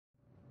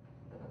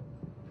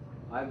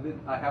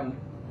I have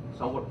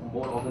somewhat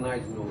more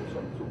organized notes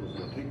on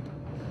supersymmetry,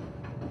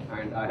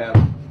 and I have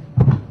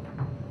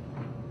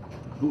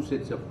two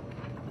sets of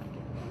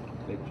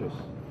lectures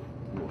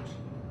notes.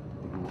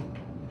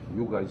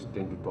 You guys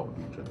tend to talk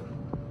to each other.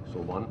 So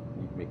one,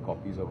 you make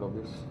copies out of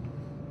this,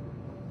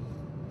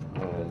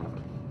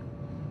 and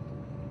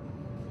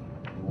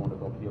you want a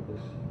copy of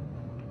this.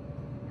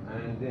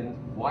 And then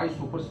why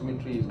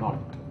supersymmetry is not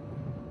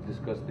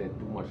discussed there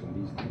too much in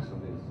these things. So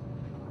there's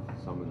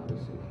some another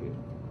set here.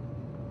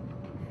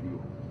 If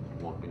you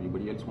want,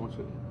 anybody else wants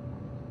it,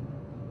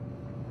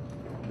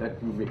 that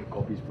you make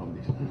copies from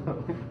this.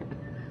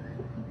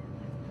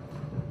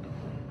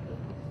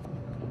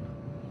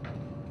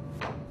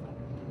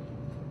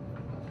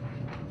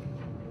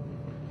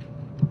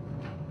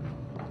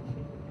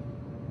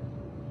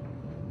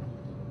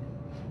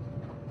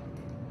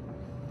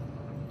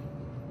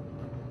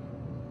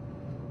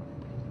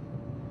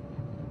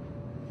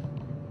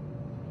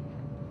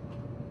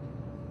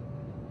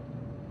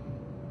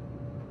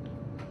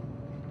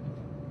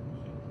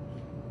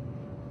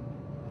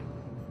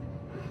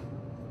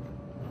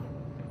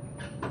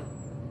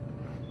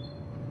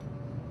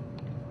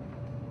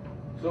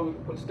 So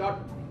we'll start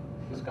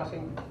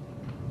discussing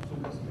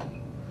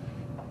supersymmetry.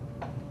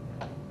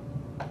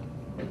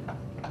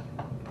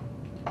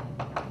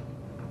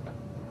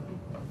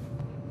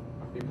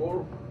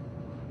 Before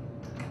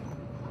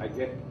I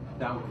get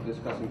down to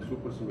discussing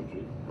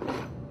supersymmetry,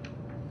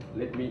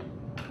 let me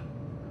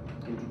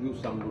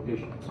introduce some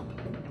notations.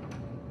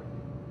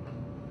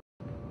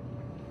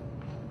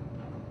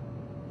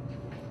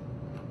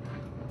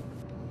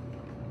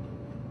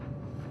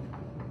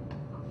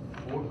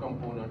 Four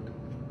component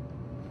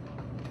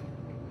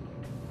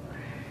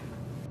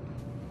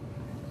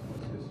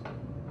versus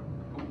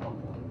two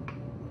component.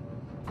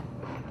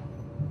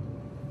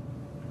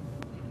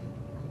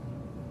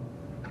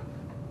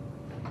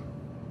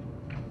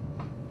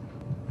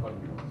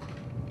 Fermions.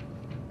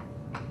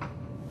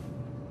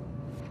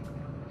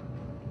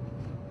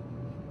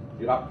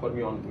 Dirac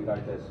fermion we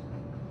write as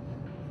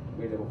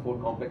made up of four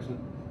complex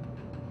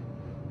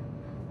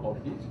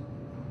quantities,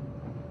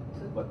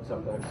 but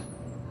sometimes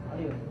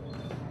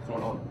it's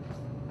not on.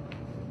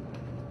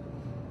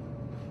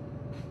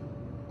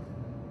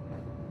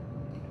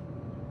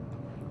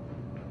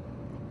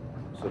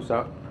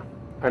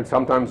 And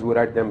sometimes we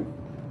write them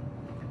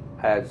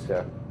as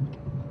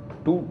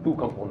two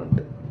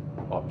component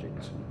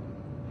objects.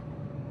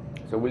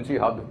 So we'll see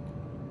how the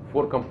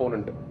four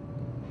component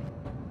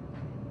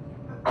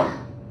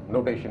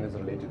notation is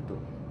related to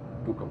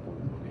two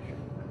component notation.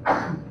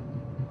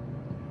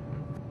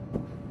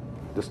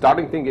 The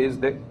starting thing is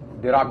the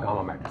Dirac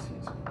gamma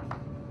matrices.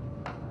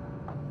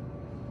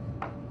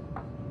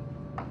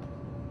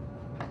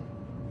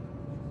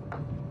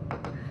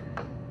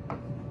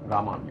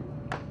 Gamma mu.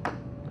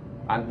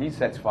 And these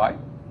satisfy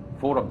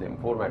four of them,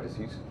 four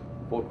matrices,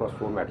 4 cross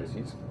 4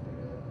 matrices.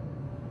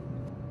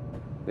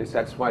 They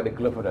satisfy the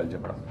Clifford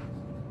algebra.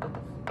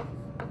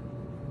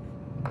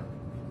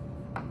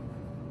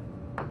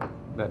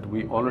 That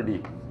we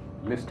already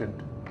listed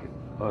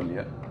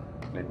earlier.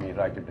 Let me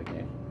write it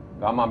again.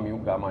 Gamma mu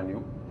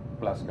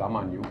plus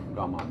gamma nu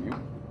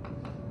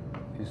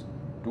is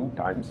 2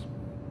 times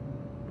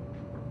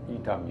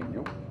eta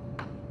mu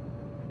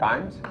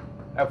times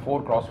a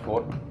 4 cross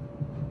 4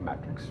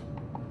 matrix.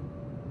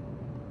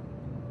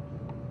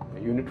 A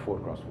unit 4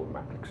 cross 4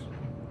 matrix.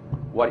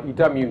 Where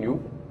eta mu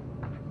nu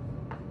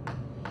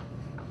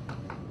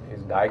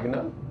is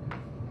diagonal,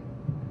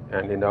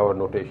 and in our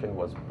notation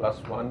was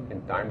 +1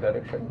 in time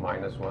direction,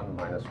 -1,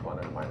 -1,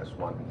 and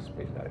 -1 in the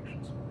space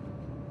directions.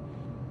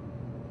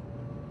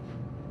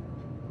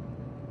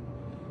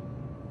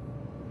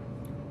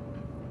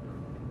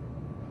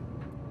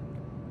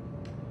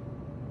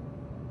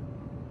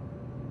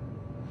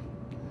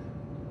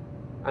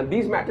 And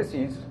these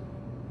matrices,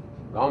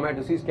 gamma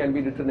matrices, can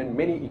be written in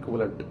many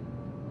equivalent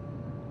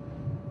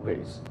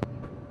ways.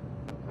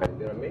 And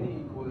there are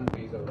many equivalent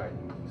ways of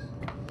writing these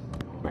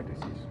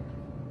matrices.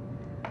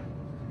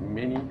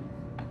 Many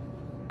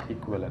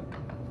equivalent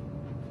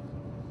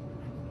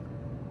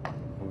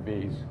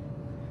ways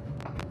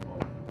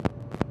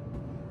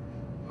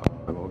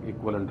of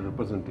equivalent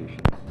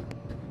representation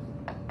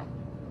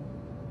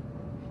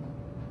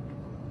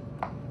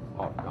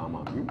of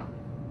gamma mu.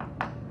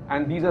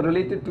 And these are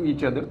related to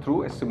each other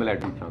through a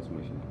similarity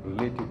transformation.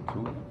 Related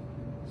through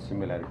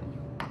similarity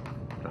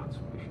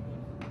transformation.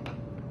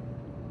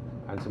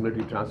 And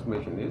similarity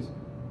transformation is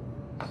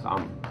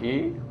sum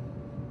A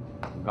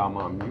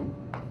gamma mu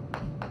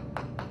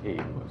A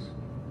inverse.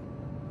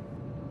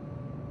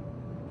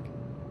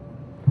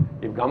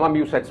 If gamma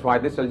mu satisfy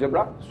this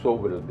algebra, so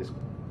will this.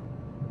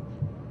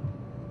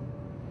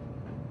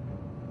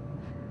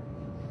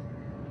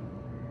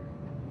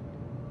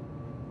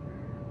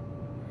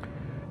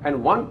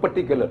 And one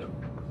particular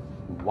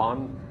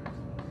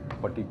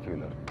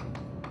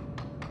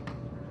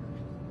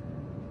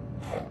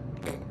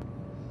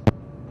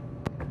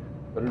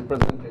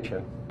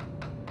representation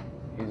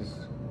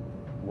is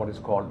what is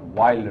called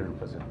Weyl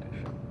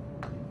representation.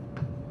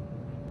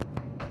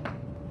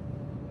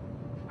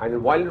 And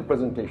in Weyl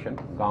representation,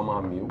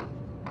 gamma mu,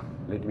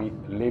 let me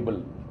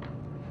label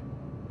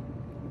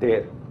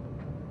their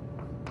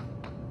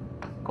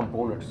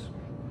components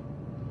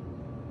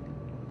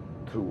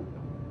through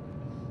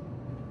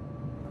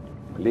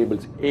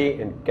labels A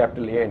and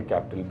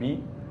capital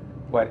B,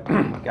 where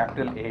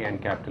capital A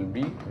and capital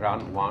B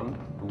run 1,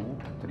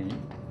 2, 3,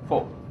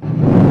 4.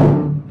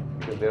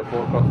 Because there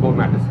are four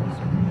matrices.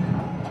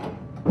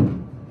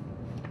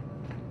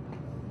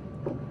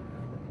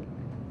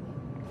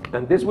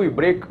 And this we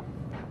break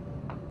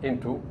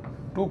into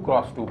 2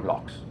 cross 2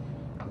 blocks.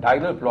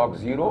 Diagonal block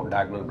 0,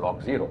 diagonal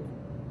block 0.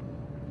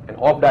 An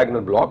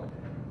off-diagonal block,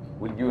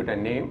 we'll give it a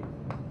name,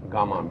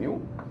 gamma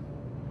mu.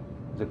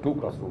 It's a 2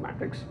 cross 2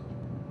 matrix.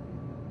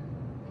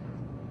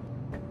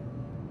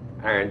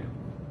 And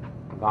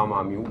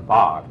gamma mu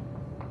bar,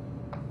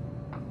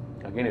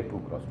 again a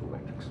 2 cross 2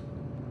 matrix.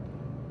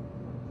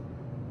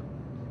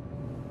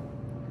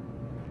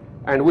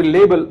 And we'll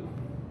label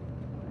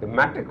the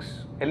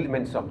matrix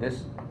elements of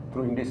this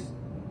through index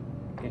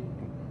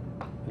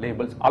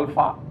labels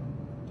alpha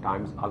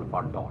times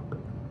alpha dot,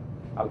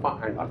 alpha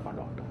and alpha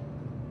dot.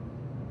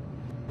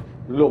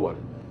 Lower,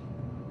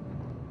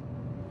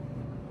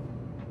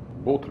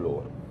 both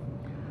lower.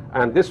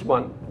 And this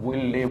one we'll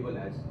label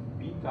as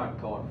beta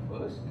dot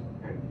first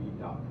and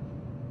beta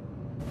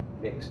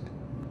next,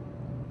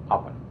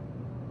 upper,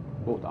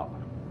 both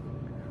upper.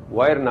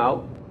 Where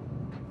now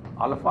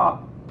alpha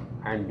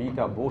and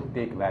beta both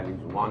take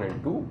values 1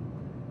 and 2,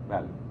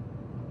 well,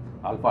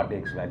 alpha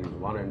takes values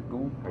 1 and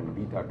 2 and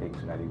beta takes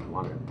values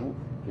 1 and 2.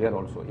 Here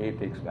also A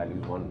takes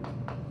values 1,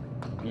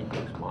 B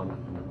takes 1, 2,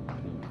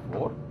 3,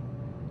 4.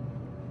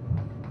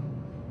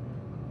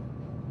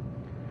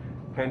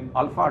 And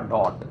alpha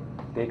dot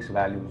takes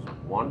values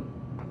 1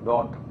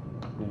 dot,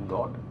 2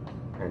 dot,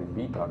 and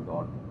beta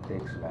dot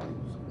takes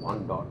values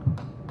 1 dot,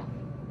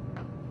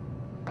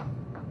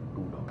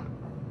 2 dot.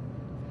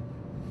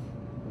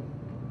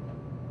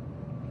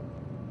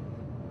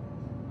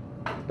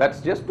 That's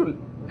just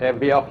a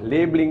way of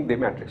labeling the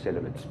matrix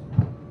elements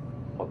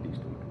of these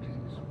two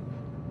matrices.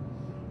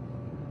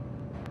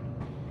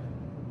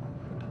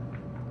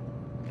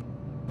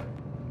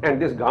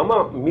 And this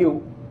gamma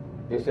mu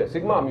is a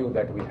sigma mu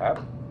that we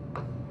have,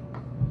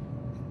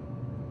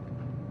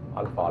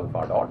 alpha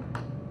alpha dot.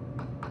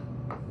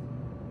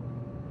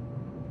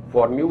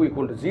 For mu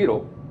equal to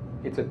 0,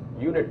 it's a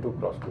unit 2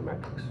 cross 2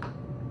 matrix.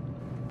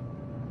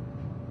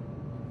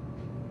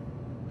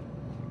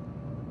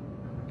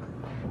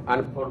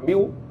 And for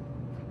mu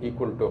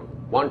equal to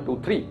 1,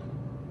 2, 3,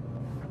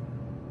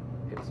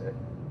 it's a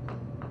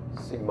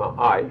sigma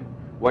I,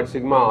 where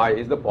sigma I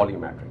is the Pauli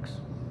matrix.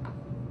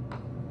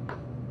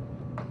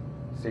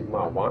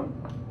 Sigma 1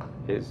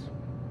 is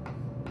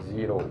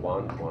 0,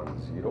 1,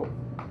 1, 0.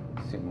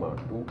 Sigma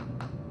 2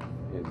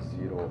 is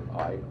 0,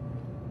 I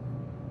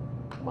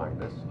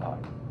minus I.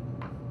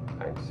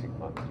 And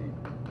sigma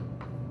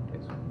 3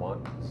 is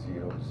 1,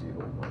 0,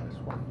 0, minus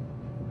 1.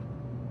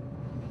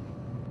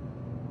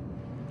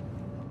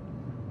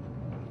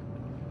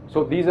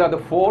 So these are the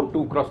 4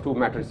 2 cross 2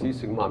 matrices,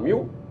 sigma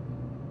mu.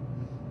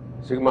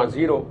 Sigma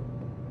 0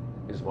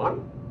 is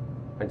 1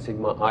 and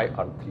sigma I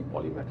are 3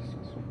 Pauli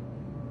matrices.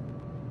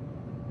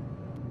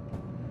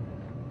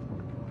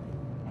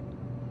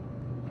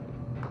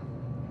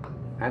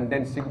 And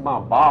then sigma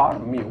bar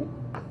mu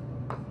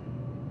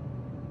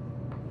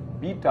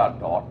beta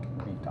dot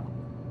beta,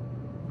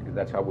 because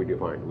that's how we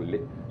define.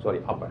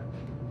 Sorry, upper.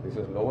 This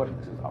is lower,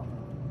 this is upper.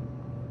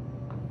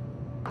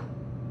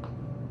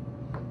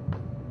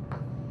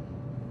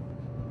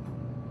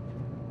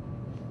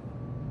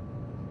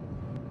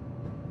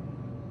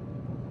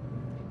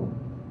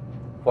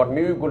 For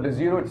mu equal to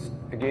 0, it's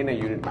again a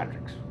unit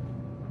matrix.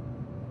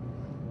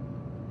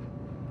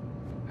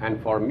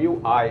 And for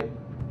mu I,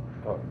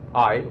 or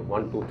I,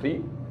 1, 2,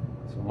 3,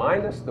 it's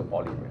minus the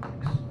Pauli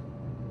matrix.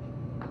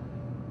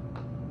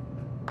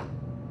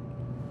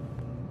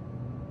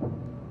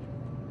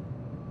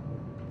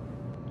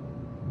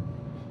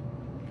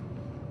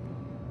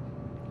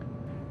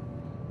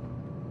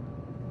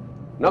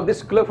 Now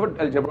this Clifford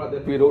algebra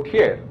that we wrote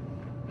here,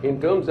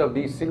 in terms of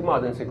these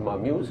sigmas and sigma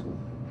mu's,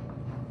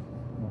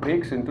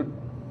 breaks into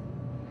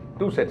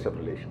 2 sets of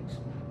relations.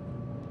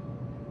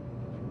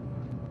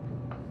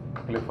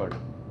 Clifford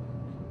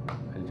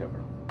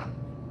algebra.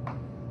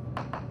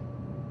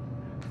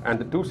 And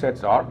the 2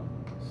 sets are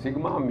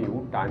sigma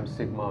mu times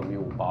sigma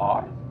mu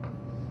bar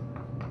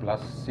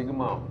plus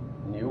sigma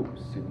nu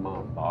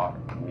sigma bar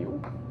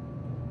mu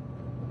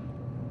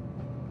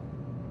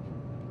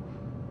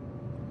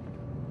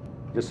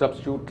just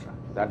substitute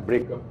that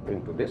breakup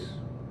into this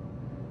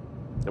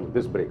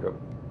breakup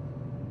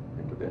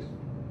into this,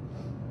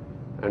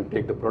 and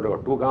take the product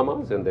of 2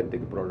 gammas and then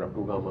take the product of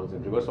 2 gammas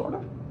in reverse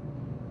order,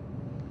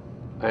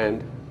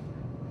 and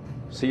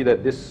see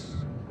that this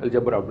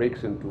algebra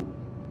breaks into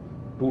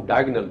 2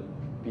 diagonal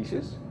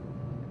pieces,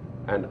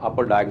 and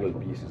upper diagonal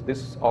piece is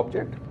this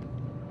object,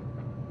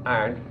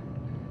 and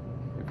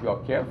if you are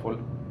careful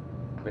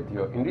with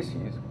your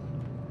indices,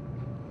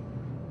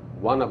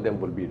 one of them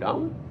will be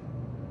down,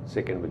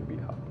 second will be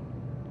up.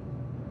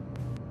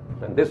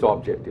 And this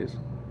object is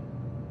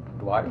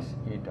twice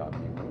eta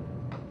mu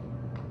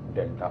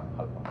delta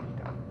alpha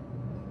beta.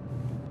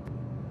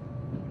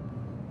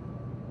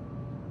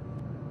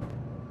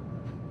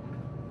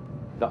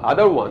 The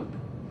other one,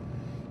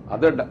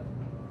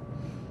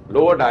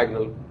 lower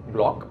diagonal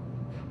block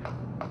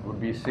would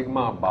be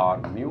sigma bar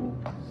mu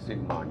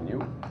sigma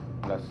nu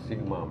plus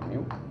sigma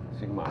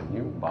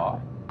nu bar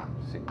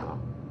sigma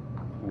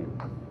mu.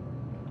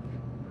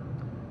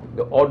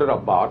 The order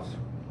of bars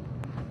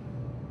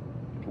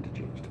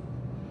interchanged.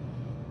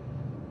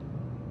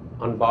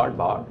 Unbarred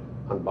bar,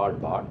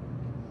 unbarred bar,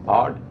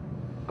 barred,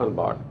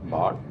 unbarred,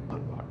 barred,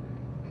 unbarred.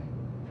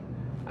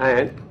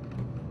 And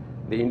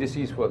the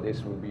indices for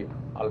this will be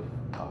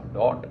alpha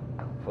dot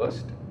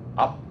first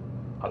up,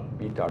 alpha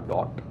beta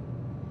dot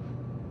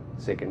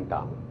second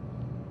down.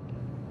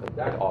 And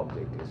that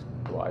object is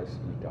twice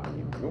eta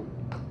mu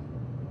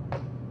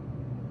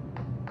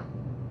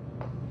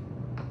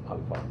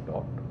alpha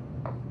dot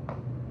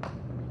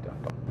beta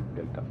dot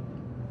delta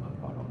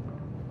alpha dot.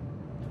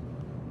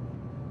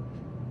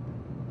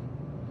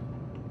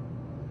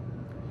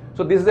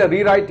 So this is a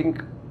rewriting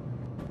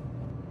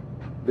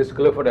this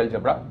Clifford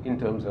algebra in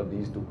terms of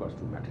these 2 cross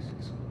 2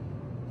 matrices.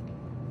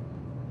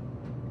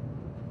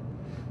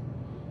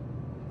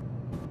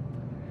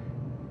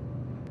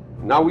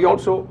 Now we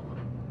also,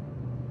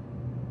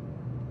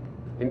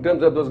 in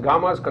terms of those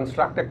gammas,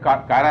 construct a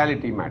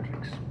chirality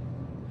matrix.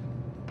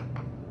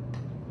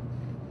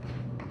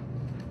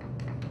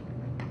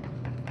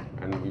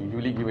 And we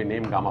usually give a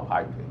name gamma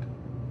 5 to it,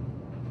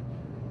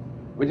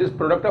 which is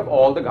product of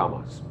all the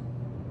gammas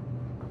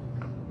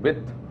with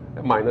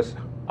a minus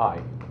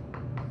I.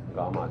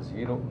 Gamma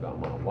 0,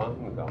 gamma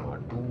 1, gamma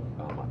 2,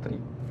 gamma 3.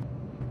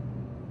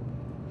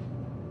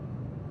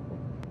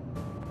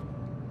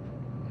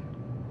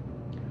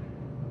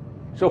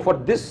 So for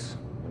this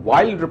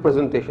wild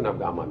representation of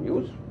gamma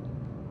mu's,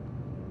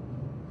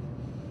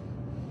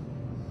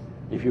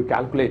 if you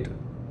calculate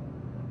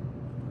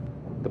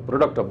the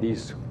product of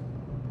these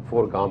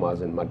 4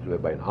 gammas and multiply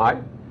by an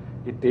I,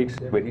 it takes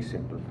a very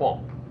simple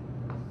form.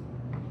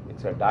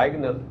 It's a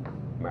diagonal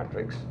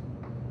matrix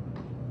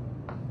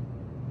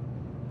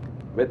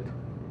with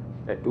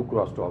a 2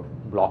 cross 2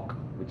 block,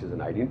 which is an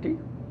identity,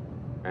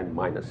 and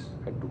minus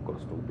a 2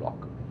 cross 2 block,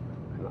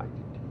 an identity.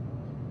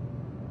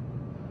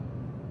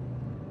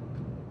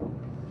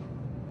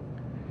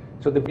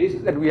 So the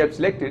basis that we have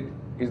selected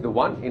is the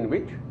one in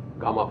which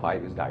gamma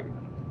 5 is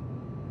diagonal.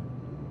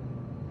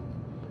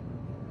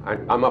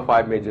 And gamma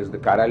 5 measures the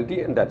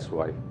chirality, and that's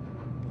why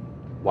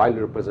wild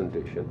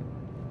representation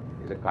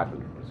is a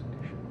chiral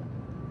representation.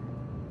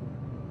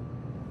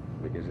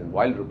 Because in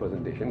wild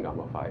representation,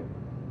 gamma 5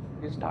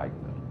 is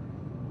diagonal.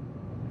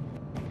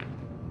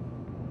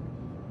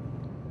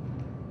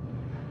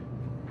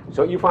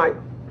 So if I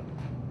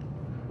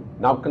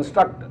now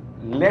construct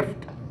left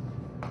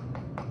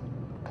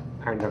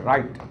and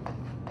right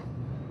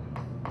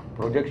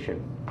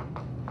projection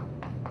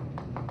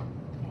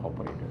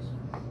operators,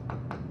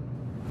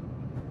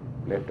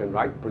 left and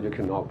right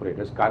projection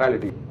operators,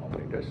 chirality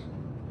operators,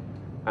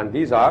 and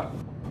these are,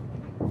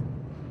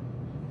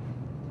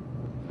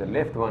 the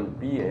left one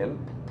PL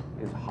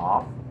is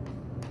half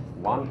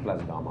 1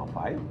 plus gamma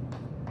 5,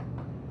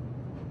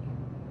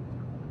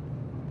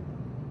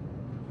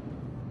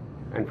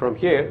 and from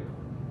here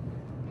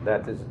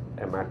that is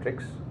a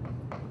matrix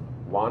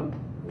 1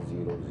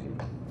 0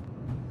 0.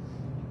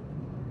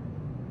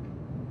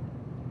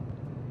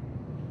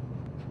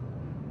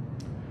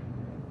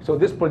 So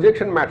this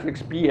projection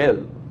matrix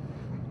PL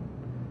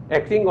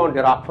acting on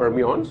Dirac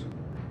fermions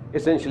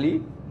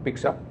essentially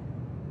picks up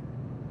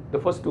the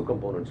first 2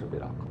 components of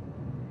Dirac.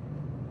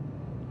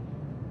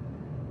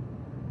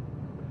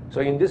 So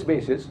in this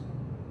basis,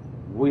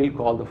 we will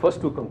call the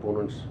first 2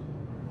 components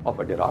of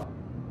a Dirac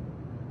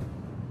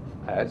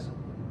as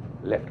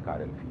left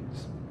chiral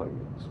fields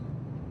fermions.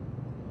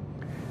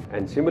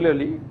 And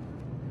similarly,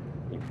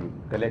 if you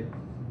collect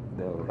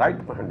the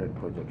right 100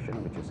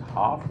 projection, which is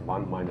half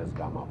 1 minus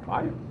gamma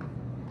 5,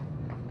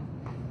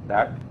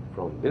 that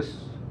from this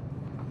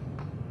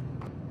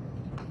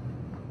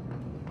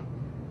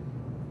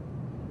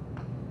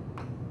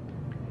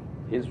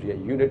is a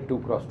unit 2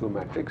 cross 2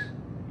 matrix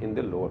in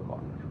the lower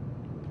corner.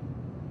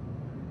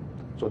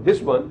 So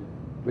this one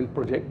will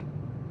project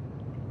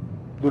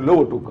the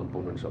lower 2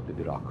 components of the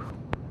Dirac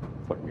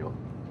fermion,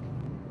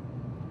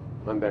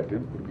 and that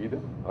would be the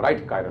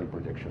right chiral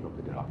projection of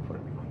the Dirac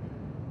fermion.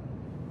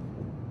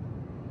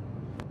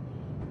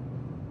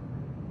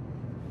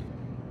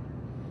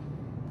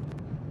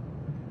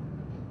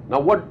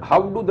 Now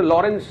how do the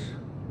Lorentz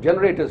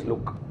generators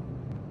look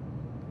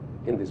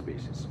in this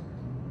basis?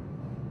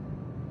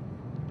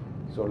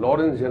 So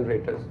Lorentz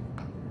generators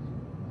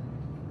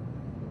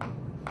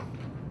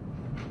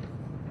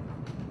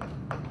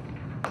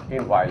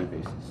in wild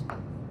basis.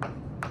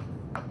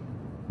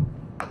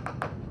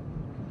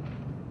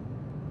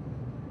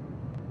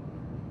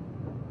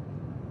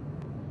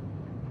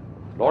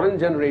 Lorentz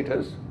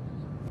generators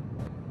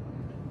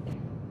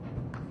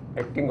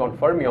acting on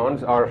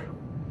fermions are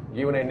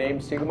given a name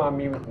sigma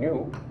mu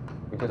nu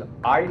which is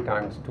I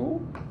times 2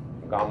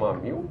 gamma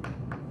nu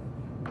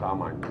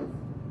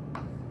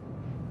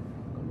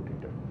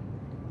commutator,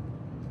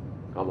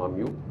 gamma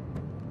mu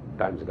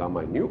times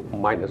gamma nu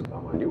minus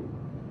gamma nu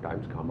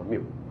times gamma mu.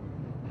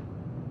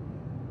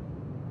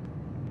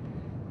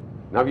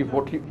 Now we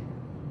put you.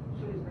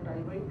 So is that I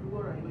by 2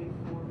 or I by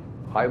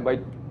 4? I by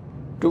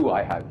 2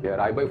 I have here.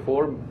 I by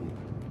 4, you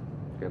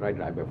can write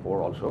I by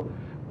 4 also.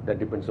 That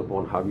depends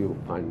upon how you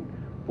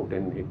put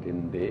in it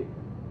in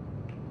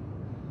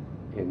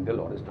the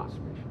Lorentz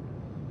transformation.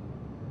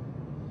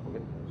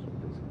 Okay, so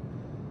this.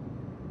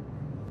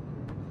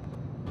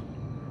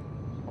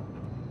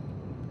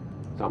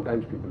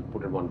 Sometimes people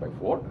put it 1 by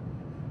 4,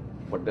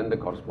 but then the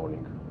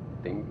corresponding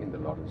thing in the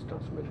Lorentz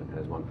transformation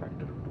has one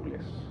factor or 2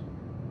 less.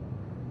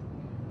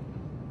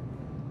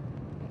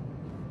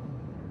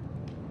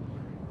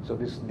 So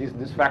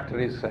this factor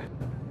is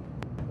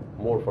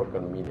more for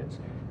convenience.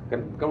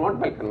 Not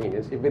by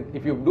convenience.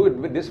 If you do it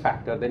with this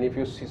factor, then if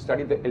you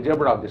study the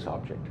algebra of this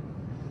object,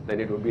 then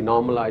it would be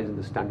normalized in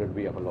the standard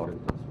way of a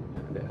Lorentz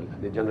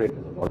transformation. The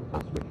generators of Lorentz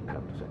transformation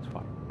have to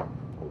satisfy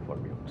all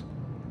fermions.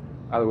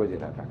 Otherwise,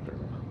 you'll have factors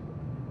of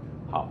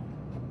half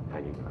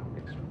hanging around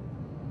extra.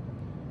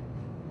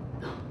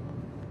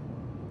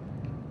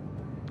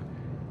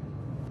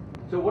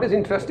 So what is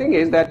interesting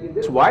is that in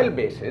this Weyl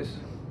basis,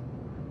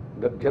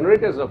 the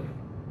generators of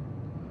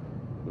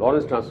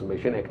Lorentz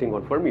transformation acting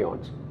on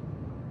fermions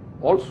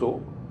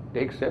also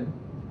takes a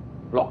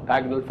block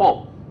diagonal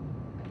form.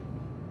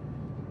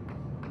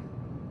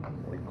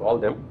 We call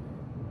them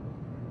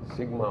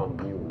sigma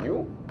mu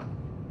nu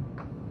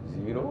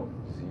 0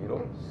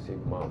 0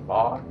 sigma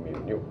bar mu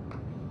nu.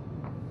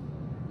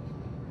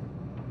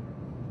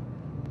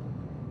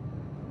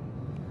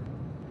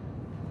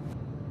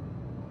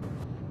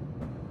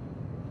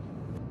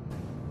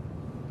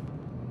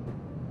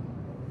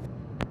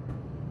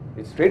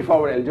 It's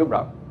straightforward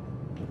algebra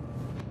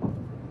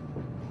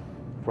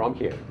from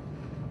here.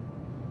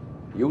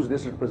 Use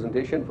this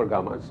representation for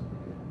gammas.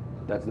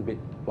 That's the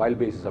Weyl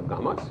basis of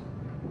gammas,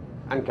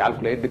 and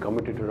calculate the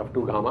commutator of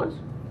 2 gammas,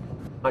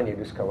 and you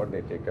discover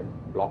they take a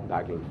block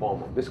diagonal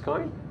form of this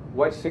kind.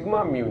 While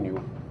sigma mu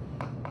nu,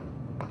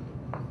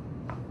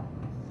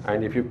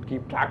 and if you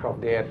keep track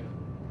of their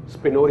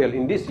spinorial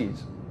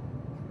indices,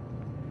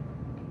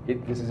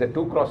 this is a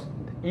 2 cross.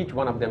 Each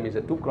one of them is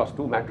a 2 cross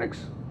 2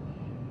 matrix.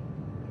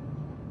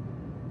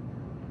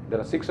 There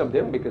are 6 of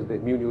them because the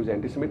mu nu is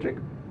antisymmetric.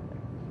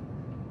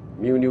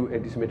 Mu nu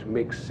antisymmetric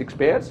makes 6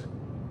 pairs.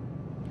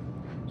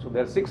 So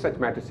there are 6 such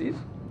matrices,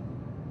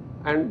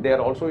 and they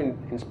are also in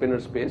spinor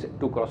space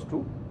 2 cross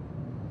 2.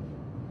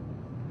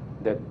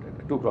 That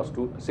 2 cross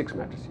 2, 6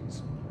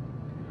 matrices.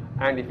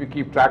 And if you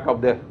keep track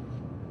of the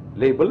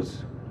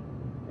labels,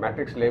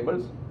 matrix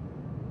labels,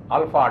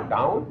 alpha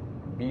down,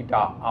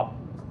 beta up,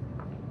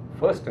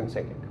 first and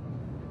second.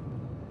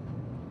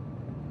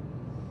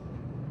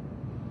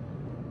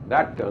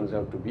 That turns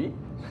out to be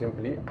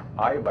simply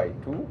I by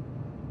 2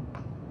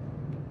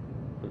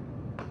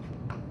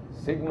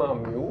 sigma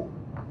mu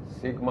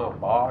sigma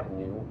bar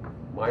nu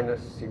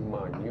minus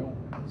sigma nu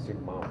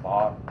sigma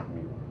bar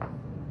mu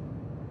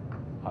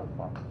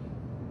alpha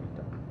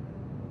beta.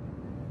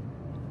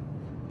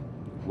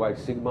 While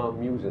sigma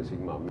mu's and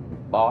sigma mu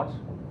bars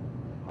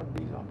are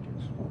these objects.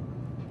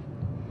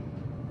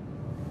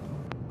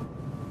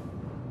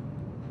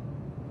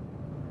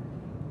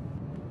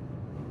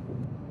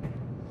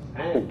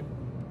 And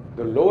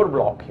the lower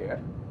block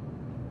here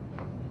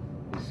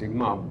is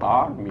sigma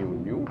bar mu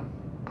nu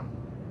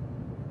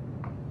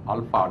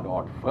alpha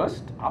dot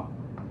first up,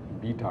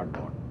 beta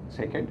dot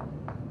second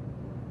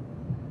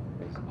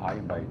is I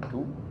by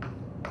 2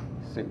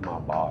 sigma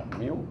bar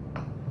mu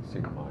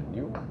sigma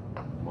nu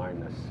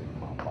minus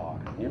sigma bar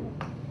nu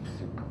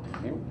sigma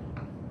mu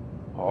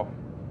of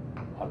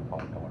alpha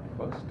dot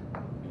first,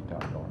 beta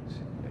dot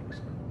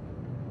next.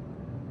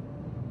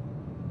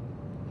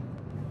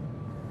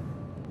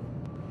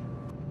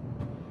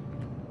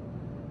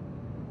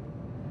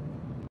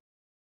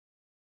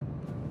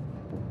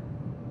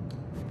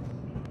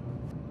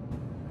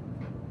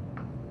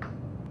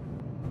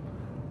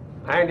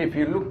 And if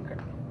you look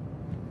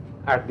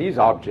at these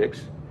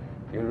objects,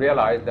 you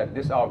realize that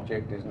this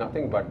object is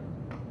nothing but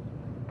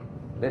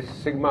this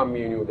sigma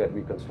mu nu that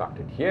we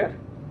constructed here,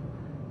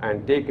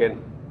 and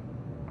taken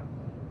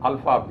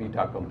alpha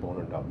beta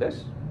component of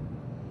this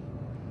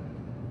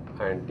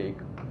and take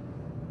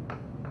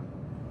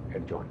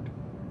adjoint.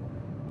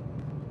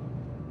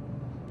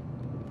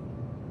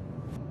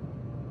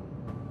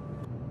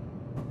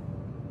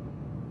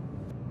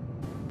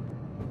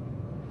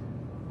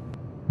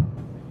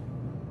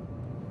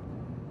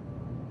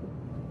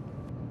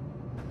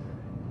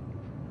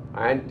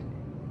 And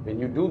when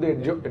you do the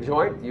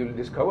adjoint, you will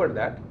discover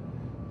that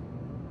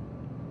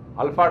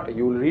alpha,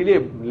 you will really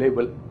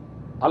label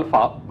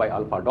alpha by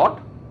alpha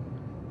dot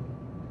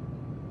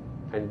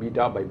and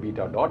beta by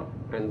beta dot,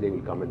 and they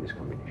will come in this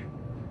combination.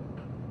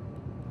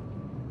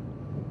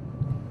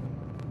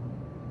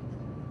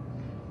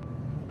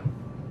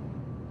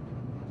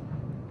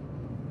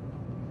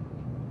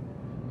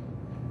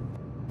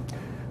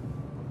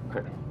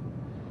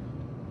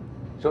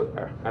 So,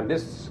 and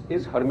this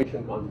is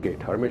Hermitian conjugate.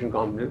 Hermitian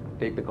conjugate,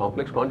 take the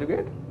complex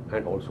conjugate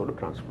and also the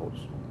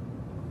transpose.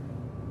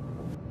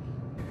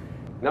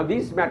 Now,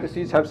 these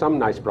matrices have some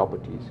nice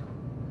properties.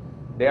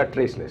 They are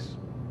traceless.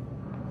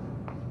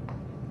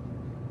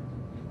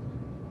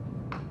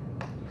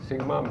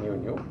 Sigma mu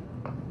nu.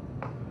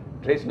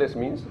 Traceless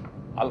means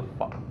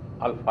alpha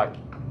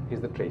is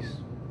the trace,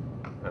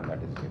 and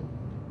that is 0.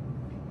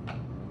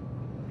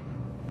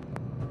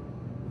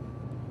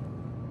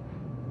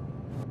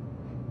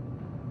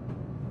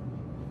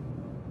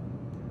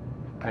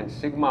 And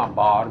sigma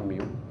bar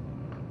mu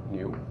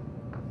nu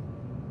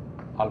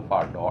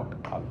alpha dot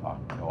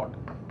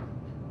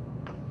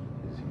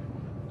is 0.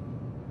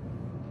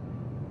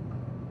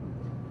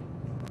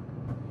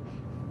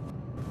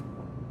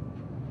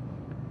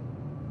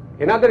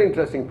 Another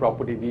interesting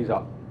property these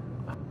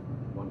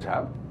ones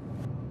have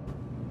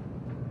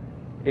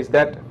is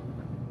that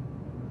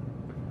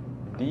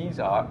these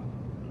are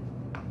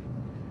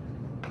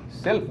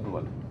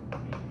self-dual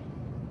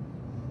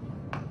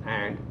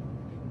and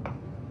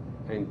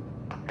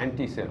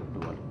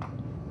anti-self-dual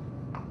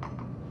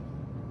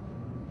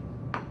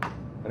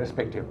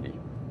respectively.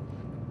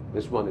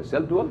 This one is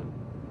self-dual,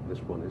 this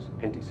one is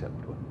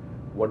anti-self-dual.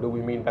 What do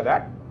we mean by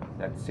that?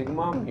 That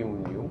sigma mu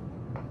nu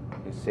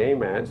is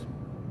same as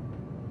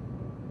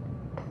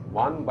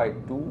 1 by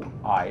 2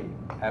 I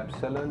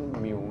epsilon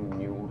mu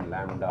nu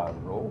lambda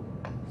rho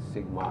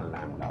sigma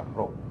lambda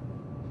rho.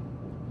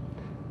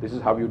 This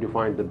is how you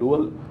define the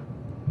dual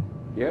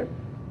here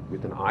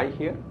with an I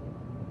here.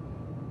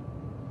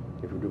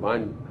 If you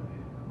define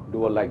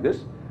dual like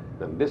this,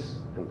 then this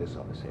and this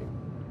are the same.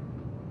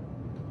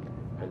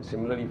 And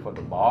similarly for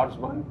the bars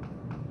one,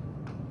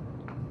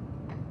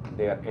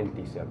 they are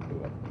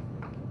anti-self-dual.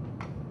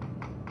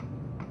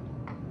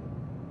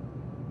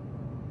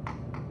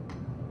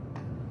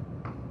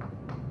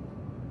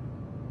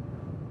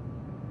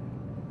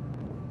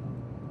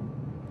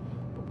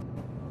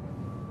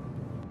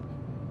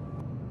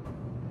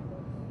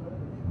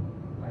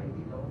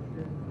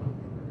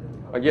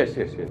 Yes.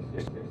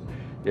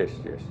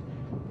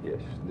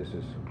 This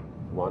is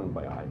 1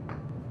 by I.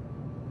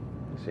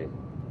 The same.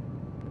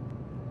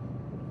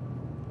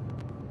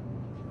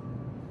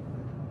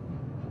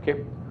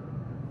 Okay.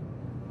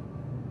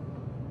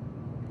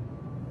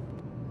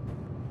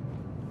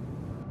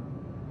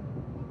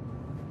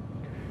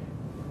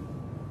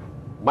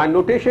 My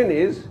notation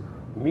is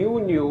mu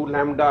nu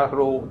lambda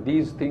rho.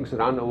 These things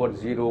run over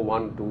 0,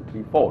 1, 2,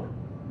 3, 4.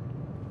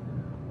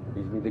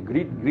 These mean the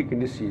Greek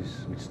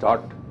indices which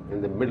start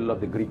in the middle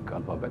of the Greek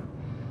alphabet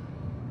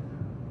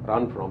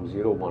run from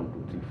 0, 1,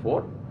 2, 3,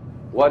 4,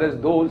 whereas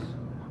those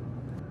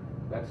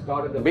that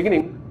start at the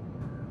beginning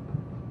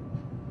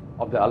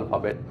of the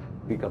alphabet,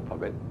 Greek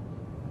alphabet,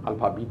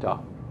 alpha, beta,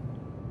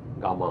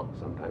 gamma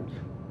sometimes,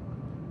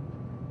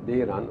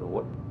 they run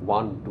over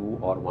 1, 2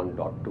 or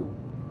 1.2.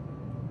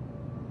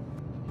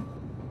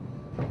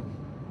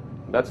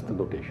 That's the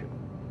notation.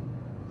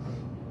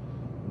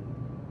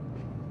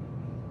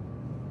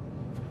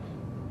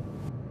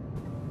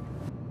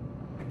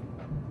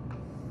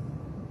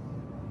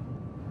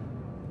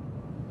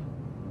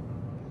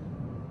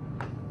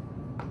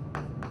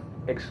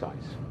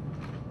 Exercise.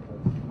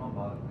 Sigma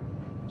bar.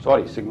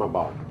 Sorry, sigma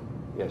bar.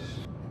 Yes,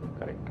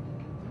 correct.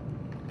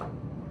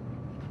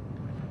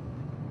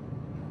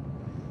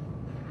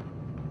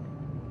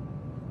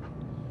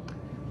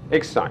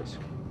 Exercise.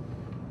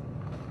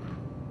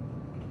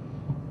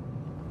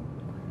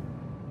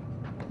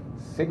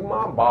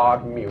 Sigma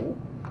bar mu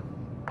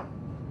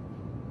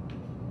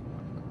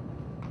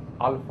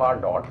alpha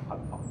dot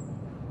alpha.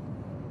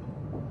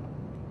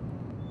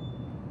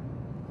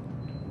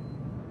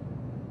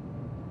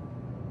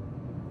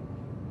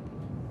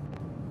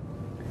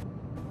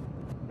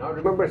 Now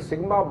remember,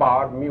 sigma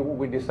bar mu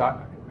we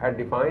had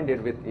defined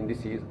it with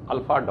indices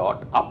alpha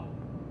dot up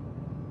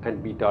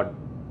and beta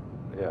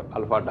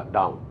alpha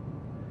down.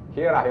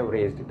 Here I have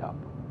raised it up.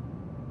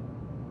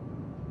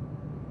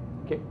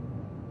 Okay.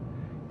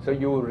 So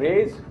you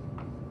raise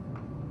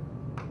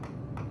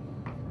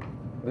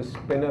the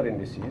spinor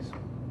indices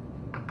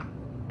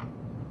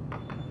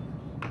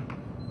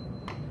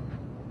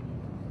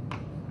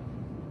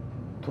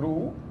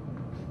through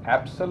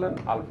epsilon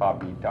alpha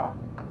beta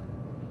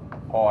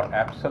or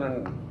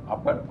epsilon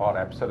upper or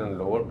epsilon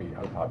lower b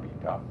alpha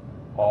beta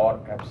or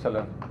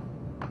epsilon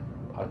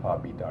alpha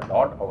beta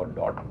dot over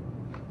dot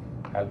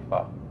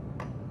alpha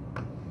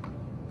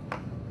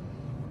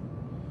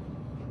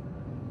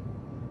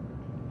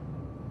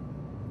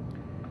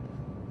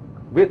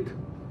with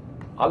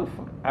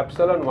alpha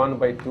epsilon 1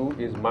 by 2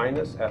 is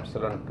minus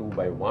epsilon 2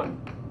 by 1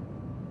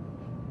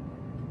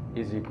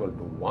 is equal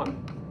to 1,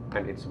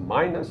 and it's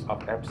minus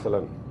of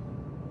epsilon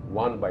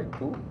 1 by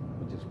 2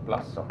 which is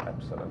plus of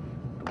epsilon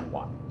to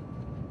 1.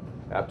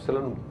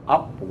 Epsilon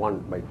up 1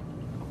 by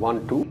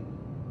 1 2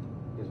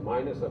 is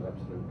minus of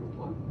epsilon to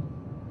 1,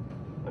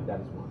 and that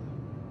is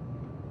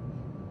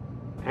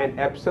 1. And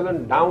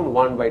epsilon down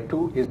 1 by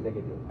 2 is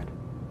negative.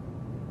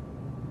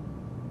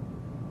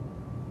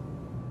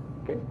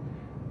 Okay,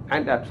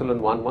 and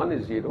epsilon 1 1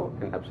 is 0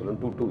 and epsilon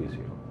 2 2 is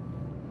 0.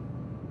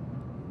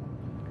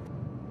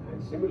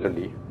 And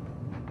similarly,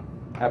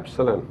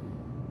 epsilon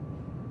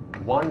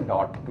 1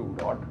 dot 2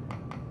 dot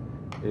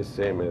is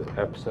same as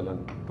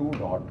epsilon 2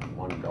 dot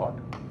 1 dot,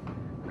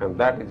 and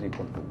that is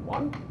equal to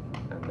 1,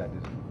 and that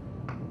is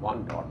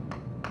 1 dot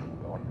 2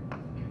 dot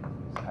is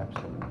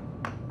epsilon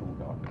 2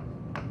 dot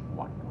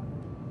 1 dot.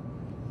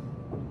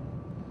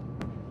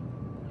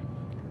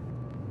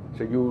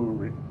 So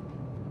you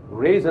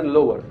raise and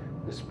lower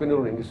the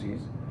spinor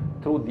indices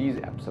through these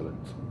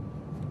epsilons.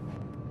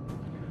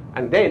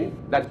 And then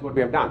that's what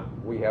we have done.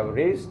 We have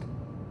raised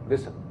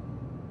this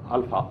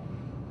alpha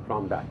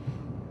from that.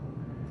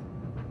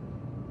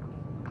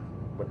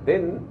 But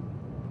then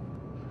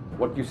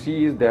what you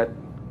see is that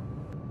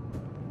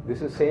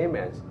this is same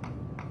as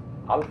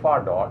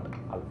alpha dot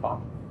alpha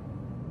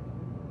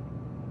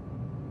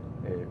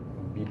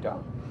beta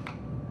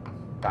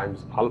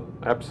times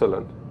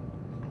epsilon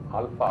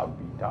alpha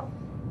beta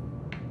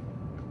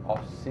of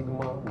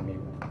sigma mu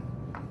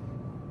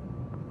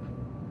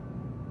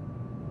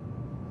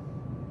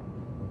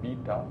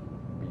beta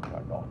beta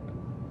dot.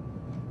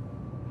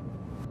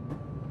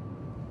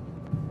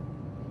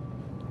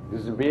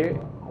 This is a way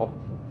of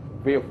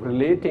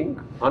relating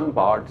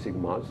unbarred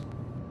sigmas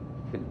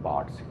with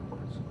barred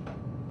sigmas.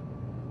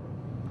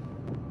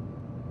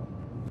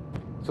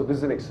 So this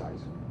is an exercise.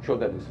 Show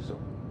that this is so.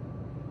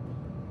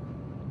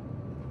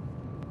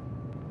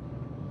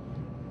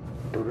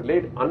 To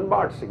relate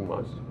unbarred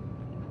sigmas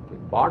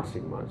with barred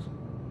sigmas,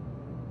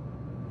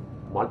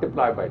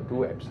 multiply by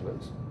 2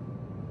 epsilons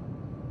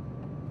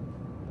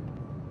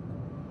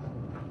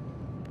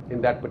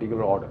in that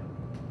particular order.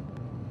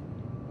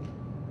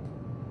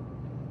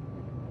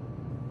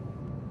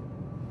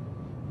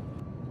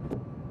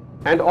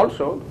 And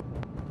also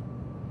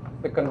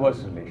the converse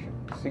relation,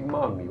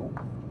 sigma mu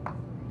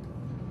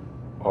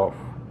of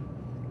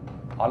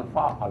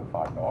alpha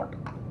alpha dot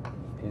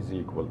is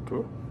equal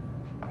to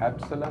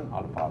epsilon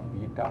alpha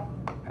beta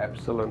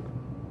epsilon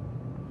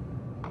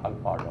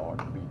alpha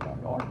dot beta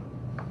dot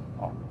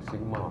of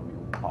sigma mu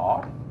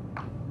r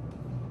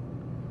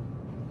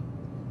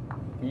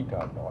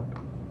beta dot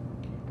beta.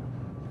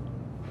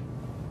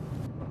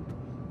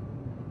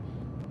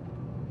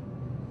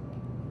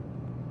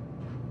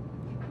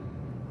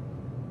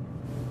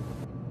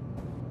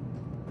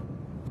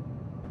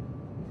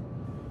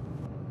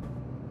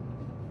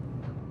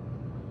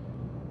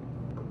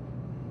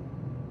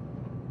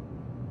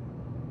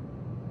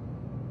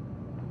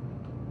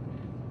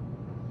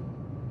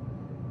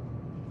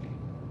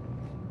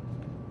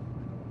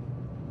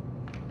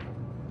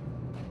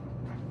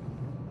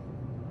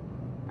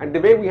 And the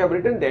way we have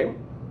written them,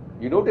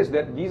 you notice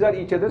that these are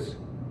each other's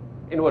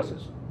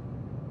inverses.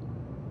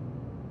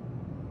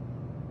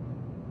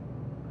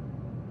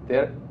 They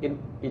are in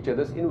each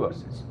other's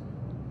inverses.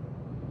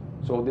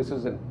 So this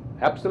is an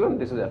epsilon,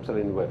 this is epsilon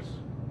inverse.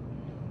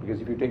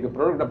 Because if you take the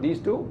product of these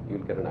two, you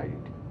will get an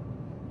identity.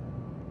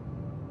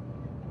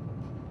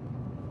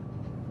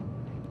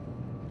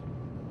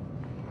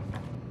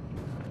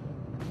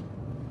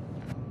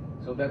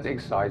 So that's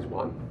exercise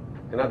 1.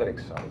 Another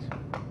exercise.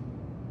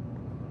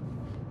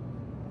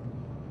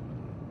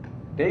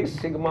 Take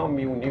sigma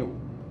mu nu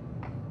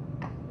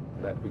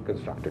that we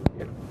constructed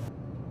here.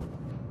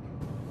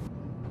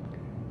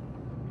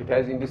 It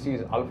has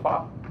indices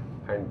alpha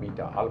and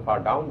beta,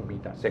 alpha down,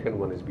 beta. Second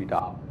one is beta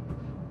up.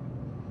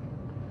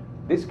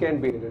 This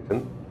can be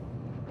written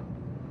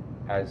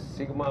as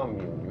sigma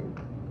mu nu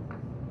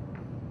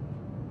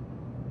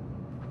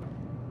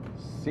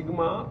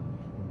sigma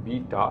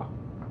beta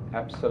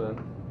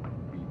epsilon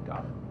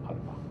beta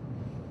alpha.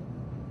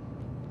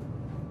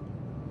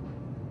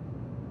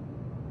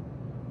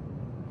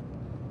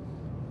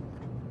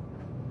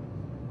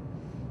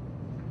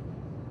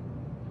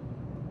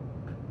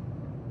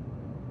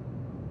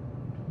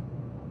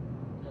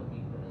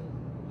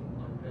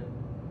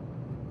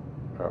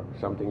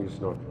 Something is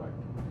not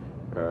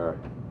right.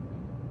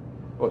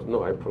 Oh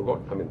no, I forgot.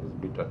 I mean, this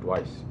beta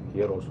twice.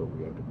 Here also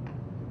we have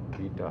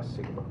beta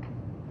sigma.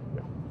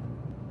 Yeah.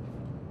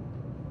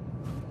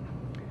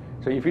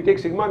 So if you take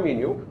sigma mu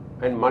nu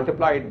and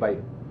multiply it by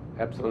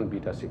epsilon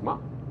beta sigma,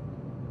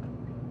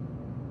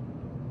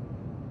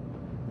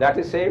 that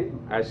is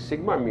same as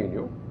sigma mu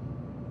nu.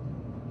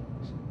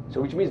 So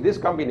which means this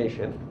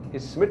combination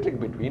is symmetric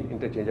between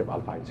interchange of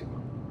alpha and sigma.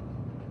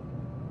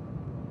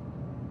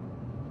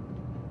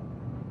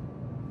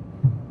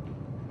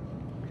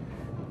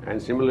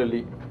 And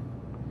similarly,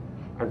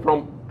 and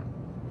from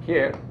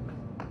here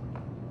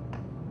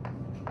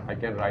I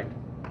can write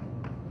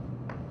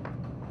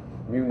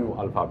mu nu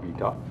alpha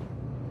beta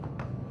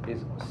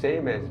is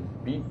same as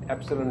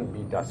epsilon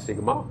beta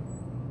sigma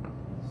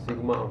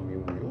sigma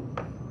mu nu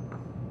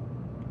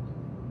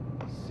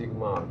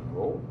sigma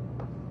rho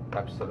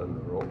epsilon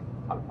rho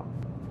alpha.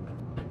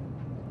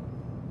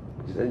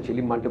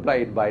 Essentially multiply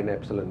it by an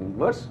epsilon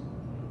inverse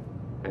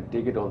and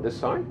take it on this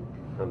side,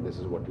 and this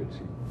is what you'll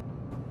see.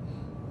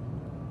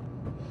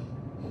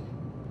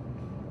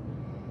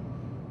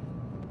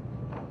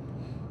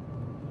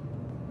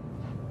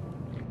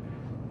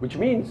 which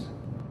means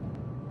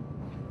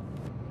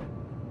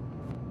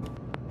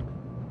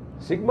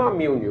sigma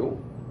mu nu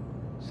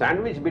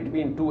sandwiched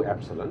between two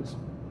epsilons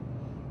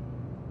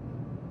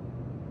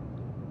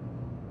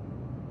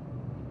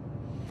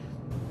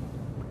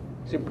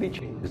simply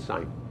change the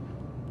sign.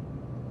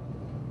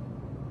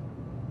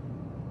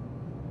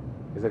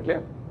 Is that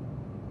clear?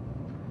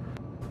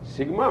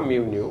 Sigma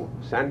mu nu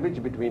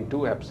sandwiched between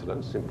two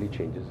epsilons simply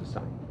changes the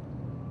sign.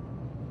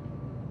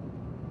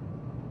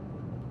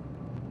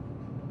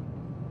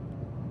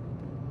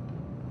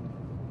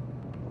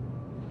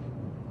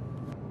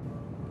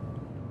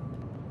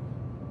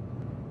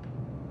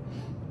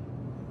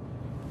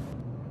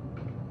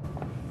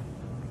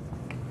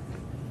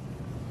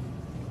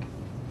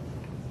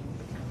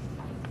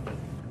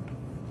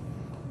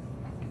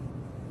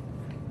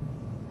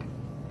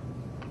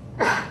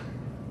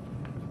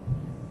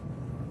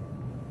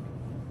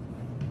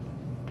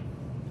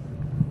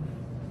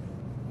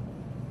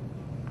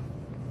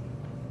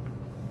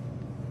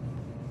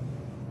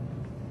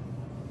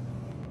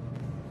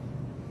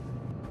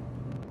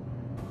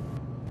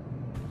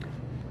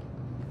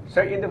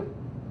 So in the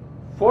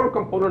four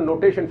component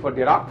notation for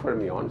Dirac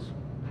fermions,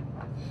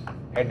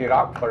 a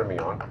Dirac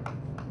fermion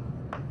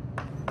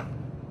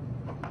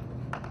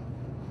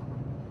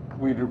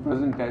we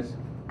represent as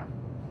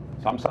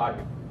some psi,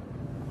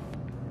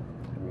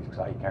 that means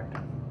psi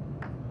capital,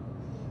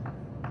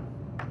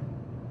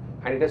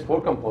 and it has four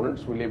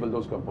components. We label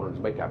those components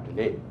by capital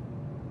A.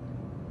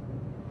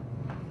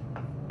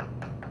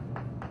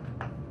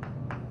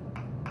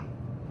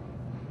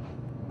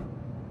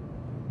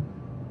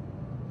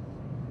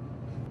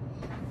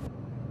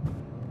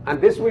 And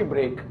this we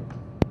break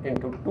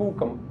into two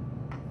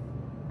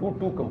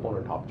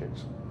component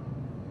objects.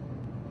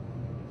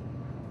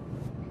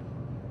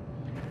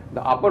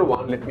 The upper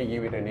one, let me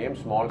give it a name,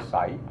 small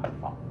psi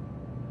alpha,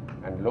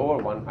 and lower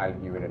one I'll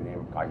give it a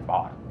name chi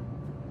bar.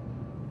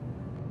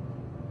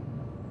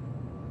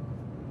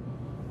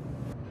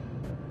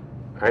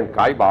 And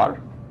chi bar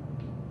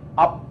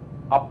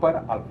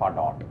upper alpha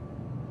dot.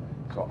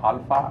 So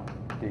alpha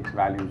takes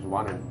values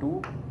 1 and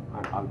 2,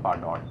 and alpha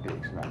dot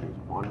takes values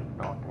 1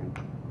 dot and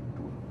 2.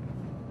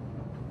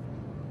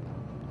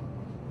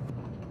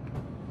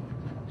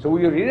 So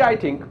we are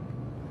rewriting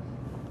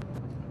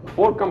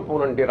four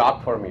component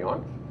Dirac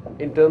fermion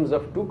in terms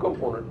of two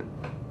component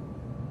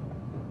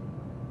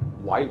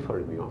Weyl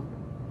fermion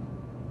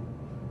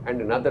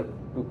and another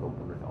two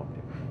component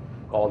object.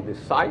 Call this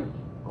psi,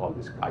 call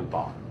this chi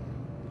bar.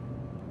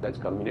 That's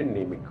convenient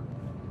naming.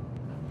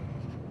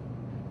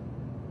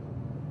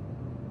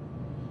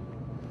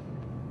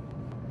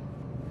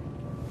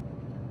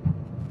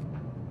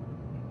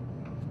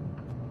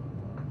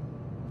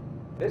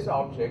 This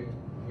object,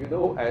 you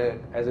know,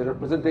 as a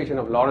representation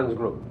of Lorentz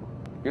group.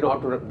 You know how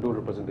to do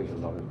representation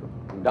of Lorentz group.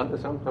 You've done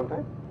this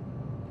sometime?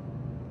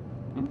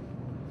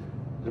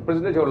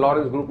 Representation of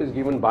Lorentz group is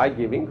given by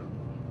giving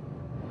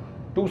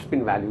two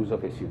spin values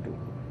of SU2.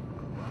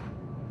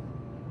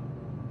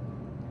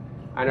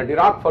 And a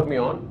Dirac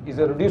fermion is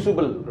a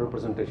reducible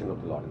representation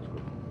of the Lorentz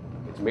group.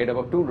 It's made up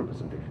of two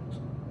representations.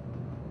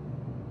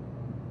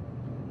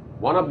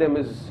 One of them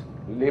is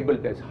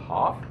labeled as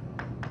half,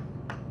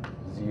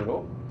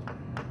 0.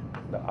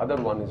 The other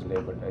one is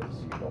labeled as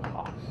 0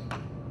 half.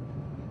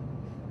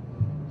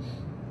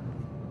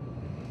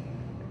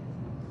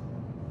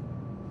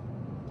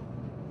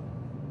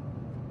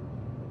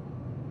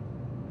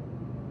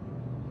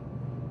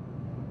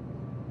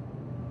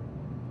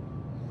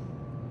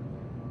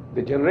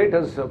 The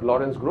generators of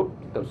Lorentz group,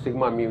 the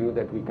sigma mu nu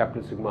that we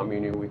capital sigma mu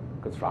nu we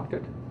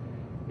constructed,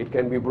 it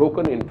can be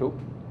broken into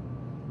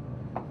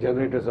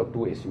generators of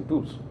two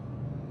SU2s.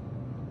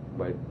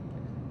 But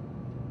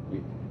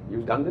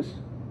you've done this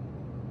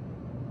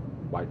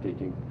by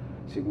taking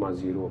sigma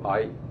 0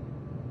 I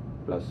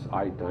plus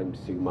I times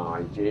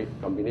sigma ij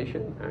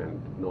combination and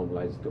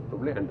normalize the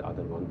probably, and the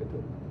other one with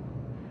it.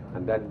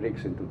 And that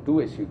breaks into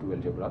two SU2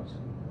 algebras,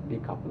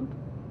 decoupled,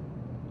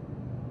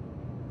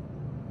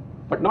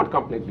 but not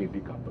completely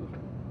decoupled,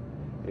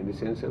 in the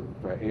sense of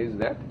is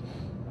that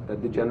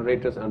the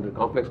generators under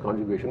complex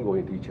conjugation go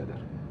into each other.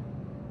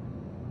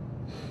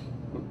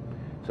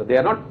 So they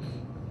are not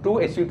two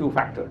SU2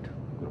 factored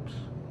groups.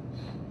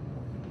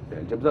 The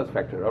algebra is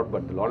factored out,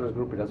 but the Lorentz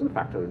group, it doesn't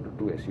factor into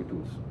two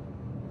SU2s.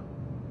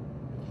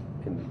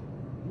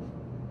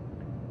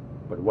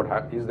 But what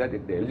is that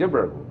the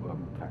algebra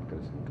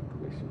factors into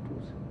two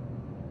SU2s.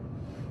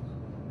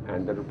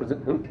 And the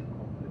represent,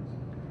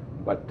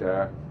 but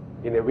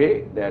in a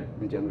way that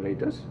the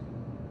generators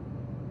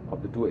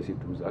of the two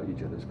SU2s are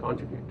each other's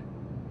conjugate.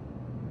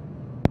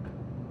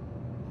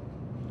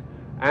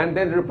 And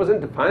then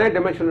finite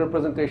dimensional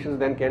representations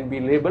then can be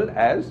labeled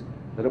as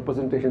the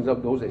representations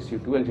of those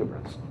SU2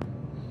 algebras.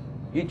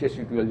 Each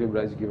SU2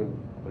 algebra is given,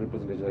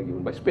 representations are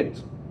given by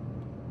spins,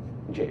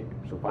 J.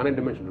 So finite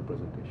dimensional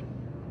representation.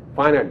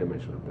 Finite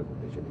dimensional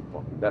representation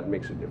important. That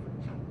makes a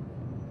difference.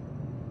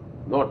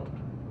 Not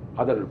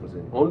other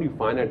representation. Only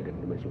finite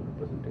dimensional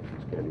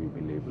representations can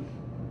be labeled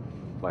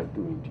by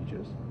two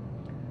integers.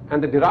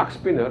 And the Dirac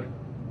spinner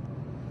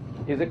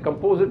is a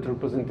composite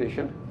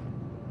representation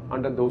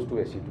under those two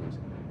SU2s.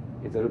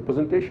 It's a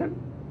representation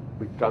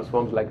which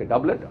transforms like a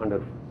doublet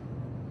under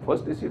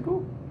first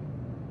SU2,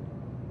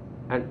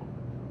 and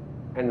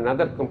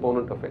another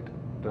component of it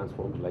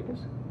transforms like a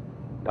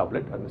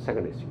doublet under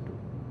second SU2.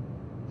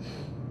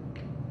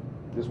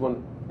 This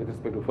one with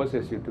respect to first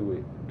SU2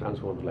 it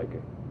transforms like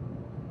a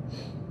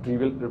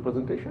trivial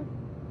representation,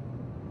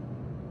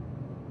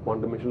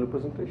 one-dimensional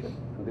representation,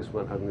 and this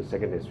one having a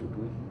second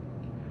SU2.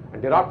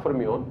 And Dirac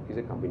fermion is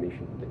a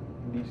combination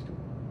of these two.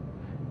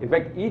 In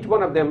fact, each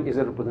one of them is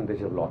a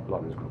representation of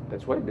Lorentz group.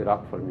 That's why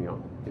Dirac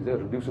fermion is a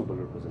reducible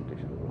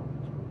representation of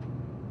Lorentz group.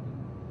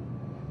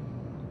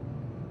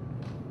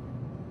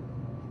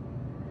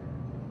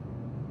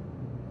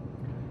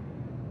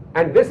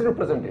 And this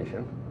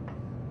representation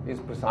is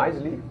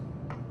precisely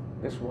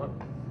this one,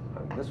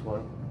 and this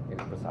one is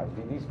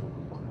precisely these two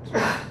components.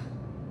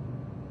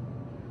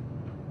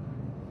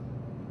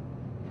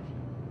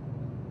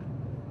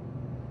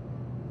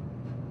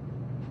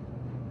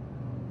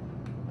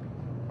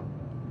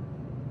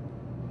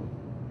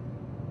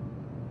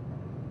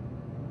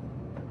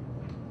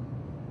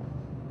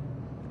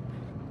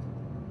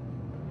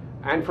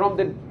 And from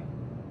the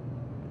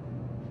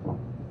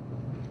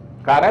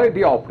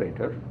chirality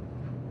operator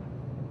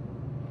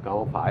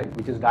gamma phi,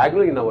 which is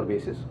diagonal in our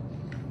basis,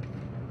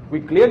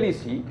 we clearly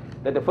see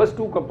that the first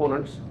two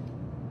components,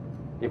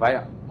 if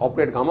I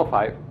operate gamma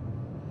phi,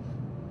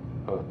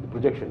 the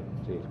projection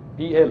say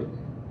PL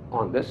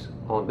on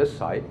this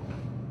side,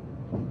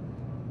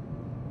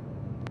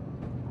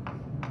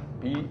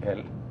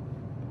 PL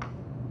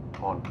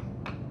on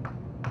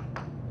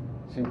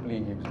simply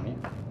gives me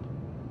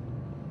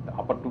the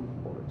upper two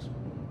components,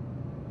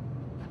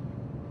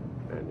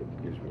 and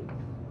it gives me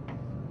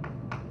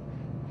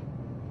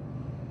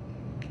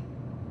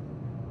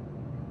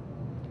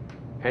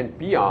and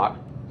PR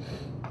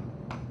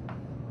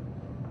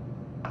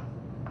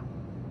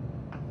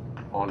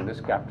on this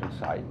capital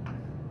side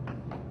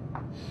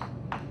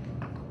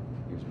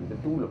gives me the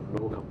two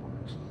lower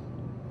components.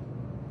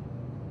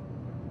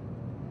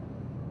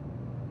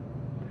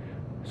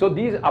 So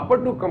these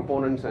upper two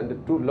components and the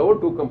two lower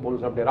two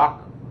components of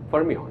Dirac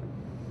fermion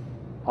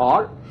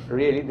are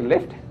really the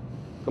left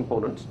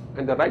components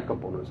and the right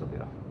components of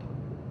Dirac.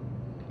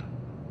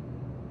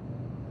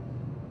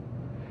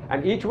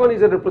 And each one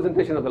is a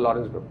representation of the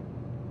Lorentz group,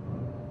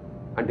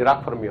 and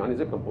Dirac fermion is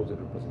a composite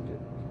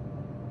representation.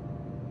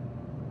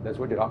 That's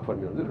why Dirac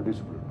fermion is a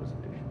reducible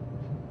representation.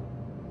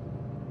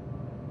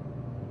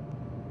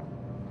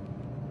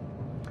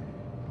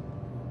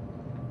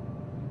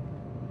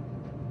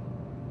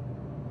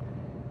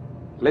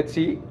 Let's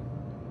see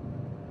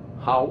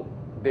how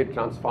they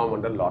transform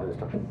under Lorentz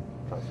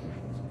transmissions.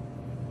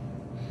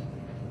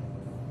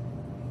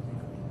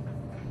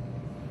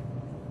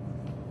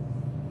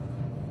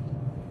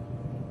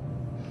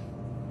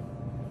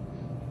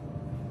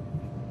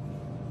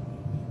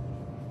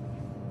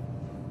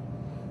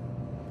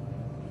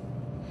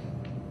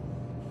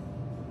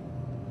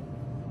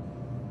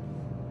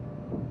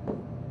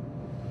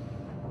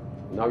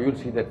 Now you'll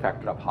see that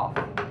factor of half.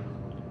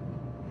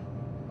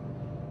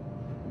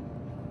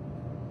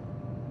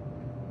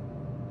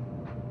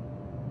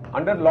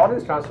 Under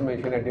Lorentz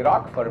transformation, a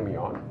Dirac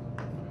fermion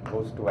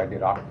goes to a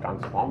Dirac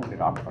transformed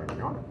Dirac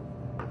fermion,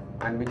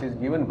 and which is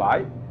given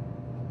by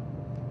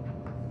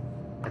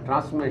a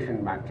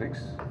transformation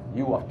matrix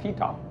U of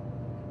theta,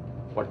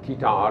 where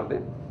theta are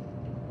the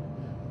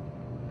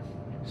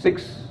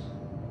 6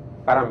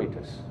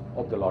 parameters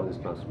of the Lorentz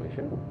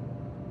transformation,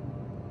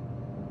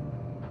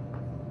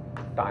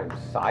 times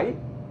psi,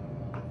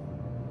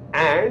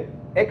 and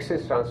x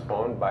is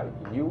transformed by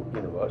U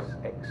inverse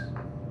x.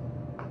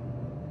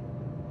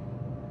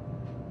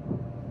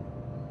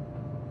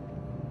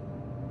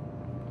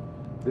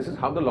 This is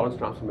how the Lorentz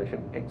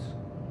transformation acts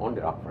on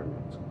Dirac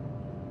fermions.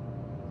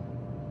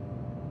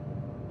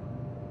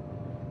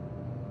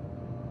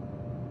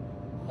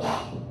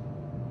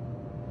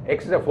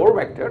 X is a 4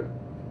 vector,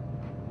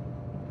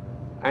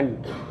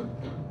 and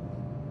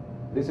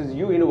this is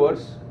U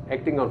inverse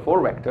acting on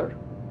 4 vector,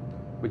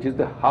 which is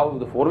how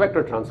the 4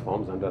 vector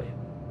transforms under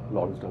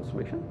Lorentz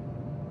transformation,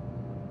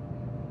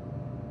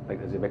 like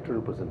as a vector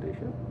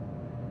representation.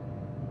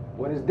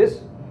 Whereas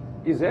this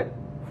is a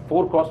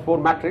 4 cross 4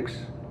 matrix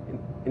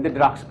in the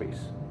Dirac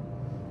space.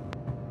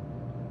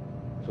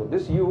 So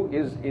this U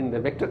is in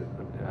the vector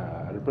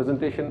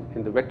representation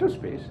in the vector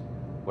space,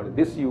 but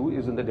this U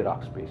is in the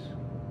Dirac space.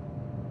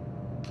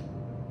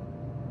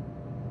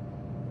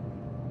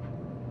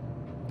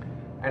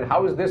 And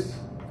how is this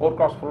 4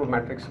 cross 4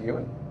 matrix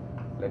given?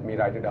 Let me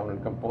write it down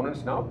in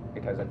components now.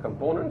 It has a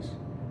components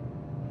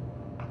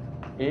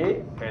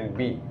A and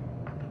B.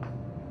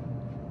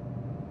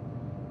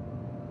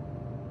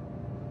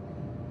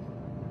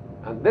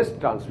 And this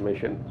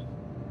transformation,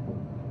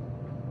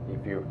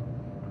 if you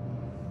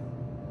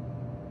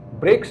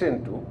breaks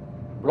into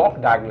block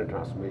diagonal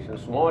transformation,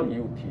 small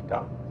u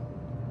theta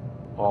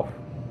of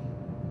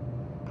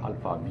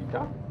alpha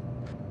beta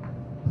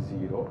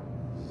 0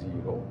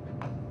 0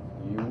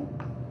 u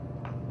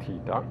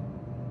theta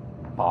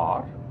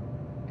bar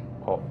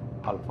of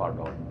alpha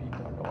dot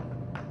beta dot.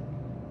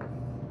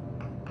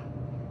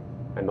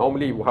 And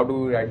normally, how do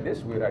we write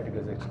this? We write it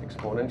as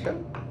exponential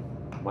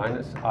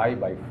minus I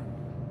by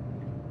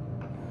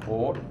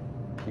 4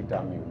 theta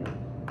mu nu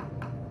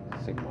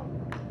sigma mu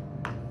nu.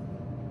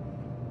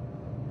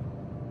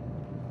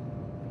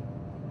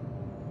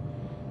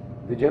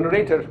 The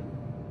generator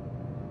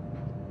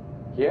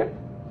here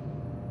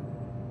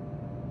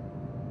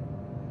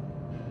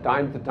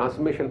times the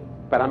transformation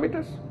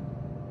parameters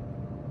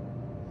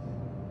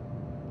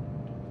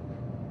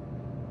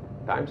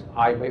times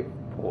I by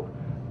 4.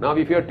 Now,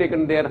 if you have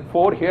taken there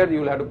 4 here, you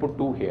will have to put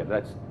 2 here.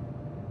 That's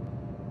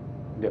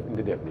in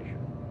the definition.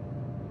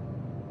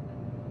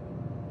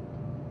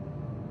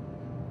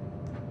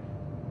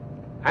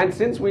 And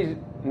since we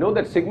know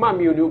that sigma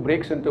mu nu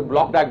breaks into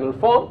block diagonal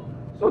form,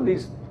 so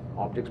these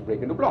objects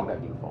break into block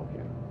diagonal form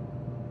here.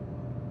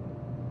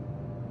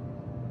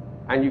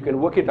 And you can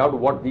work it out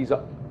what these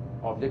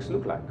objects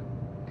look like.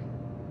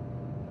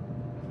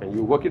 And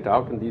you work it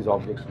out, and these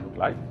objects look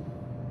like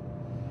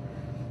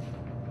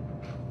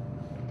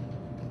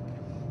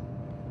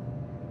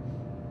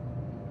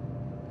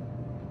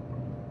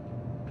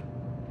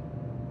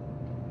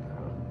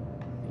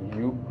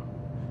u,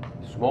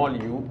 small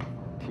u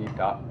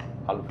theta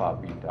alpha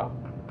beta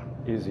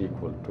is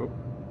equal to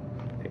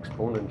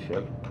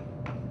exponential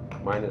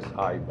minus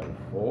I by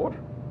 4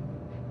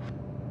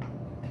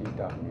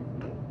 theta mu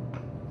nu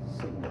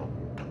sigma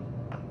mu nu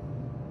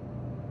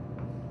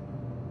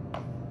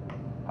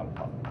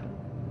alpha beta,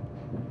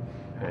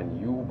 and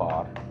u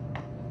bar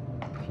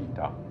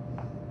theta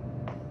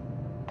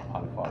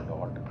alpha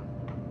dot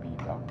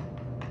beta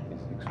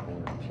is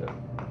exponential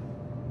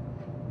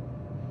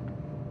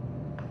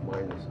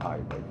minus I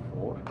by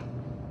 4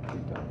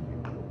 theta mu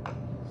nu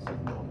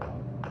sigma bar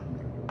mu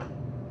nu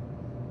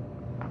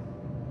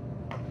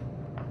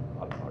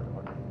alpha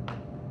dot.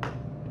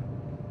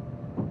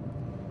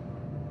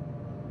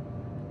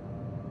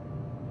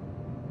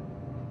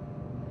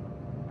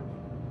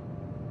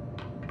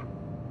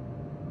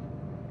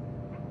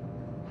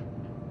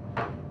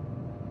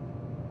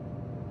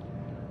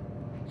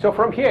 So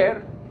from here,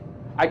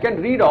 I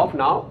can read off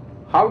now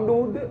how do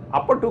the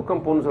upper two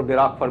components of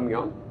Dirac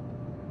fermion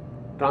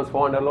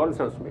transform under Lorentz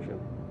transformation,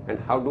 and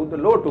how do the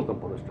lower two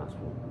components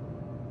transform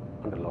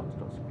under Lorentz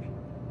transformation.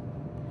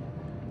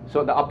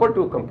 So the upper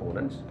two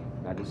components,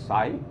 that is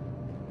psi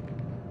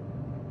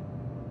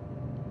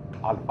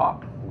alpha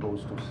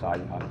goes to psi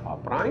alpha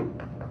prime,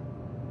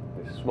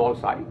 this small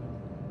psi,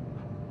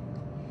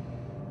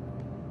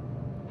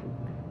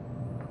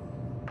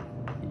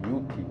 u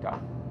theta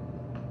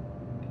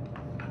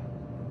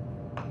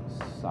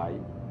psi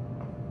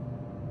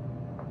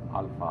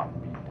alpha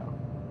beta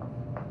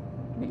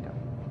beta.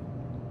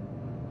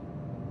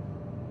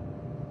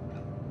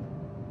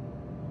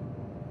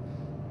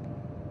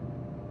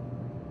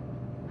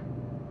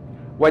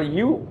 Well,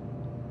 U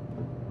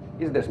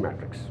is this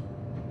matrix.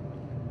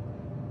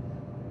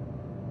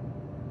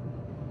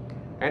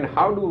 And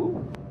how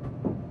do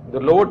the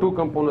lower two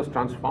components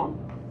transform?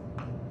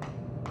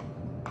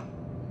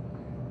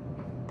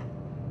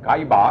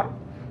 Chi bar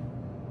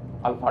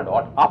alpha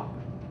dot up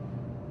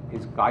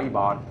is chi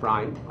bar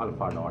prime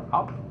alpha dot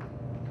up,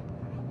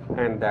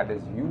 and that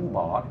is u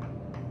bar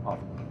of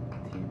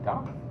theta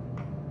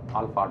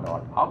alpha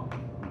dot up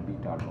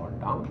beta dot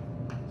down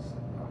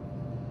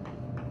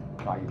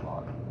chi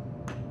bar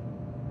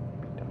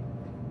beta.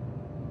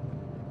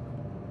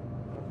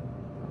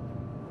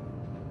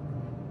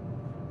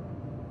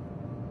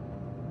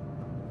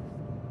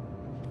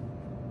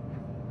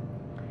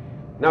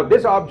 Now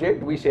this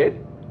object, we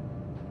said,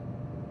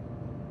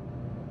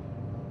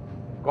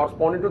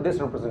 corresponding to this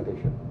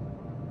representation.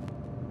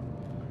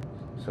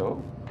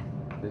 So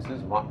this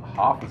is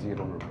half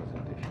zero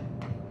representation,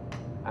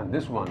 and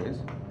this one is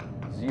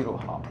 0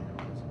 half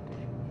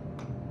representation.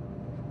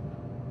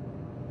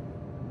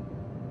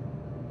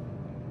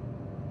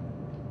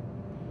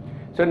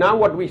 So now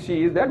what we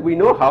see is that we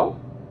know how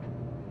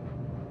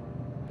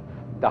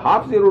the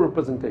half zero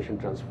representation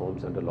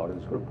transforms under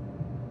Lorentz group,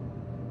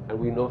 and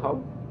we know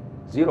how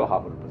 0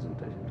 half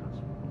representation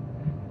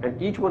transforms,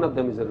 and each one of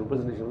them is a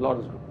representation of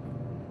Lorentz group.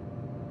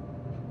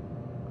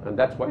 And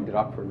that's why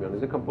Dirac fermion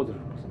is a composite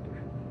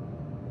representation.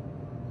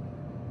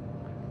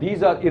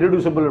 These are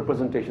irreducible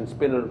representations,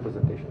 spinor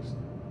representations,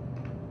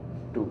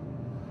 to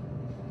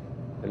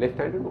the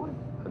left-handed one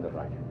and the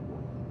right-handed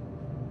one.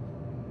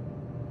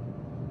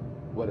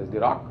 Whereas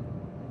Dirac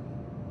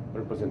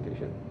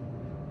representation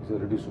is a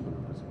reducible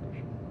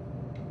representation.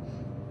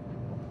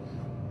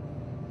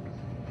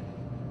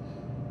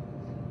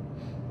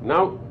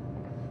 Now,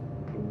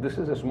 this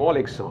is a small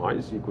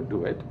exercise, you could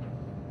do it.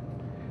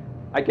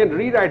 I can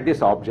rewrite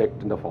this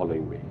object in the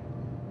following way.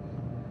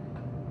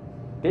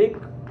 Take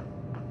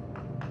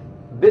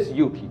this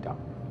u theta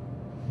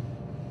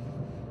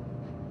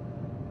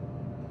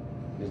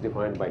is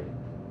defined by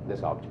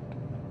this object,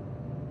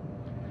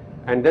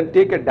 and then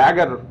take a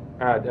dagger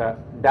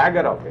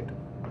of it,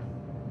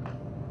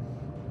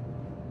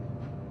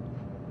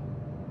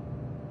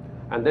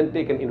 and then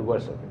take an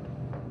inverse of it.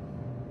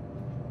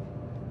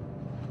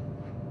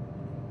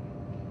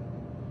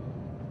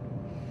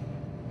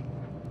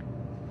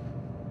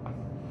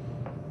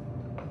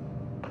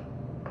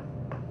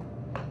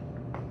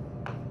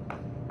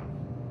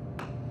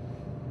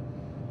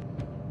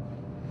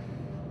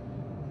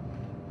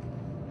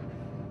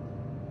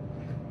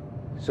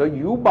 So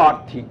u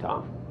bar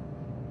theta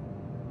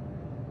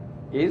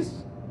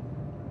is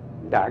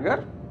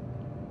dagger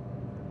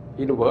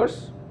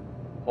inverse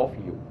of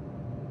u.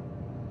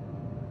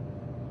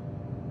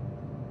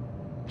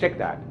 Check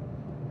that,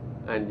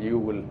 and you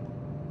will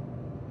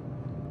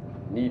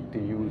need to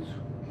use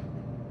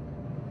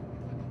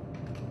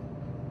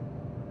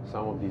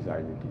some of these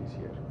identities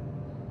here.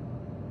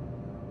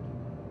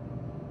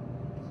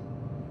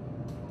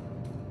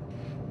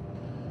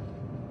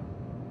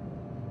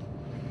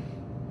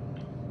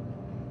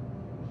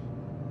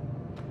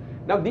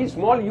 Now these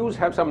small u's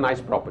have some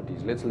nice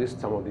properties. Let's list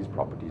some of these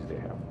properties they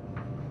have.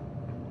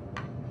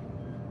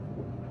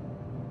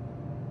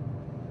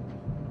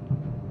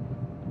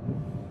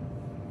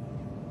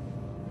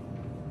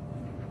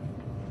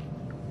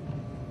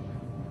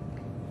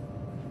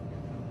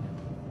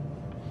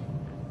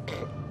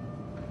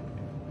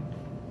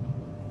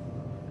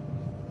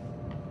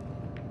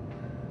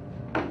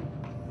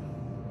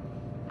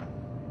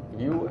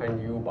 U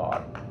and U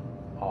bar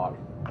are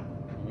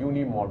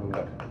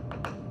unimodular.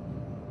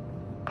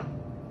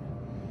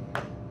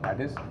 That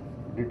is,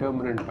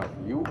 determinant of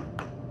u,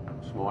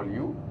 small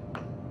u,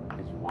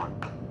 is 1,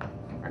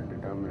 and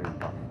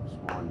determinant of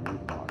small u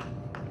bar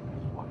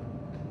is 1.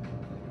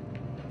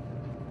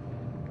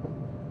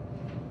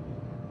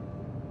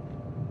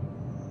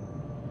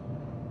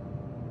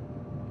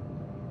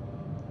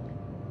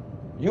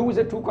 U is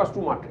a 2 cross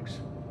 2 matrix.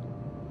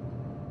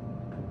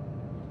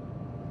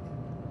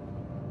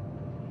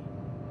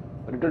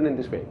 Written in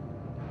this way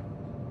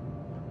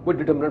with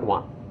determinant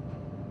 1.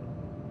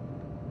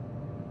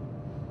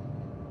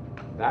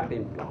 That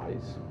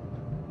implies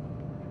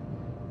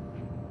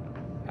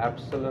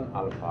epsilon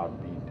alpha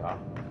beta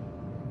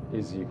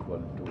is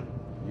equal to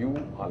u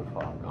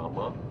alpha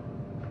gamma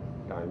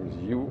times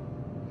u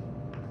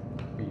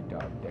beta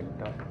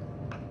delta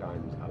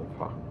times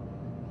alpha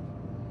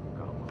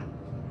gamma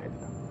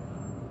delta.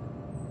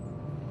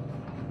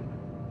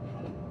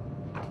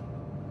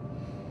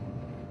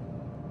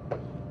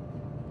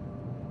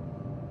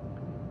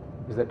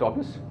 Is that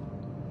obvious?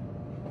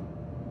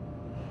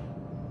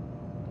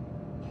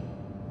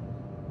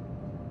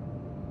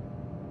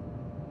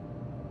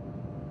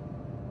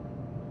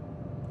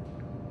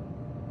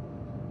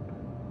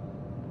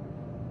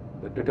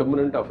 The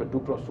determinant of a 2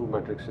 cross 2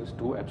 matrix is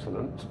 2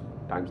 epsilons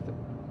times the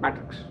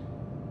matrix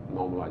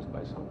normalized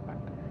by some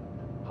factor,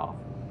 half.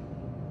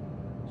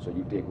 So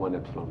you take 1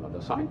 epsilon on the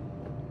other side,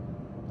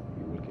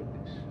 you will get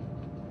this.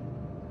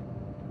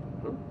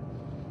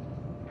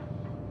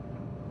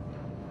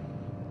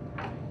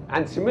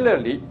 And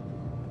similarly,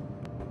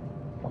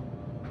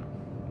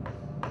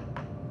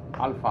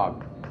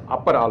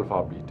 upper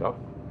alpha beta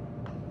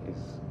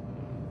is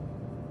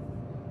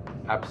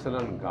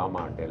epsilon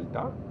gamma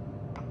delta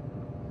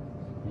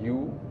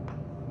u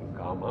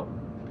gamma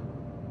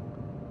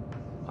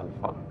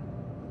alpha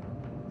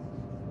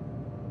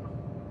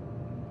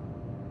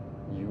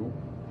u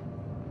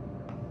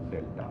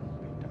delta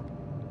beta.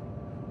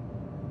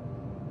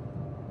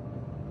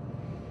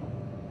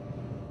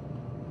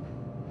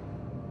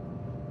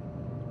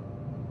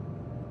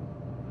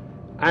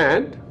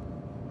 And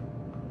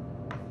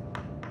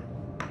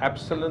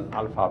epsilon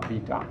alpha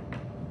beta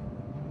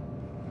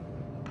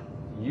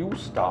u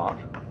star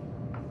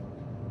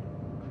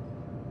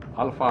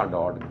alpha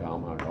dot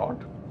gamma dot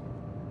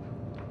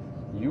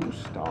u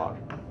star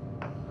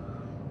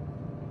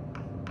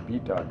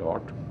beta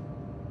dot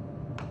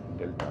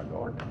delta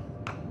dot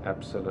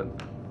epsilon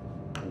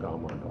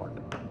gamma dot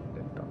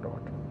delta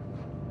dot,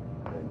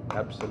 and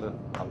epsilon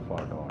alpha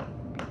dot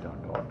beta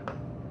dot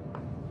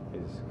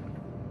is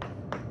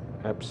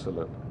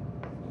epsilon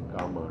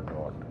gamma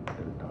dot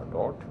delta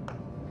dot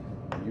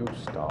u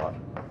star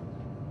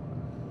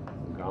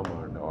gamma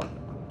dot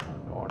alpha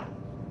dot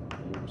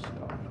u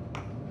star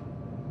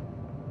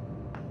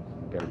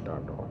delta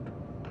dot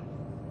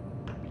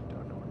beta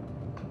dot.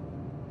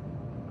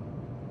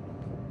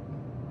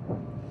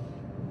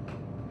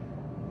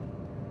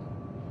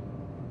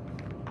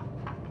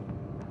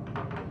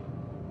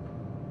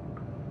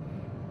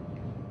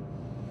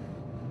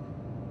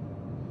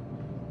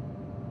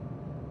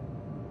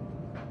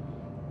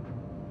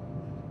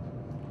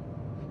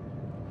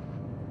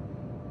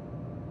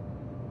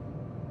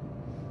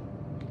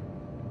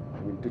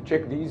 I mean, to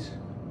check these,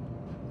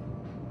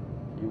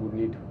 you would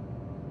need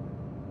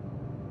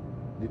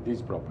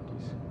these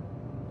properties.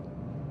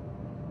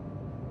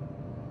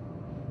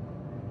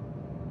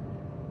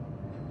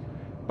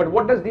 But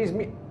what does these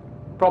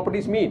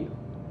properties mean?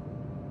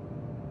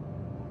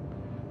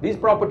 These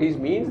properties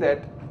means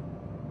that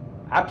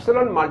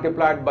epsilon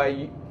multiplied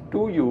by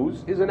 2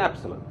 u's is an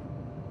epsilon.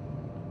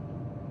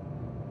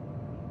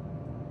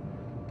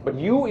 But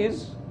u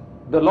is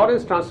the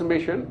Lorentz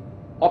transformation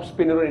of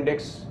spinor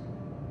index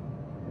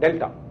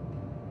delta,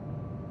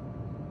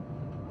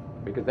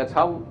 because that's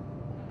how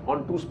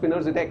on 2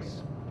 spinors it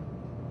acts.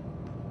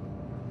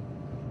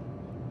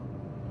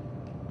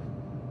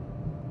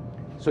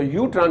 So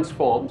u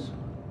transforms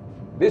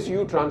this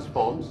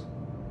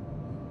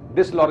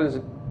Lorentz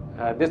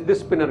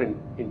this spinor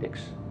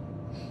index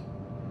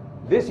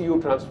this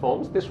U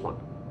transforms this one.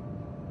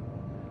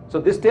 So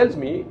this tells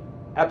me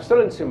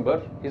epsilon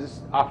symbol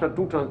is after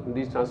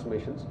these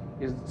transformations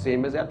is the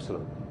same as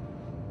epsilon.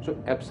 So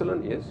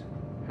epsilon is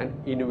an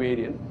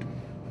invariant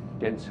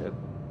tensor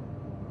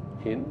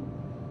in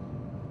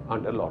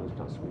under Lorentz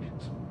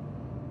transformations.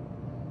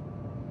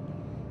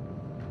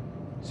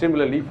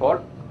 Similarly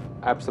for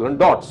epsilon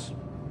dots.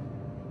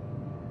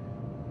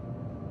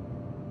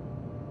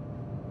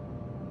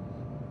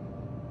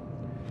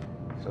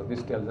 So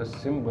this tells us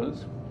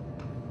symbols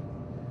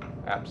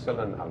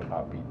epsilon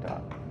alpha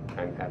beta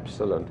and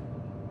epsilon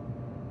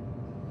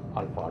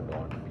alpha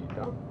dot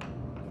beta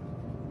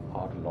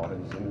are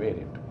Lorentz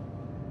invariant.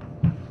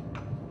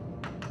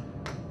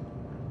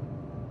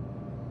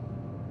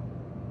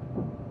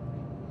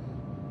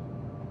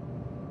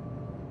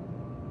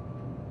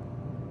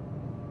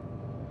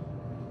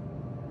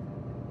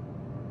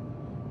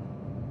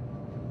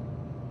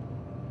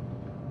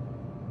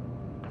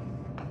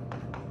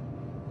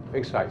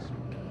 Exercise.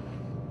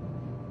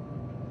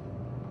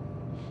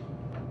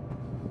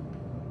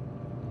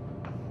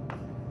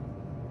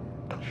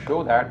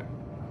 Show that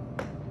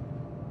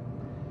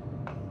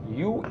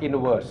U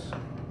inverse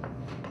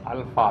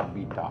alpha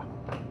beta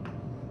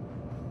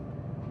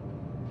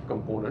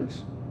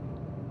components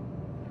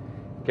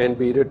can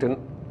be written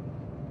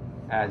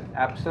as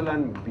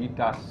epsilon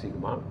beta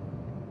sigma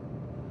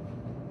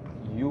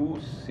U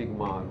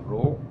sigma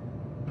rho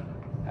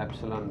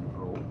epsilon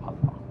rho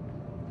alpha.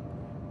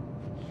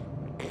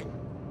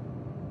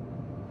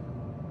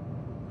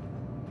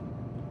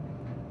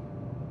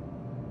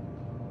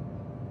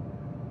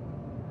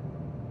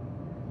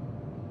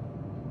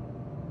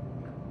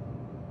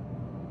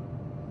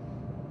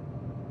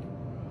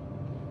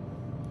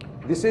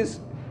 This is,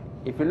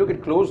 if you look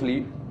at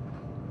closely,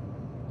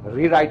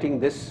 rewriting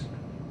this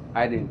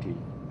identity.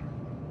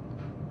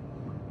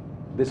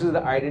 This is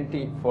the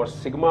identity for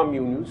sigma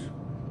mu nus,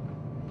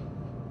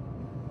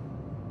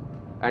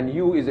 and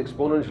U is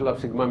exponential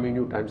of sigma mu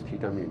nu times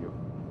theta mu nu.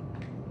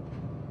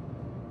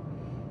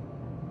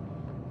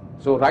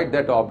 So write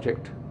that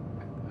object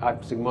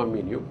at sigma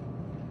mu nu.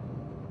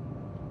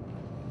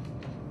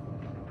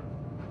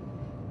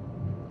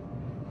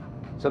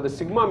 So the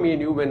sigma mu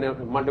nu,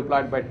 when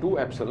multiplied by 2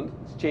 epsilon,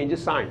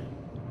 changes sign.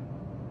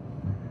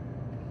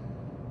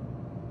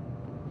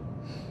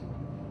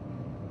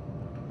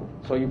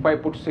 So if I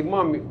put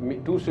sigma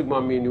 2 sigma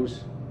mu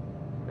nus,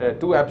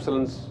 2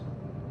 epsilons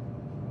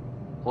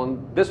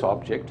on this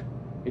object,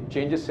 it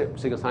changes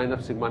sign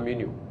of sigma mu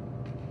nu.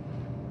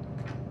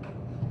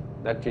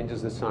 That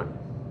changes this sign.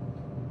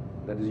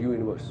 That is U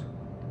inverse.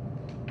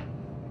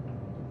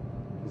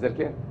 Is that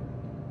clear?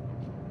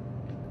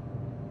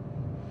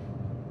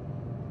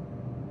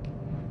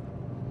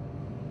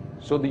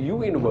 So the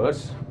U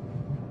inverse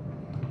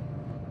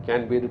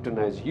can be written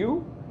as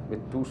U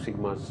with 2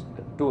 sigmas,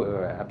 2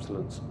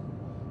 epsilons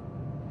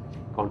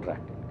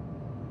contracting.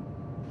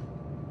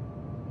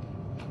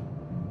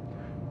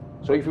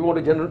 So if you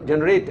want to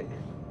generate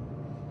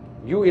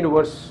U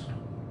inverse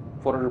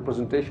for a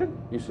representation,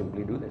 you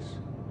simply do this.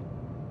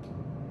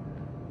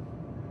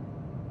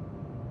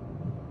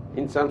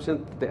 In some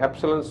sense, the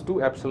epsilons,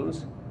 2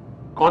 epsilons,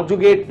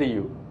 conjugate the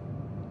U.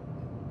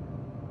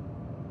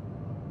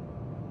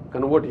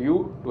 Convert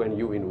U to an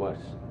U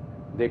inverse.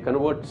 They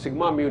convert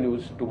sigma mu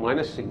nus to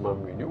minus sigma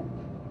mu nu,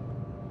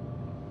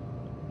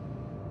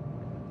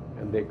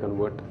 and they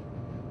convert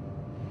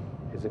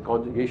is a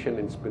conjugation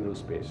in spinel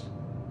space,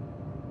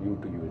 U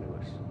to U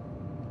inverse.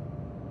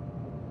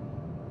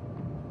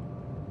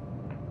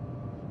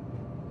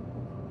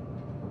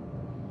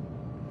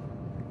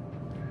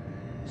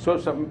 So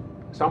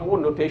some more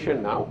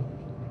notation now.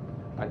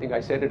 I think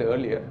I said it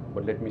earlier,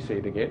 but let me say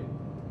it again.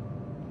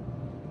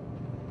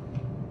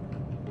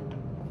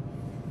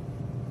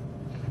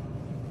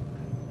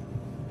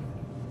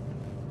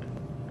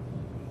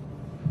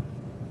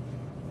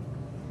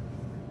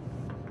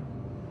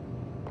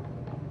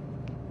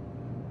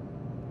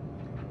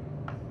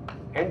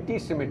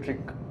 Antisymmetric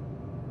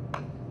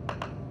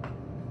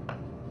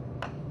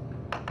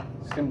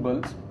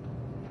symbols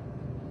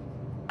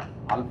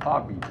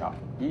alpha beta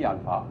E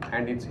alpha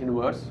and its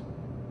inverse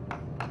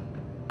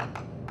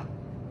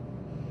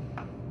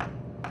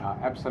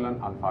epsilon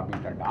alpha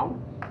beta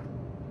down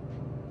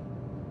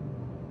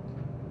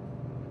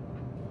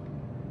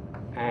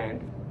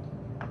and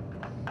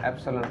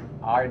epsilon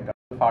I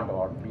alpha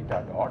dot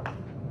beta dot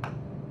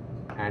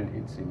and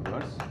its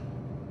inverse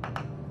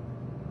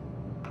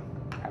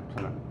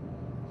epsilon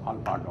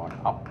alpha dot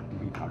up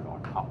beta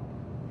dot up.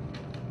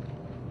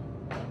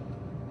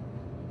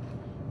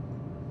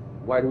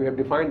 Why do we have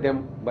defined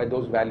them by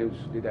those values?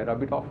 Did I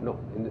rub it off? No,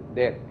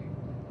 there.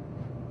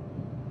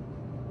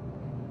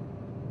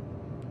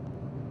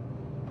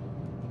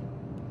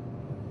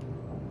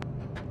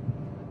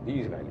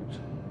 These values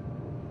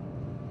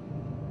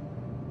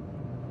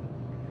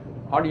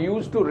are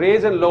used to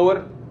raise and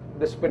lower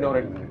the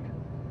spinorial unit.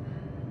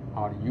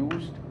 Are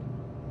used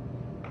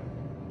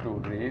to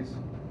raise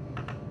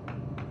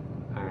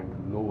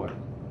and lower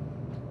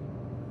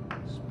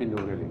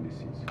spinorial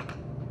indices.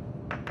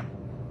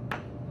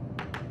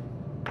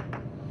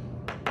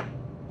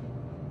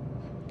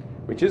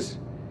 which is,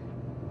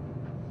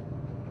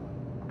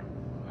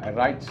 I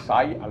write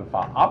psi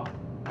alpha up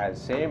as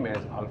same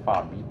as alpha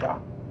beta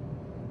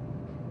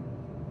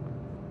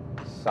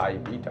psi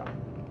beta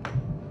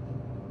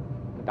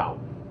down,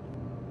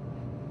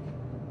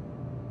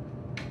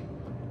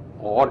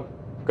 or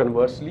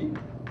conversely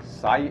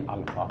psi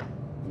alpha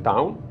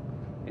down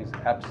is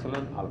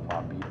epsilon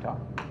alpha beta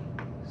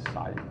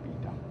psi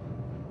beta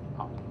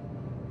up.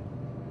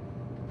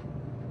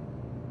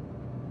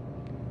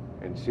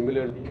 And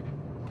similarly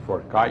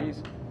for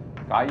chi's,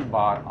 chi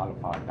bar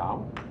alpha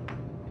down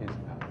is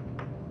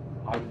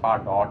alpha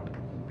dot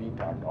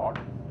beta dot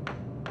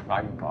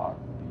chi bar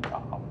beta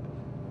up.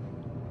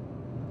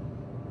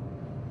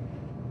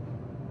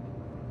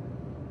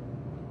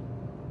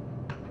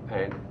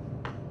 And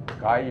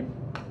chi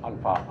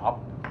alpha up,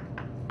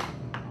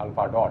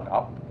 alpha dot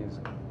up is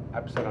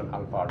epsilon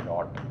alpha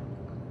dot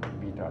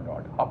beta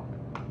dot up,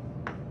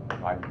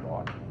 chi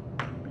dot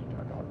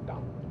beta dot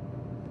down.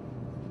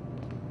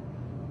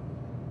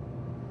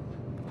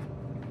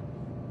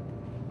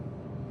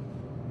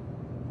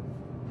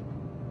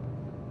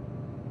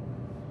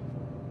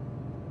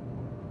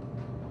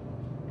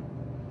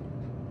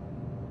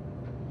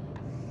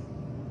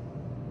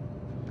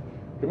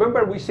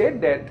 Remember, we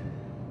said that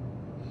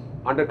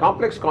under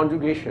complex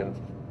conjugation,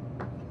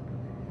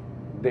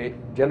 the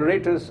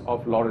generators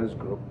of Lorentz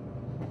group,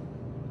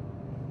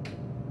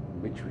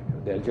 which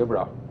the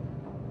algebra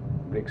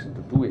breaks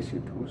into two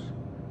SU2s,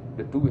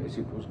 the two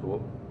SU2s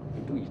go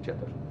into each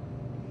other.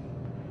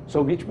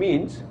 So which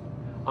means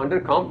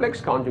under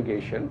complex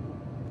conjugation,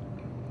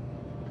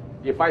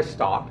 if I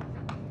start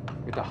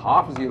with a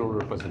half zero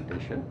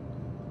representation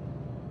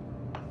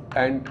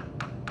and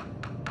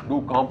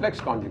do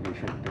complex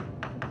conjugation to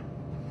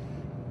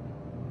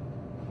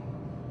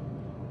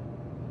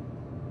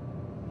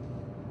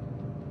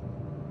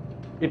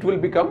it will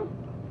become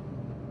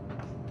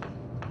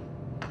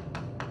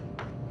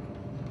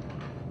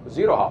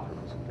zero half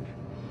representation.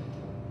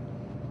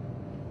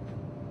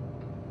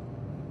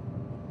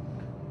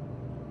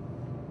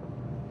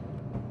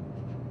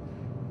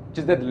 Which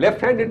is that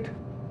left-handed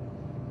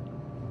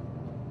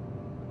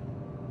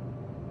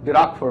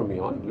Dirac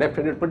fermion,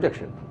 left-handed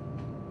projection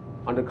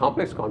under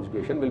complex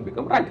conjugation will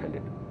become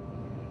right-handed.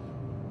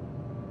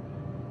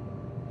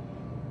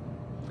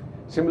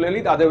 Similarly,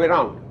 the other way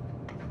around.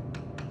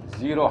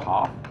 Zero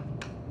half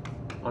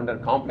under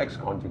complex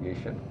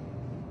conjugation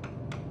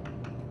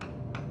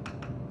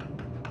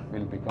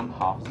will become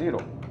half zero.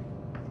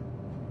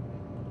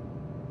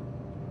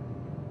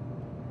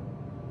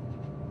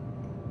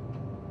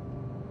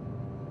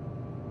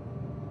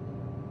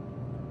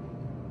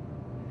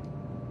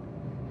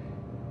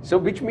 So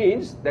which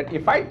means that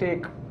if I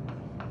take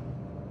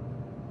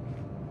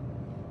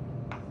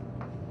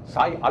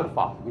psi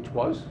alpha, which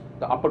was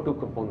the upper two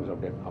components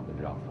of the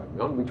Dirac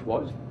fermion, which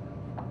was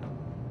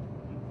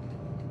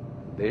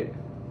the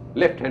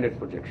left-handed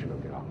projection of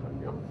Dirac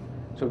fermion,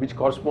 so which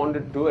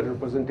corresponded to a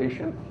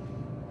representation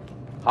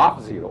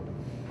half zero.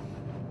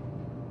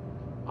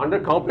 Under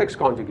complex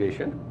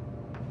conjugation,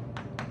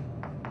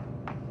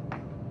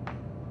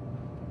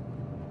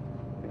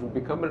 it will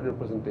become a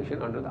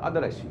representation under the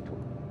other SU2.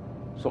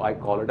 So I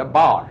call it a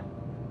bar.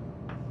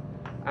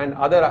 And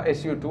other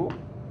SU2,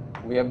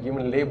 we have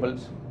given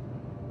labels,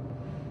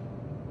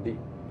 the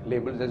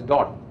labels as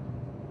dot.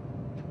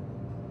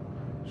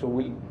 So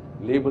we'll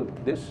label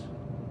this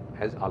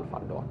as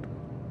alpha dot.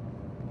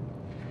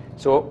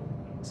 So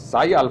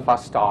psi alpha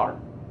star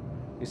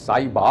is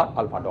psi bar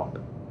alpha dot.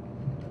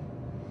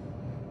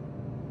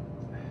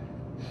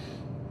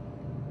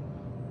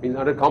 Means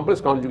under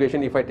complex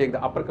conjugation, if I take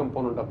the upper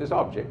component of this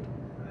object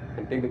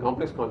and take the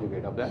complex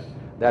conjugate of that,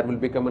 that will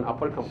become an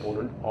upper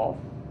component of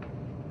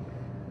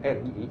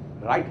a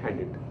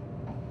right-handed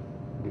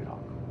Dirac,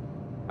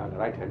 a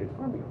right-handed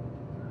fermion.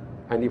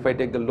 And if I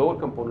take the lower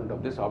component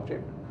of this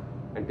object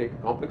and take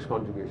a complex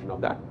conjugation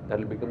of that, that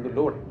will become the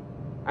lower.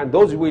 And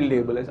those we will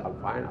label as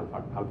alpha and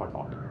alpha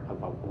dot,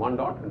 alpha 1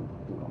 dot and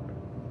 2 dot.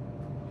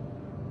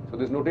 So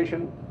this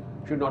notation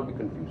should not be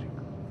confusing.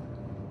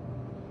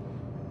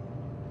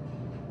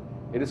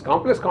 It is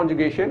complex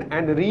conjugation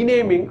and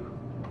renaming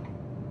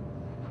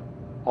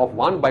of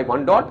 1 by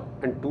 1 dot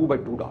and 2 by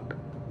 2 dot.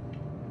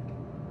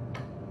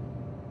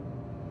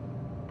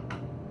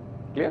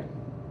 Clear?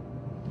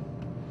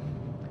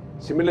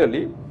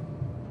 Similarly,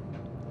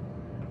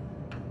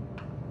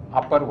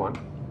 upper one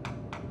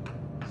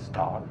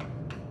star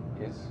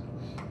is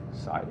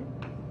psi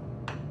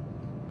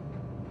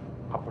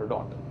upper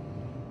dot,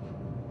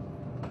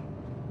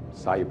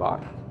 psi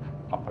bar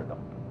upper dot.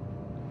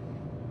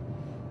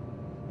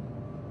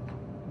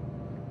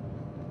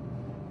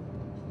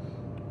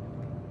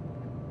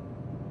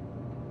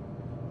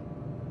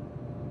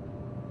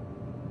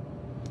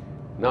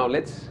 Now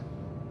let's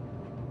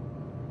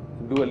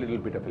do a little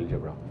bit of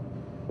algebra.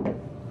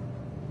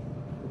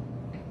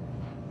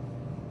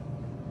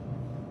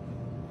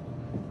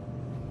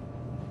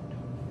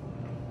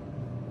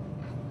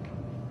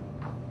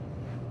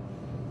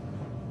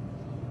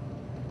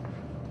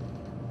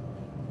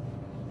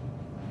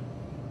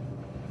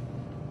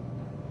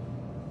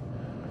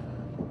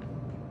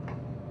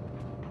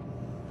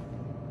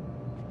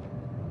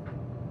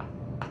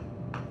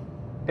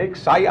 take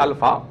psi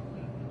alpha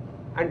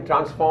and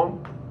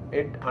transform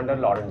it under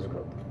Lorentz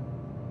group.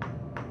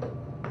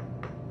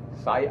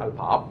 Psi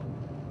alpha up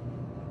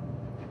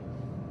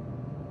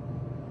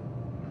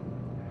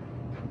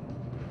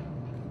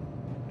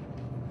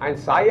and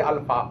psi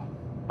alpha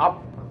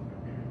up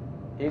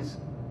is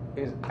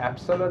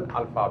epsilon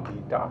alpha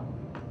beta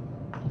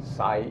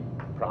psi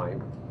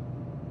prime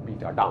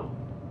beta down.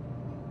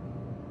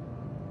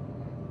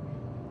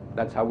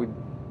 That's how we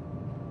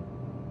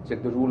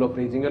check the rule of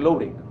raising a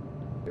loading,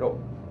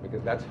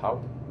 because that's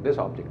how this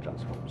object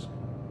transforms.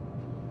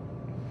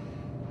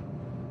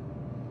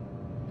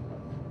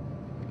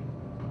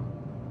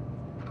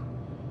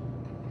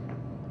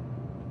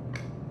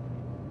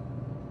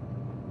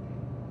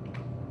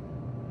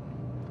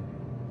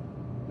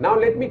 Now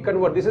let me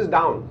convert, this is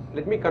down,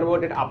 let me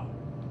convert it up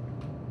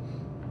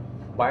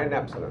by an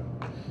epsilon.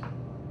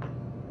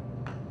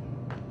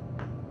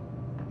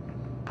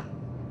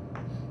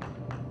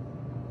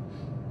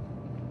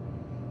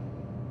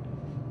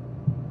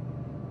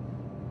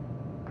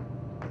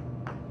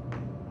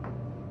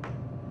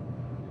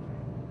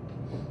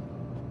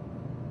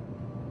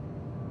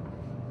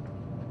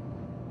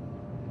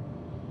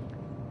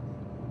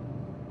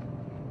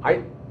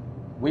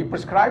 We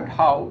prescribed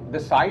how the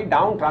psi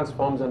down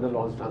transforms under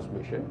Lorentz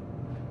transformation.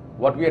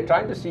 What we are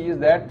trying to see is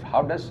that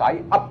how does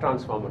psi up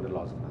transform under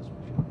Lorentz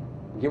transformation,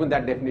 given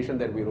that definition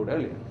that we wrote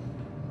earlier.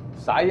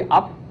 Psi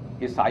up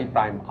is psi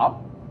prime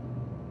up,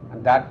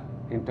 and that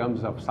in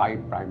terms of psi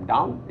prime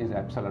down is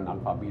epsilon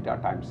alpha beta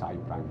times psi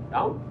prime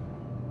down,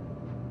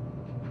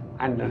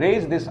 and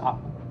raise this up,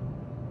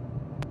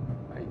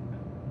 right?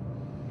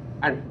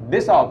 And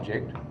this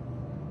object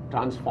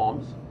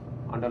transforms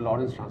under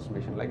Lorentz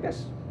transformation like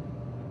this.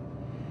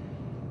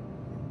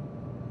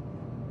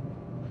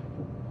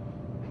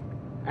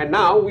 And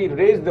now we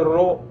raise the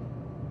rho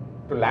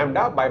to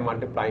lambda by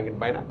multiplying it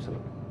by an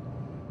epsilon.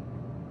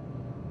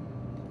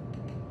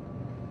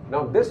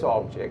 Now this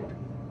object,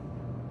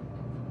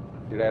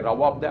 did I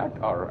rub off that,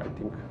 or I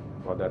think,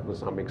 or that was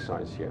some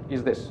exercise here,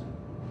 is this.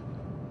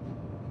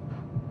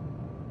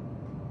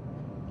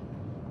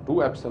 2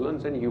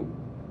 epsilons and u.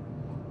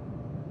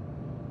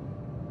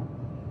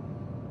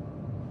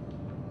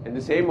 In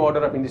the same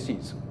order of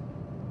indices.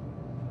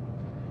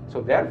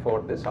 So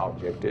therefore this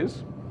object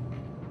is,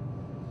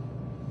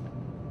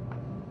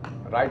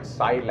 write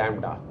psi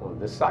lambda on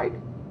this side,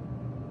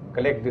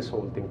 collect this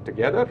whole thing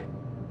together,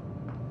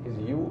 is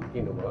u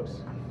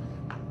inverse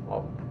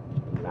of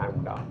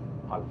lambda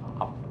alpha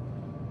up.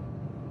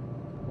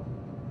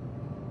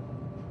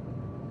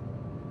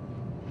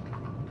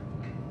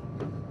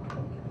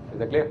 Is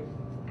that clear?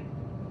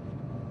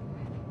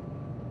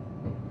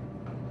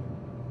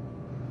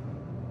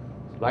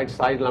 Write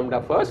psi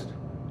lambda first.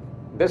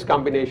 This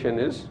combination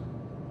is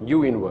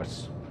u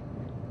inverse.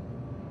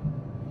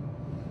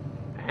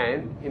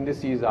 And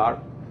indices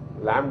are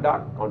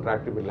lambda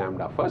contracted with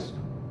lambda first,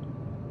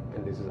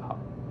 and this is up.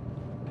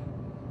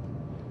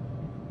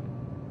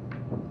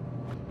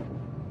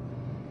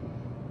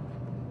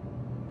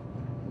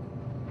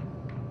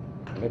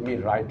 Let me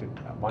write it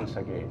once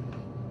again.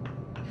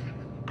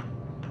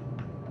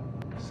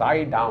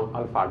 Psi down,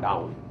 alpha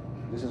down.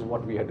 This is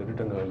what we had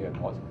written earlier,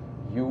 was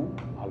u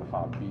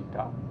alpha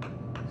beta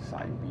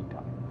psi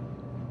beta.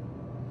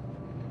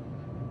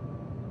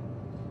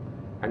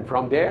 And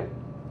from there,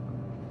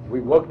 we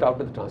worked out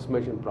the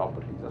transformation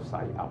properties of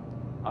psi up,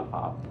 alpha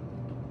up.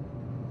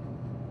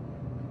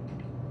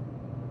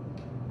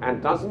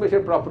 And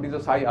transformation properties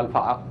of psi alpha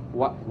up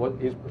what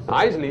is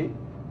precisely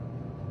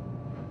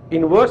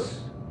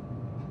inverse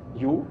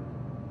u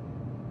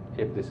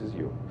if this is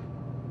u.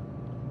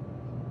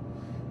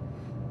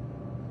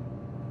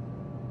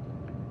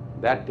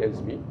 That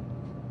tells me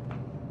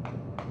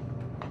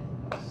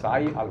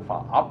psi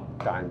alpha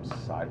up times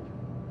psi,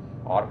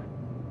 or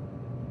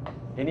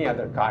any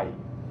other chi.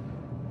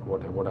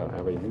 What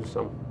have I used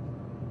some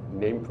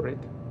name for it?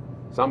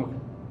 Some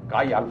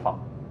chi alpha.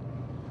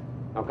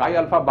 Now chi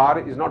alpha bar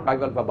is not chi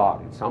alpha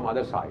bar, it's some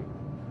other psi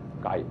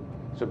chi.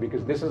 So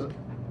because this is,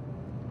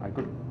 I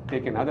could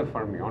take another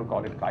fermion,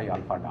 call it chi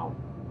alpha down.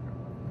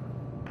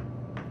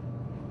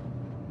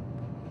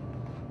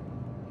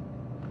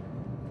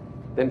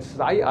 Then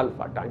psi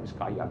alpha times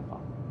chi alpha.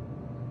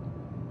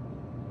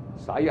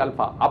 Psi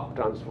alpha up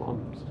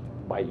transforms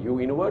by u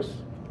inverse.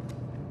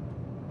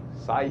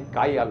 Psi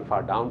chi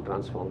alpha down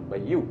transformed by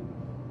u.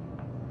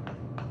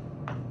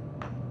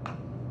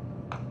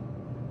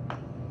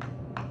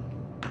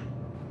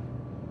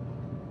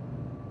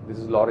 This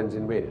is Lorentz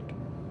invariant.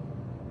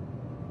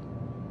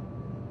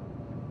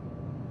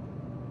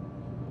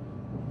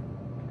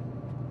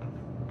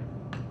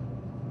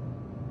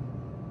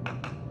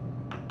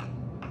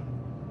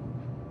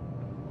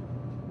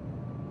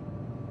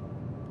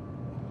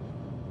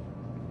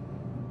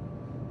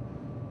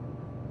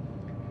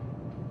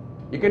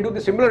 You can do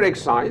the similar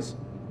exercise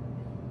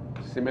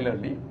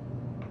similarly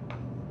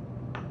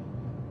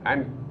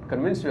and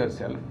convince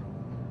yourself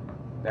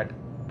that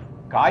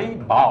chi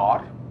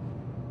bar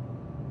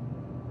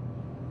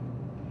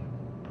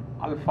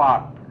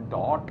alpha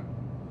dot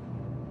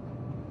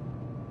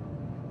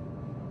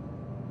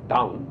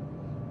down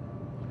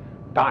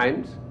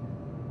times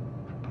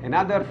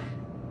another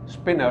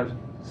spinner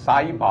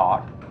psi bar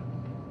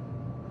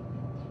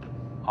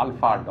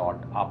alpha dot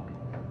up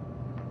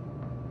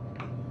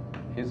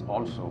is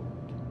also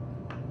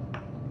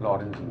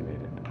Lorentz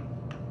invariant.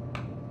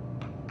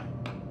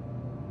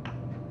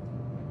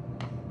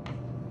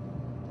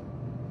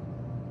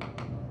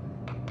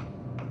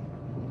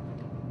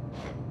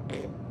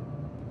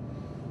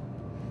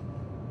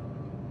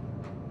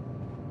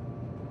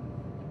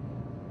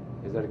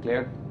 Is that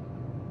clear?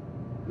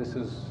 This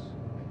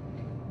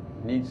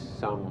needs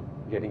some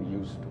getting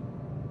used to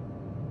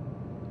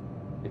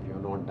if you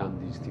have not done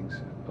these things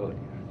earlier.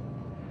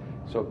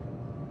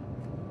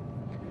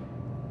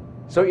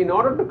 So in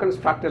order to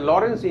construct a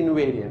Lorentz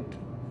invariant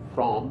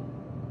from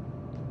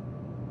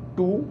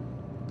two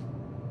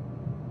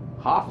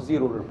half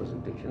zero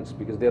representations,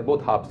 because they are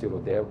both half zero,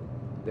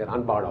 they are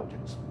unbarred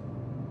objects,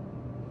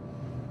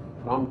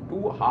 from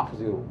two half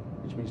zero,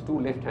 which means two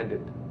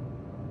left-handed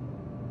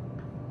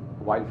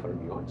Weil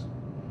fermions,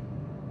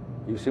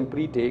 you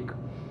simply take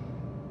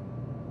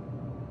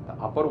the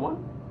upper one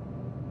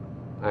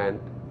and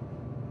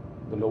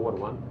the lower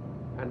one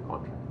and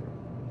contract them,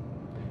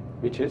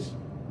 which is,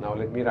 now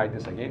let me write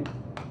this again,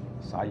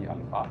 psi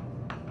alpha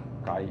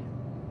chi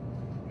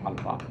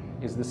alpha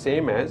is the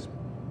same as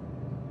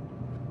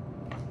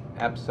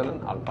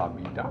epsilon alpha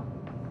beta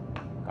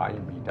chi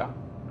beta,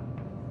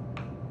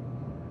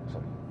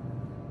 sorry,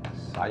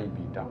 psi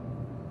beta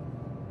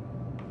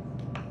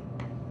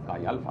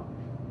chi alpha,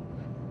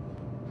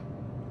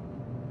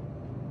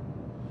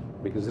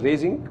 because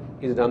raising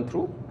is done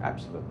through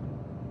epsilon.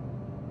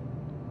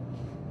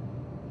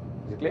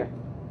 Is it clear?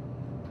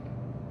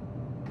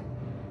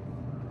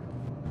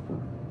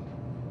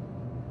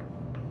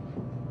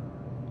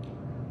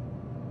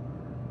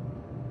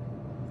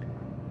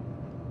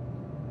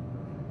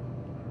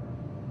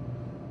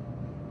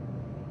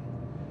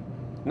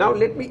 Now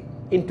let me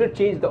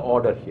interchange the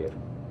order here,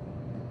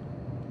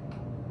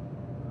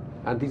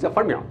 and these are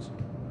fermions.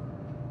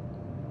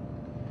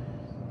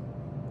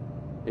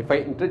 If I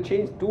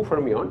interchange two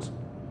fermions,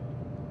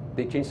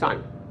 they change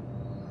sign.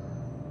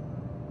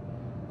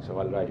 So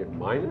I'll write it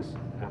minus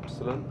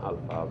epsilon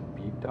alpha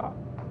beta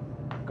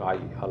chi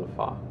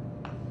alpha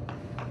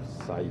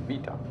psi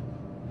beta.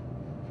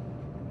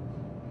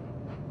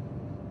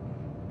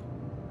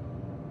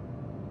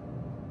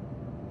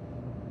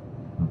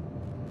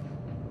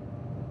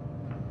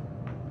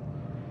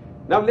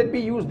 Now let me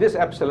use this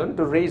epsilon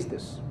to raise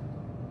this.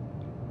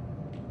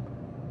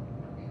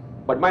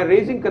 But my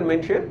raising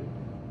convention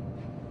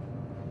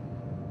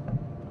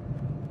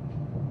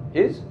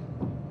is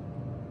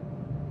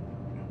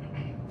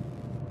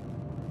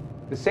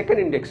the second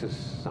index is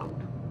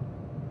summed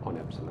on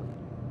epsilon.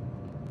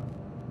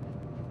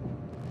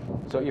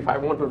 So if I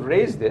want to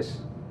raise this,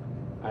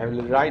 I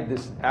will write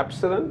this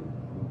epsilon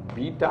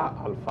beta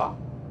alpha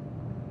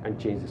and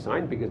change the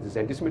sign because this is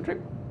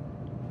antisymmetric.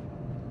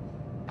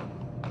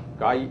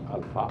 Chi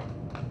alpha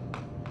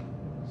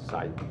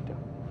psi beta.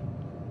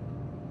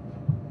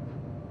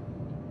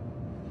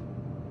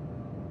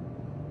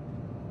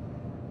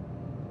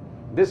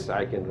 This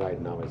I can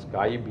write now as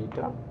chi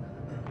beta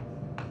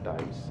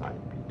times psi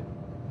beta.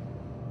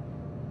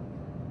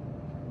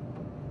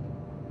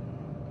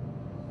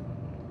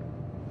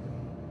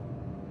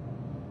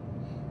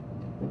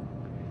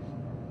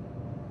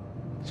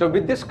 So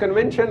with this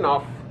convention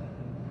of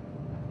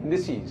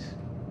indices,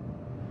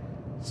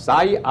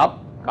 psi up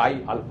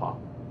chi alpha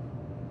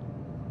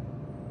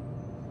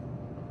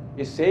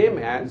is same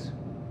as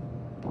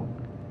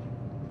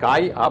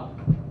chi up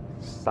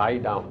psi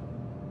down.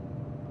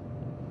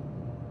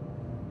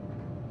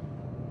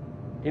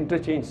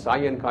 Interchange psi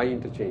and chi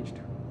interchanged.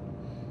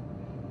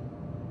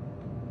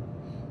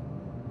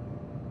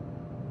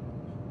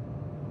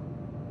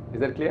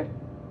 Is that clear?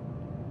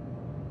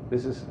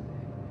 This is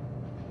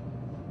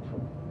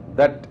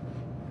that,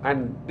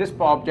 and this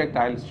object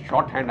I'll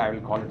shorthand, I will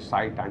call it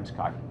psi times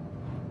chi.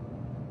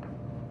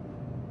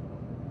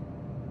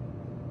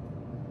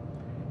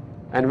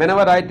 And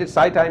whenever I write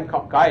psi times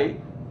chi,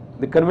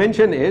 the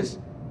convention is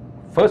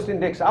first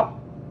index up,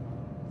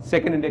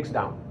 second index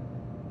down,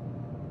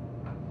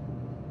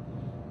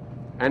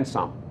 and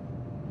sum.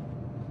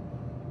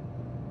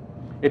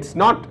 It's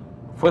not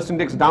first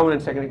index down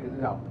and second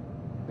index up.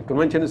 The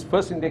convention is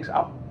first index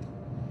up,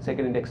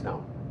 second index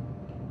down.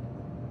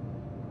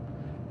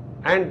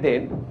 And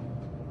then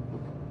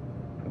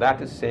that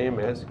is same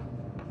as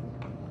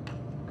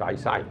chi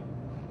psi.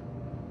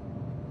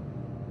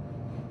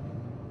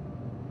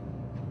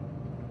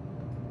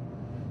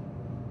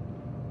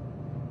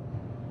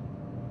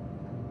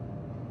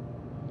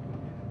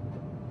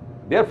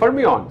 They are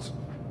fermions,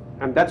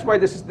 and that's why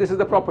this is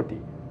the property,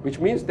 which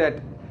means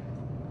that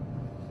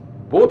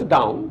both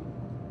down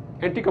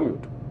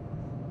anti-commute.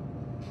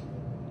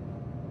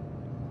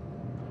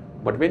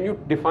 But when you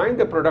define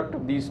the product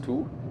of these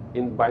two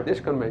by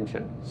this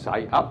convention,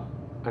 psi up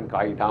and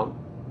chi down,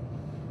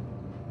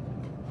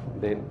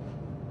 then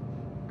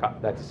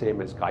that's the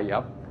same as chi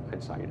up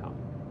and psi down.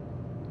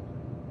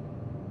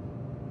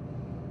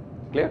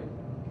 Clear?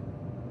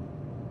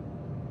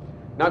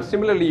 Now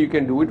similarly you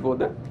can do it for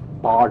the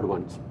barred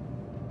ones.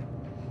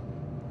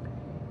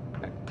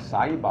 Like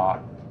psi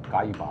bar,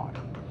 chi bar.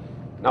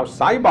 Now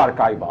psi bar,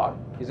 chi bar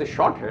is a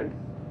shorthand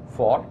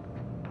for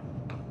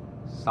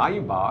psi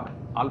bar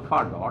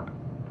alpha dot,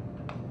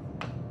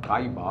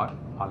 chi bar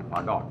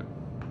alpha dot.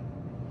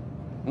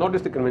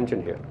 Notice the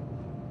convention here.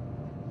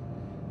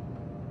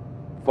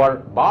 For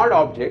barred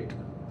object,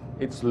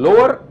 it's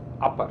lower,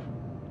 upper.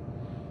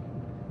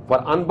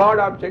 For unbarred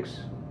objects,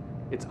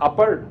 it's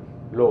upper,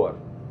 lower.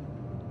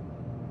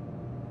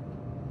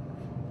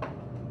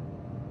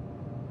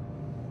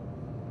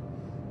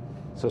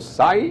 So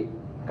psi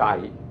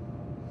chi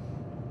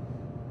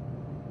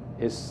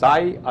is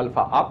psi alpha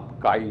up,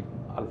 chi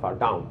alpha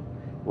down,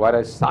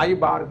 whereas psi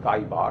bar, chi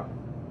bar,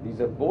 these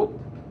are both,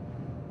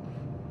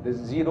 this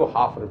is zero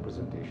half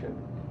representation.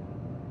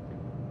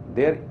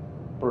 Their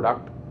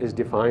product is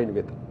defined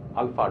with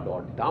alpha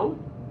dot down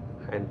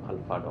and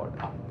alpha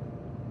dot up.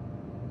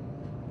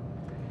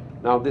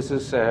 Now this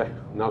is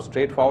now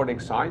straightforward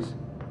exercise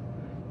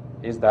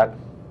is that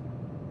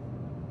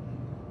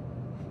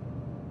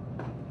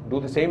do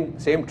the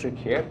same trick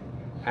here,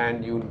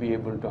 and you will be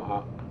able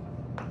to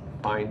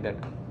find that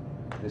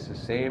this is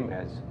same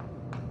as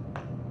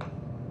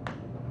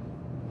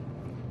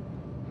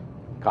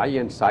chi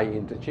and psi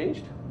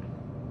interchanged,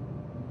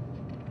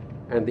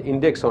 and the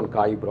index on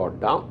chi brought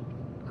down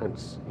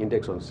and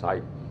index on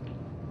psi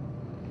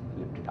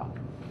lifted up.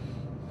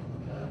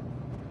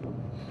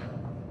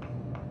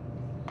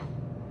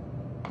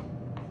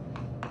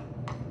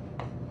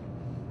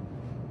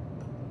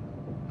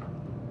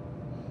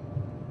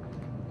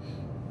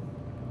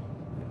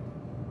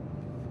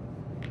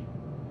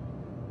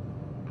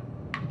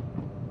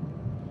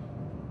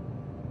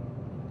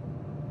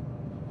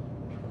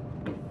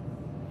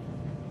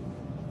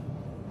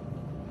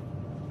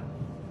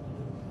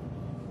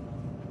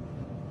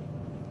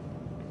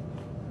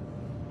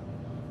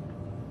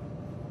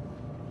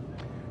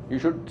 You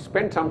should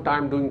spend some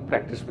time doing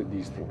practice with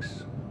these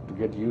things to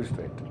get used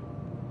to it.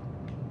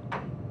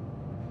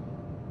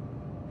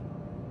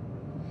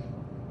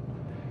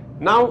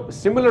 Now,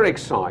 similar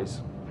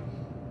exercise.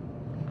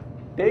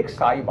 Take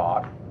psi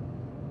bar,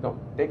 no,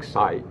 take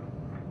psi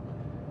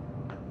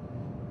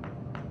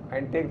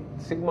and take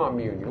sigma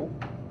mu nu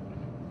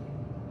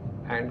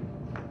and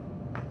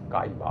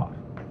chi bar.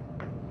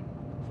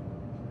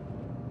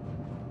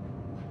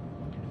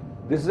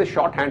 This is a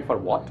shorthand for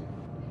what?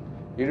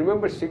 You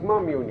remember sigma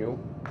mu nu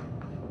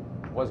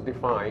was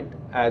defined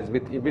as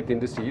with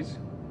indices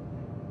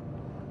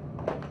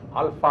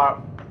alpha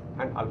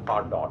and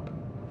alpha dot,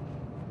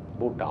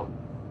 both down.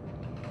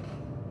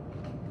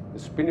 The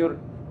spinner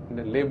in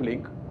the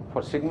labeling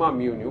for sigma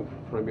mu nu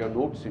from your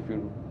notes, if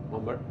you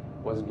remember,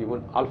 was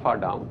given alpha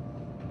down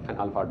and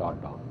alpha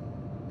dot down.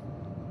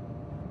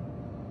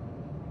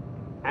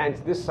 And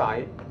this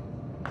psi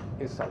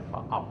is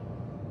alpha up.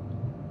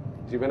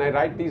 See, when I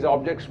write these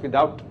objects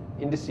without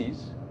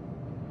indices,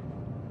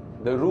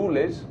 the rule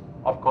is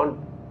of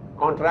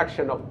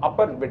contraction of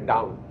upper with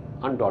down,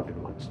 undotted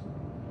ones.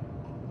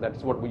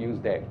 That's what we use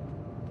there.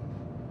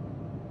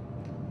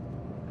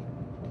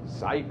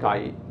 Psi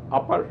chi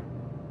upper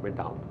with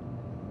down.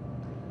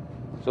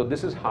 So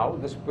this is how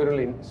the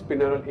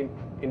spinner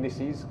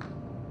indices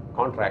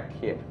contract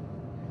here.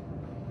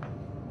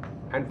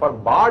 And for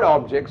barred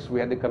objects,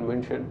 we had the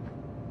convention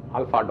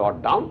alpha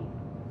dot down,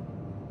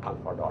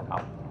 alpha dot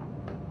up.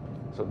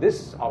 So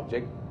this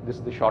object, this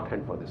is the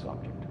shorthand for this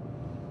object.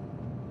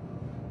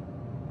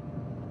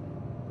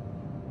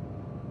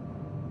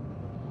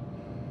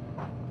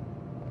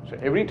 So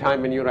every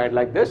time when you write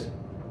like this,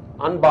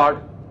 unbarred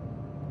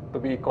to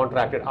be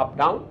contracted up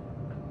down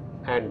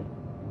and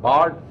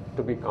barred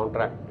to be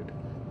contracted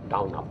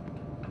down up.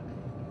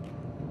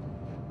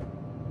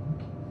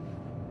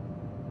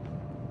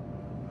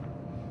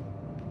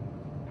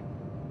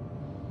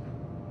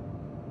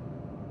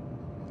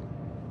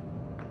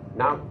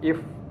 Now if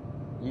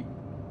you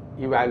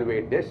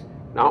evaluate this,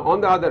 now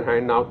on the other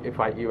hand, now if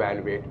I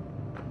evaluate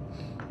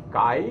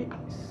chi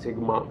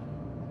sigma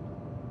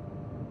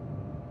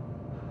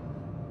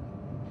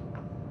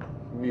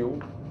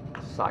mu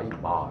psi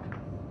bar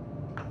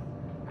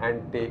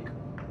and take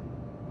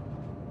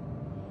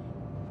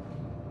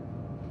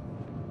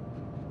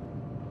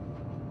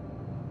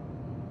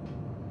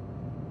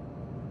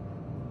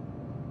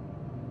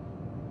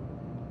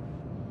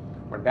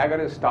but dagger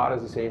and star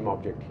is the same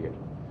object here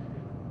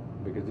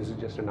because this is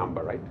just a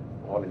number, right?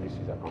 All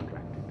indices are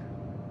contracted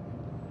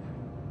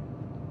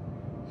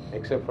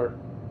except for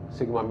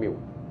sigma mu.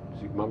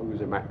 Sigma mu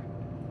is a mac.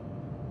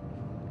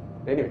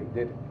 Anyway,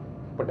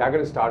 but dagger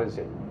and star is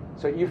the same.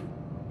 So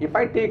if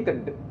I take the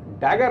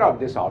dagger of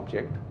this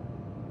object,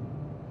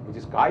 which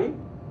is chi,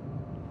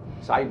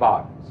 psi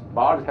bar,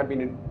 bars have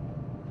been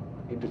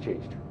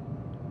interchanged.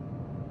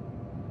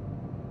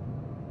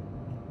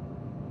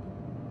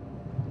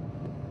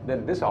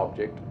 Then this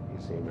object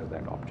is same as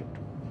that object.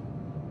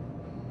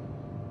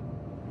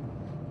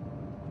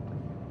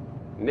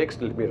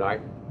 Next, let me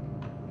write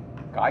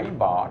chi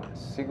bar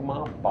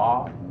sigma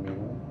bar mu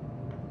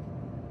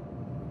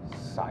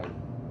psi.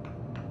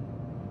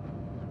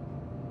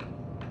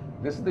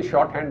 This is the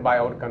shorthand by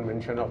our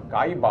convention of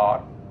chi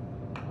bar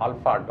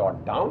alpha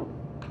dot down,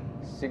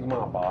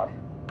 sigma bar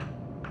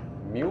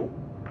mu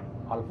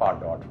alpha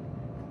dot.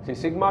 See,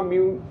 sigma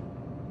mu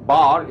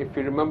bar, if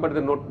you remember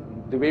the note,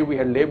 the way we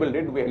had labeled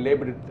it, we had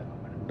labeled it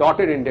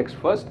dotted index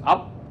first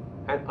up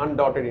and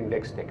undotted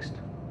index next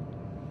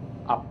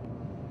up.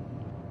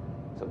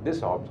 So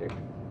this object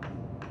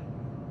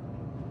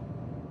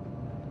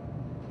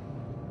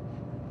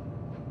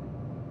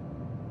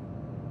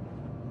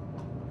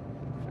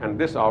and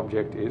this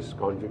object is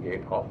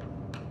conjugate of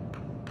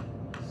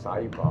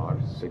psi bar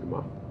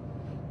sigma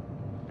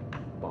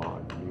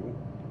bar mu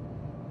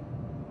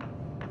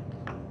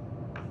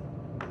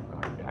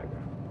chi dagger.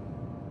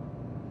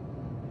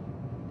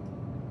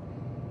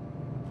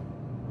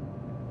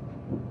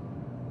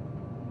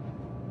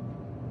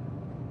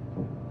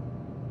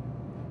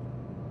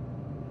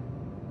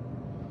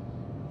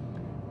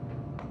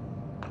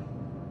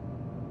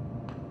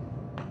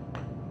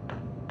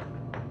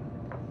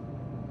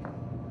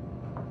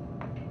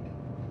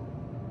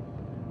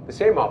 The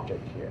same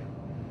object here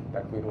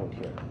that we wrote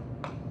here.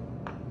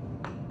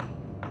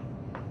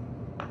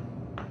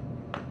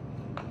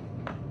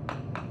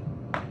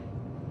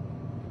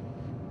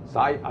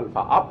 Psi alpha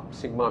up,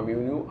 sigma mu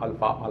nu,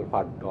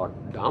 alpha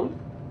dot down,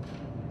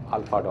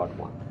 alpha dot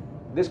 1.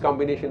 This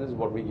combination is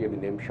what we give the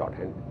name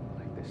shorthand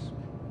like this.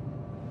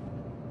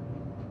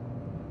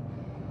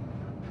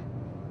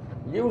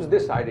 Use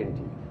this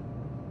identity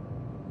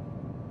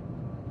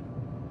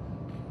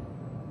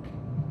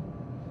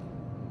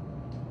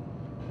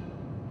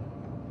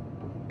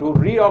to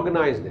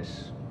reorganize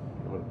this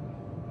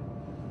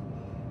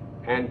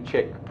and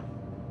check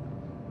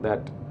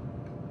that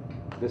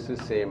this is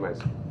same as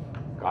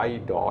chi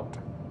dot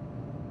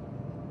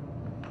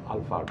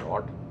alpha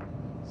dot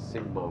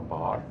sigma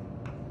bar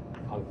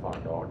alpha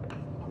dot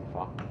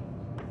alpha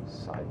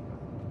psi.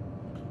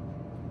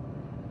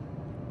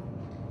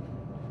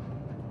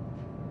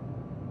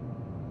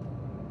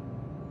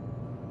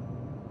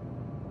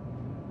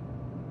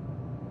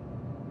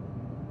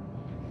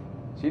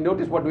 See,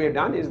 notice what we have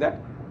done is that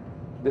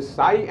the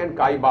psi and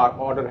chi bar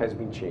order has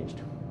been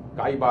changed.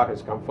 Chi bar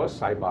has come first,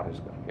 psi bar has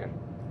come here.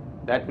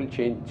 That will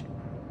change,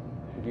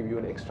 give you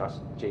an extra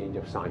change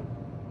of sign.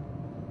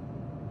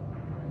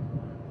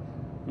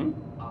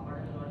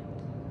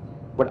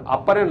 But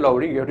upper and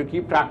lowering, you have to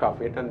keep track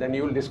of it, and then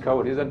you will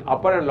discover is that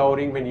upper and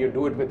lowering, when you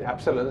do it with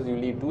epsilons, you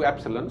need 2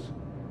 epsilons.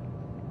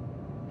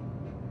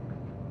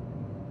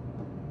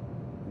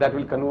 That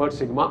will convert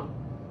sigma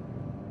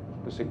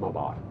to sigma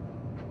bar.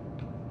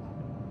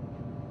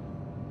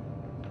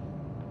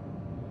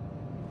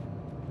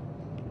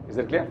 Is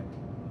that clear?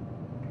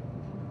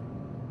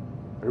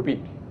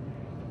 Repeat.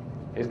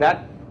 Is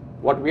that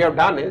what we have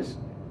done is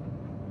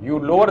you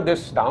lower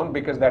this down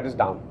because that is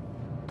down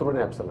through an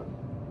epsilon.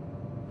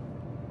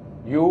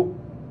 You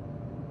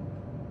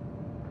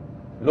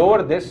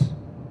lower this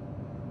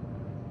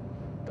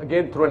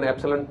again through an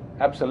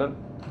epsilon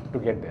to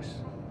get this.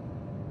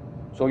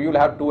 So you will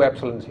have 2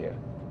 epsilons here.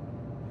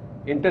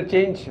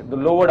 Interchange the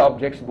lowered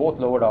objects, both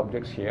lowered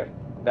objects here.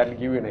 That will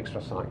give you an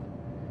extra sign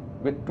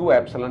with 2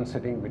 epsilons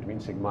sitting between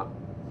sigma,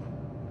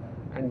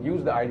 and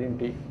use the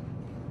identity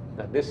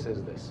that this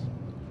is this.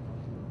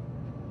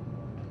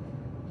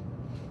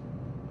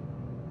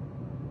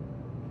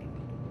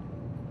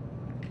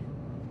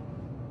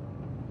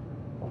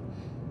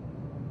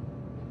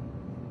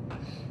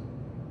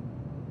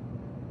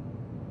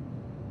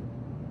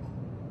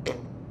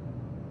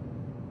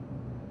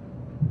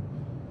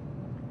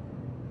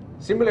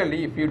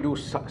 Similarly, if you do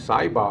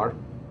psi bar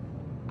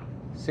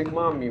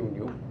sigma mu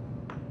nu,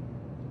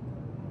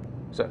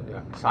 so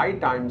psi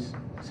times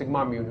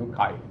sigma mu nu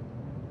chi.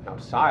 Now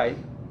psi,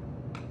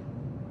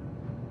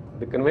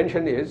 the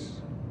convention is,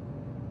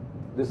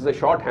 this is a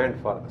shorthand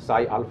for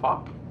psi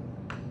alpha,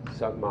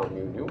 sigma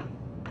mu nu.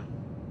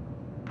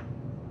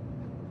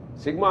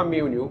 Sigma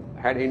mu nu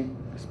had in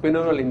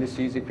spinorial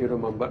indices, if you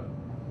remember.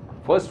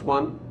 First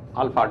one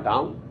alpha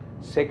down,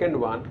 second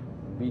one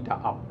beta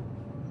up.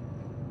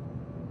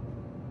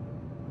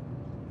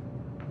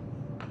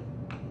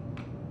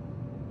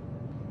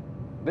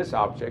 This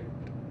object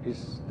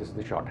is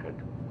the shorthand.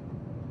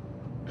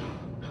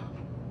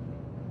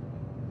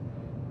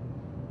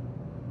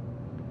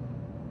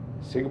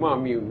 Sigma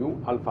mu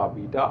nu,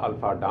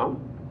 alpha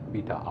down,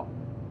 beta up.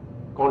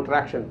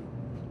 Contraction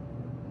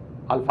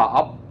alpha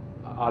up,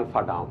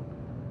 alpha down.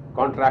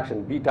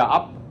 Contraction beta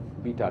up,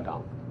 beta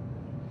down.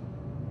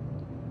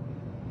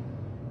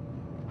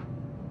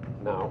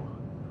 Now,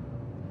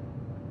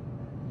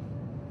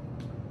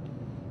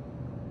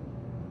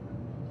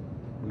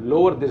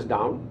 lower this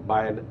down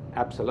by an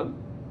epsilon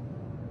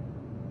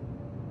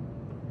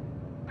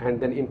and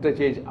then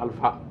interchange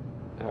alpha,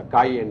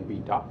 chi and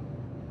beta.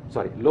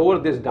 Sorry, lower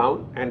this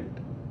down and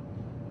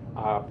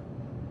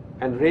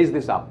raise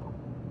this up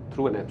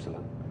through an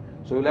epsilon.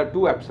 So you'll have 2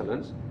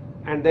 epsilons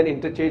and then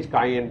interchange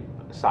chi and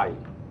psi.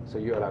 So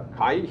you will have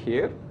chi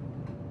here,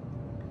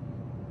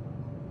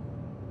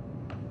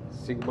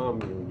 sigma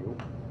mu nu,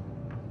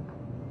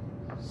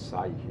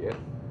 psi here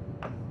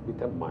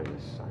with a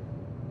minus sign.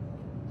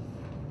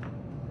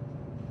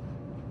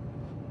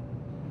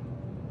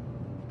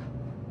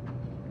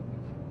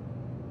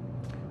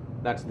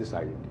 That's this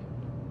identity.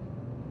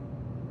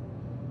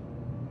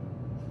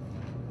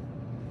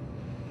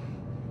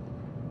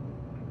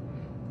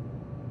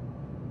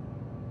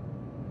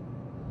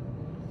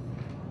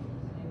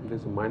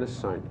 There's a minus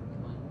sign.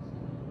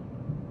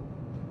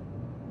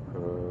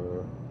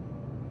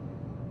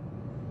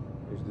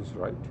 Is this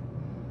right?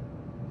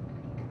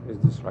 Is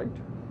this right?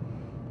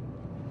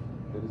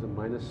 There is a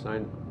minus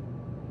sign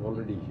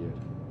already here.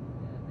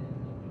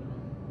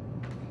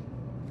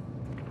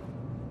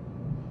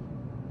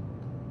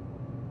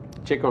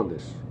 Check on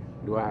this.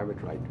 Do I have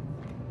it right?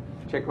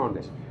 Check on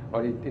this.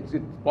 Or it's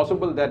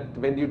possible that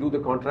when you do the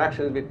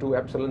contractions with 2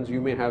 epsilons, you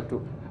may have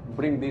to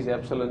bring these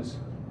epsilons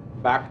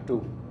back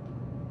to,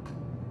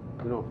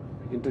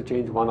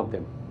 interchange one of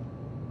them,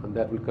 and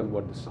that will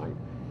convert the sign.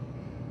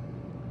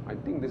 I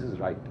think this is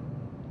right.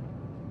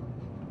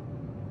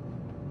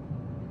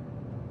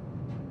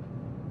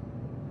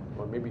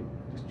 Or maybe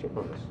just check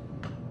on this.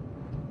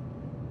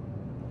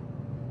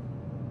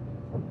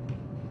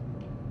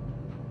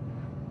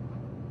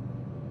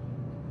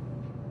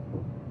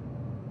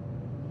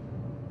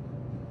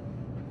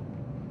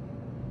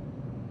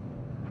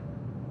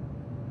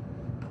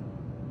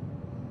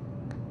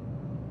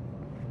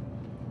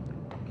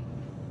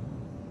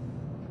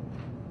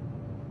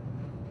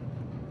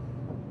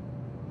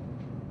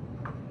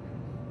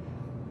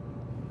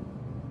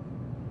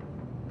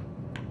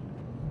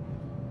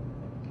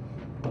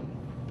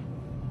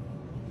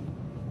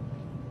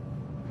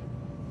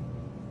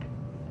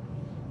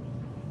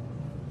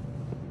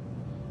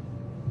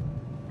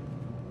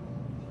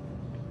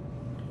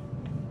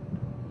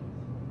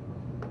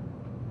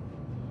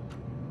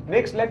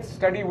 Next, let's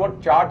study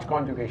what charge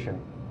conjugation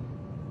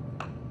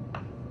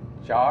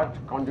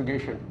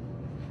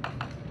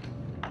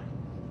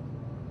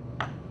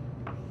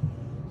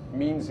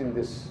means in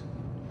this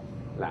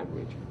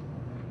language.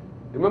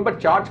 Remember,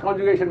 charge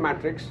conjugation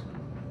matrix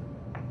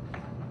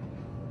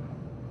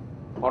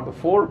or the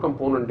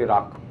 4-component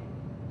Dirac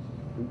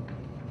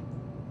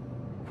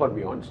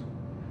fermions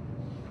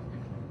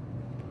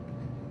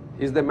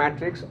is the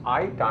matrix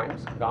I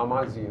times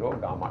gamma 0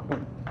 gamma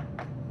 2.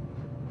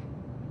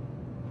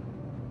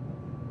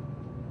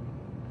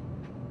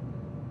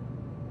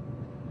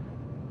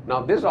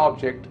 Now this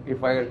object,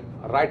 if I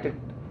write it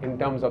in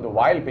terms of the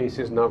Weil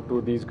basis now to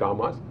these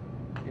gammas,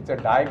 it's a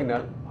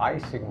diagonal I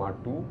sigma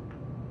 2,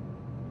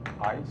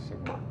 I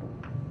sigma 2.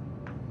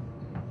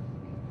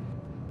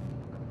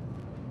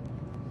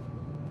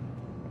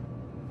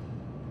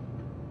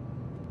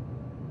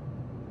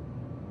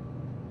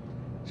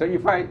 So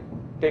if I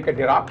take a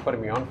Dirac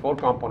fermion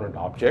 4-component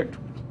object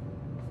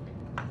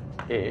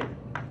A,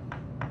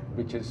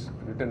 which is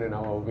written in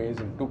our ways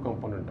in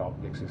 2-component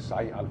objects, is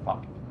psi alpha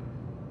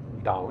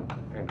down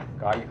and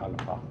chi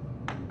alpha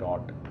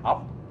dot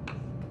up.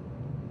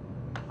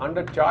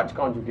 Under charge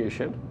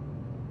conjugation,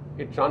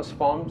 it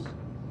transforms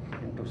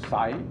into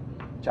psi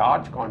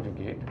charge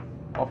conjugate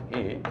of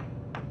A,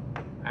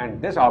 and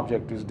this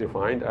object is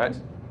defined as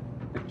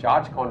the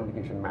charge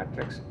conjugation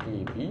matrix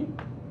AB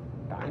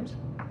times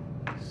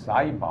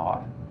psi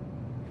bar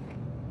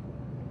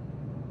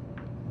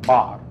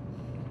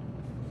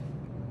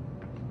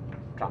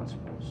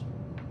transpose.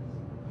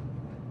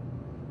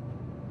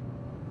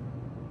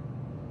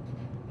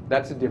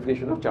 That's the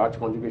definition of charge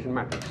conjugation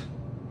matrix.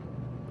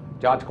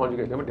 Charge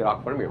conjugation of a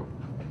Dirac fermion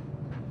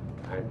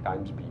and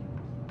times B.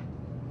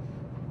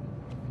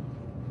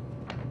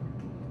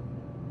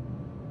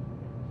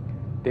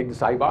 Take the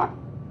psi bar,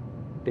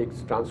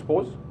 takes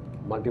transpose,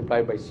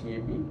 multiply by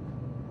CAB,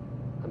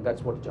 and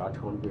that's what charge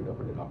conjugate of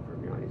a Dirac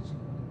fermion is.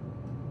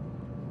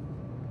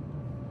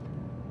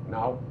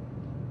 Now,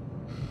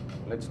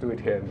 let's do it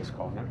here in this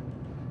corner.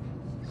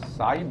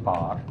 Psi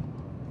bar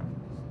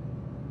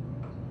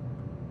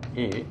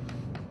A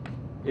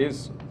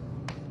is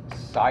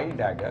psi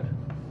dagger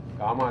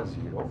gamma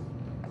 0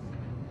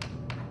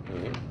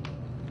 A,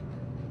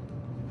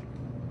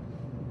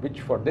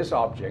 which for this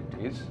object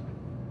is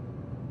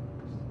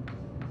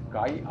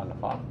chi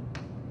alpha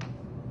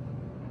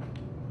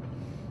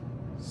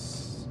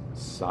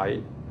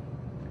psi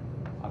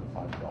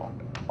alpha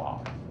dot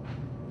bar.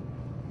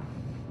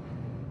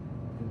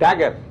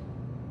 Dagger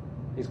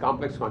is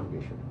complex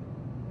conjugation,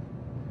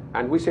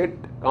 and we said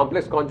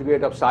complex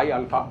conjugate of psi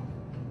alpha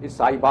is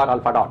psi bar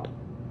alpha dot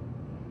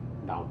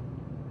down.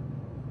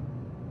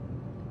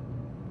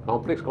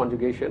 Complex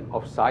conjugation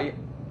of psi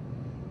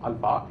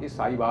alpha is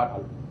psi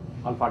bar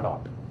alpha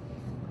dot.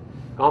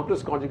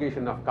 Complex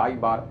conjugation of chi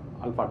bar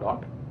alpha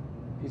dot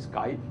is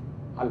chi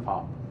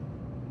alpha.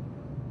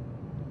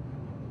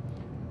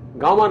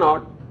 Gamma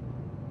naught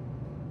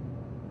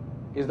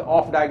is the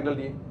off diagonal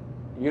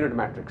unit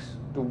matrix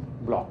to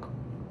block.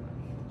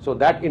 So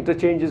that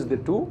interchanges the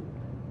two,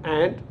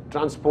 and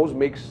transpose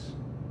makes,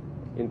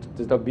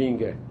 instead of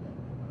being a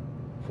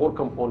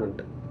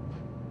 4-component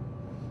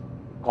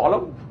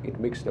column, it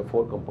makes the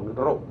 4-component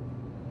row.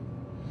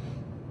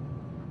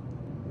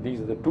 These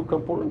are the two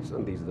components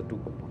and these are the two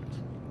components.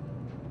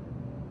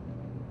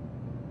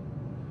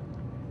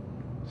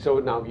 So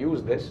now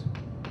use this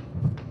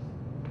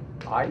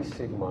I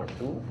sigma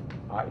 2,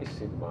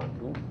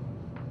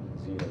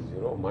 0,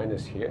 0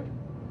 minus here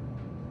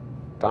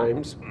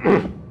times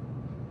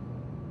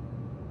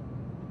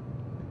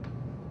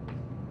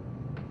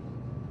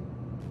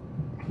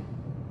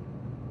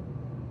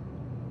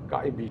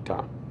chi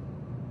beta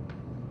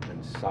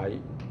and psi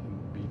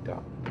beta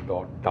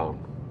dot down.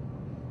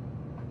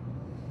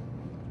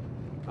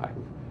 I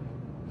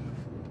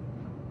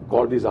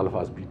call these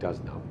alphas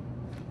betas now.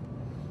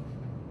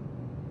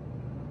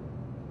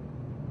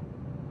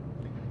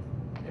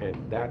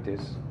 And that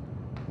is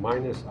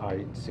minus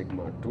I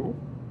sigma 2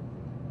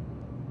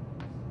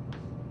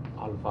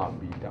 alpha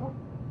beta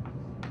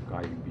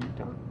chi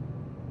beta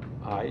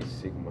I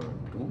sigma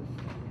 2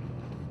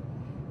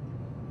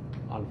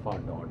 alpha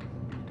dot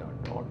beta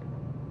dot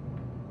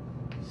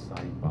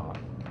psi bar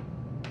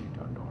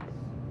beta dot.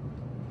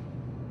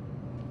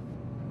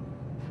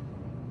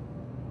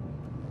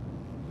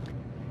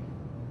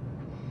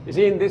 You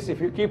see in this,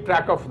 if you keep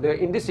track of the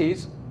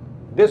indices,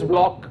 this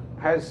block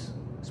has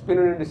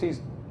spinor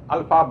indices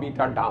alpha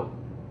beta down.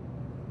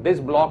 This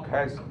block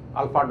has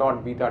alpha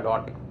dot beta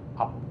dot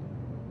up.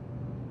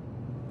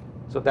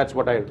 So that's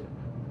what I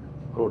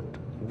wrote.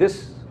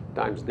 This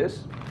times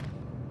this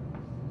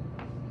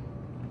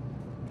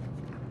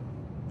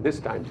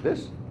times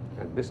this,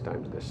 and this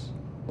times this.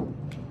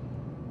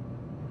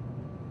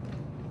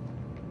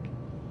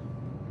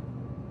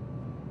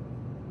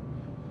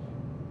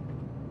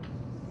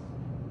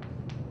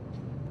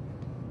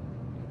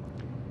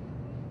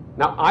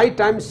 Now I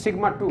times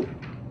sigma 2.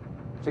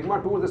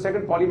 Sigma 2 is the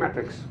second Pauli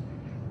matrix.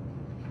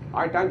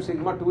 I times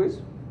sigma 2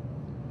 is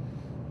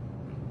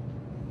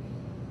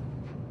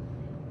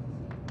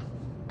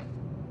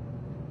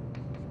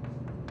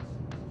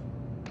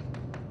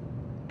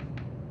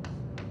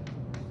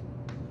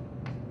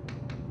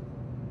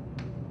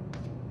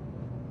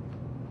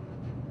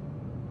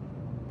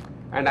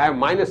and I have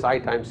minus I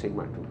times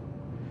sigma 2.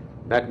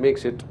 That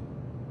makes it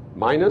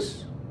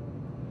minus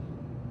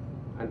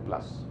and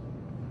plus.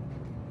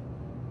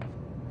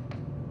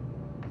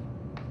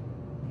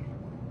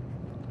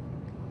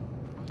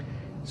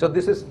 So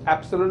this is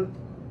epsilon.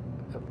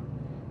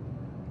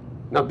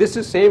 Now this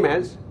is same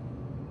as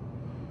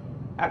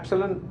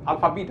epsilon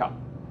alpha beta.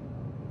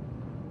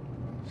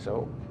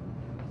 So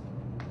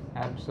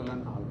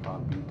epsilon alpha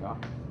beta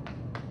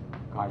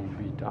chi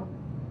beta,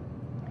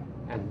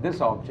 and this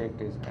object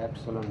is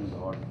epsilon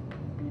dot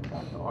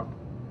beta dot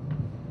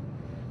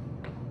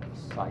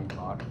psi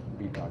bar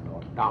beta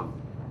dot down.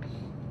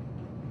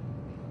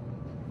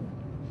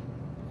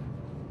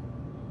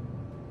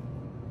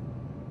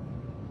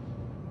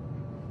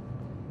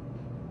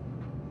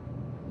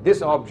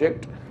 This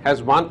object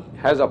has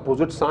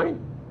opposite sign,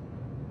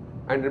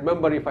 and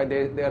remember, if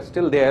they are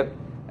still there,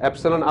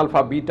 epsilon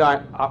alpha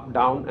beta up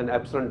down and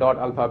epsilon dot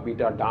alpha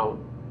beta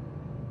down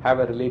have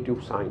a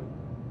relative sign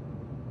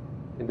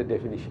in the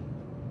definition.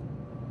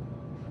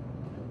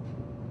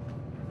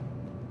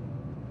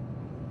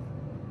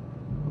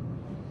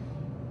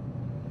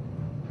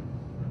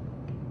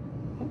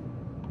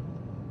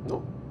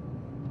 No?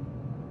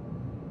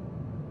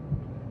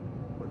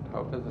 But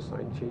how does the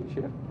sign change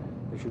here?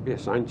 There should be a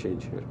sign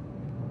change here.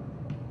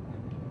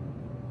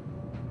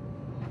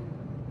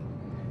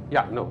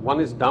 Yeah, no,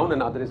 one is down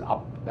and other is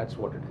up. That's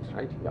what it is,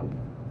 right? Yeah.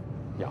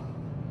 Yeah.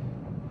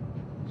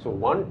 So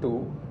 1,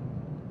 2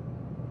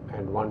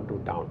 and 1, 2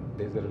 down.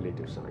 There's the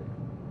relative sign.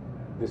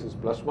 This is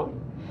plus 1,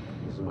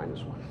 this is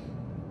minus 1.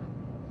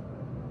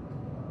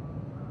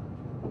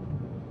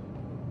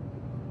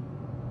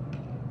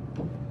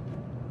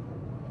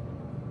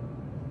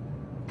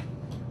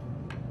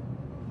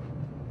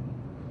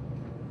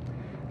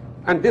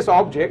 And this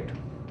object,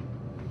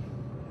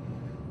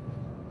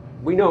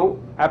 we know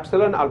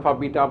epsilon alpha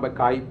beta by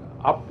chi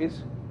up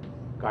is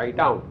chi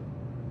down.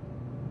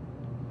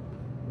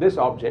 This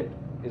object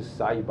is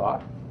psi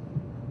bar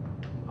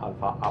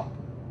alpha up.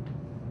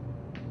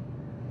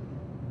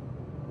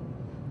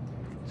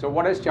 So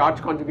what has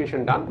charge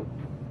conjugation done?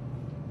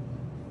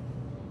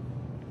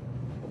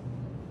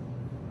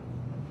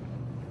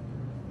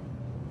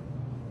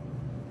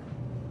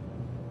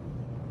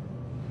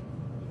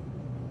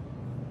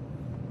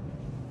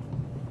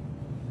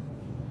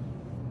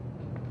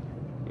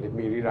 Let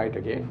me rewrite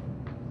again.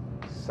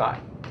 Psi,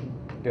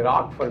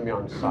 Dirac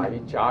fermion psi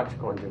charge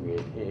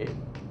conjugate A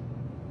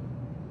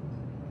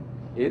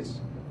is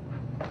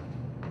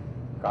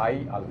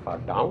chi alpha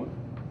down,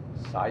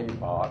 psi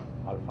bar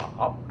alpha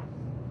up,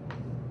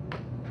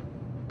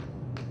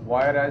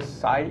 whereas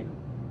psi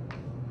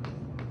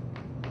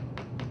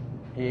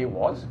A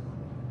was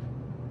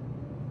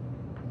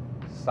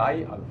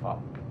psi alpha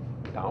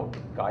down,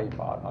 chi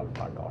bar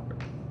alpha dot.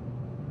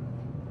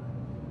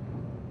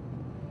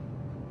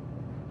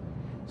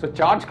 So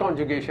charge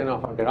conjugation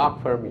of a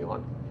Dirac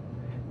fermion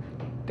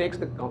takes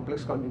the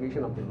complex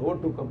conjugation of the lower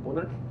two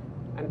component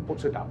and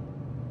puts it up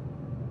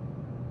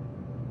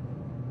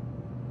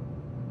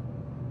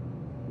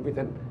with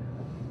an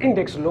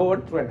index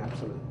lowered through an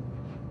epsilon.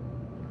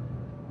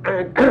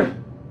 And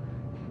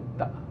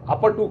the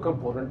upper two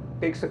component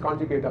takes a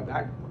conjugate of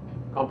that,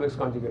 complex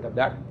conjugate of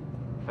that,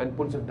 and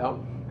pulls it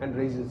down and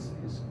raises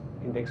his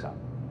index up.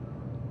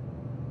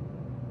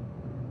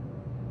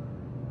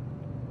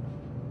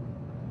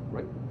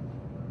 Right?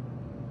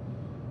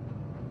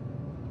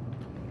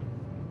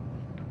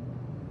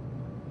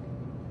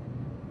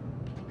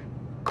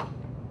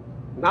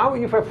 Now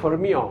if a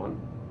fermion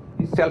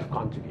is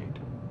self-conjugate,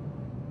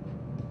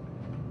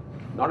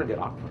 not a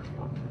Dirac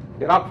fermion.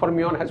 Dirac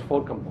fermion has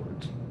 4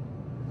 components,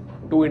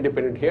 2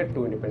 independent here,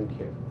 2 independent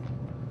here.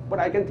 But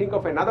I can think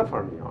of another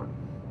fermion,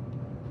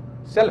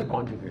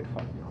 self-conjugate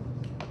fermion.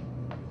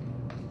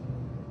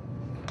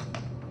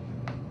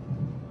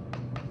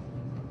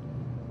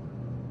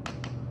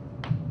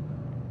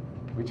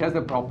 Which has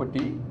the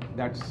property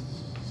that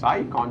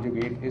psi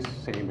conjugate is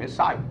same as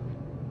psi.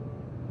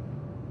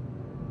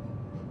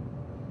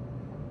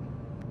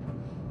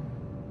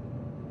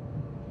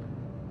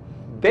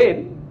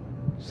 Then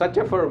such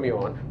a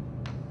fermion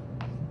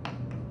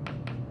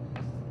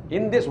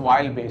in this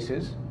Weyl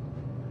basis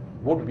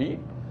would be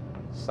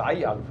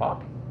psi alpha,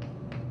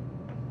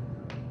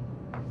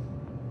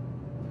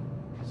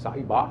 psi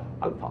bar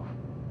alpha,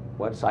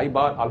 where psi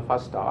bar alpha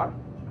star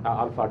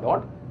alpha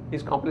dot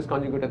is complex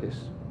conjugate of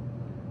this,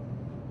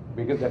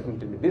 because that will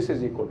tell me this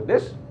is equal to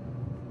this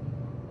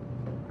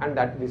and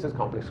that this is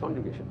complex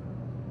conjugation.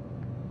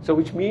 So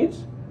which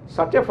means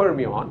such a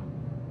fermion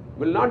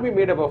will not be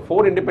made up of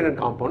 4 independent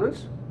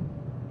components,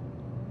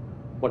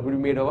 but will be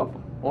made up of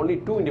only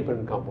 2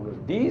 independent components.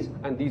 These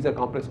and these are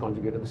complex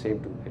conjugate of the same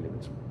 2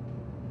 elements.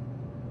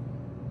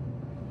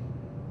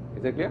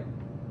 Is that clear?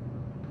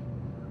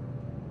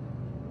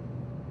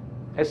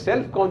 A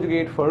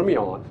self-conjugate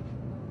fermion,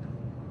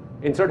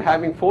 instead of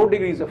having 4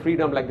 degrees of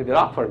freedom like the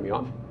Dirac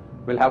fermion,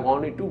 will have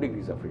only 2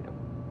 degrees of freedom.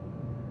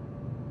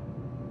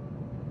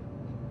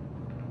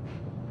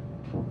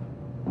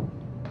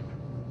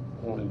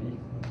 Only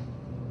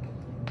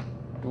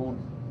 2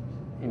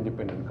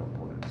 independent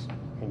components,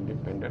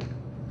 independent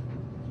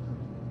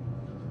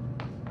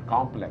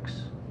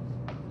complex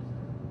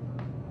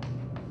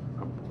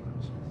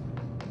components.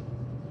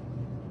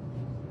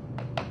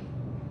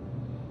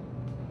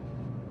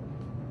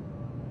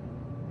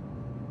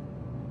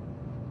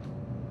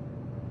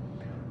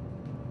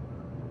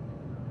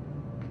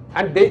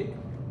 And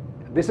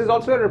this is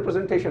also a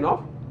representation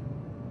of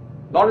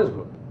Lorentz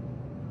group.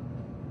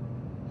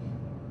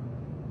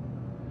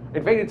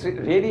 In fact, it's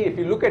really, if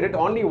you look at it,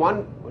 only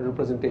one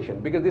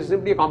representation, because this is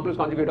simply a complex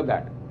conjugate of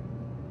that.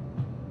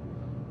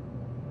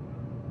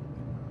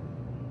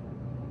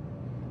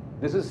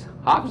 This is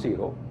half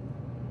 0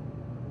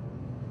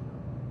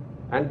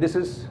 and this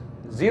is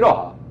 0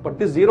 half, but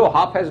this 0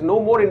 half has no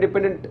more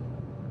independent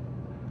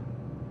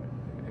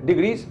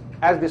degrees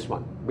as this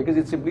one, because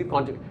it's simply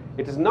conjugate.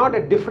 It is not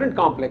a different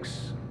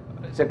complex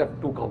set of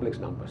 2 complex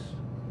numbers,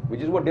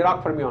 which is what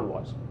Dirac fermion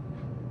was.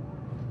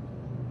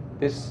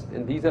 This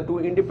and these are 2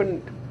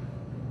 independent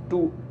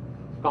 2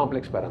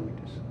 complex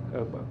parameters.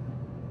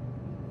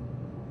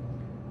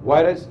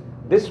 Whereas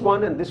this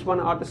one and this one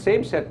are the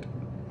same set,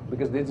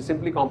 because this is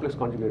simply complex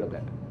conjugate of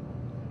that.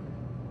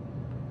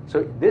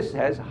 So this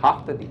has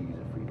half the degrees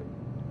of freedom,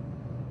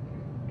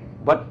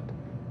 but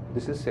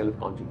this is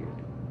self-conjugate.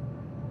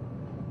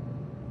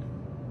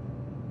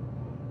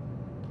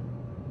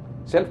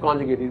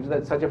 Self-conjugate is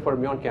that such a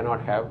fermion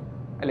cannot have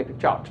electric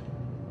charge.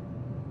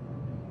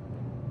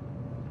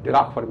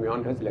 Dirac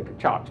fermion has electric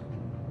charge,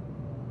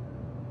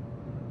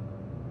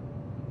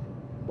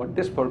 but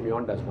this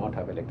fermion does not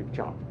have electric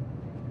charge.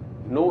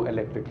 No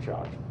electric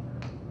charge.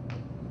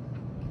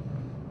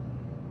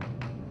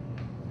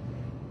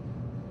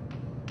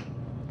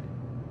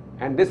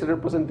 And this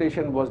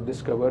representation was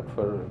discovered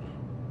for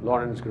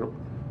Lorentz group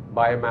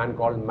by a man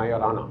called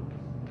Majorana.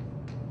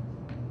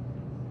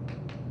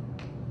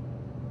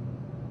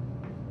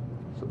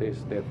 So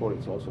therefore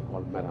it's also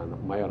called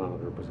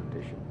Majorana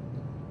representation.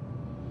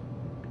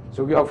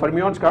 So we have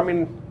fermions come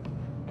in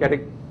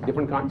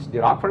different kinds: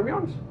 Dirac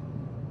fermions,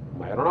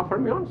 Majorana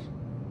fermions,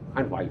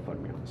 and Weyl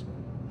fermions.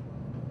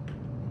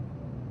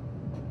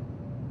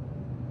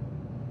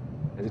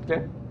 Is it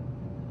clear?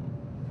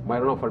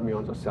 Majorana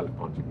fermions are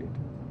self-conjugate.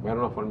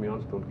 Majorana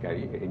fermions don't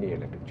carry any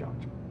electric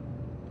charge.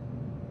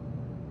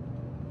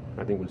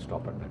 I think we'll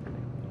stop at that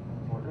today.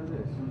 What are the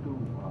SU2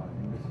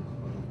 indices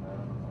for the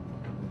Majorana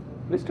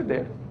fermion? Listed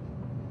there.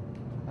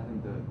 I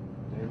think the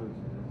labels.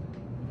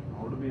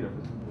 How do we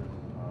represent this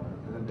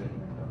representation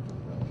in terms of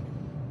the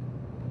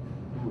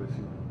 2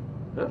 SU?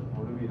 Huh?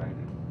 How do we write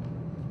it?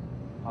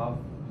 Half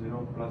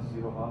 0 plus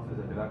 0 half is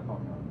a Dirac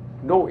fermion.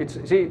 No, it's,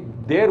 see,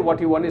 there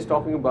what one is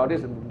talking about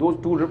is those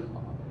 2,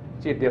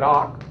 see,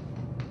 Dirac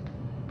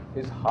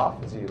is half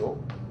 0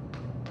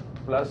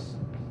 plus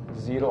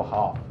 0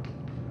 half,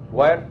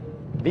 where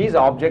these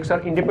objects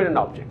are independent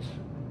objects,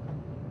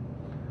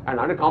 and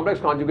under complex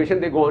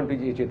conjugation they go into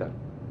each other,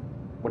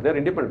 but they are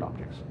independent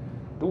objects.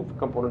 2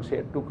 components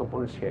here, 2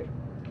 components here.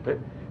 Okay?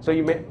 So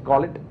you may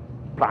call it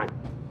prime.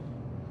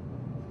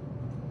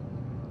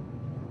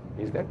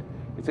 Is that?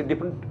 It's a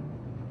different,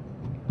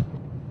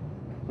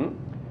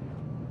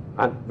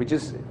 and which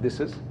is, this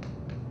is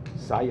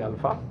psi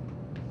alpha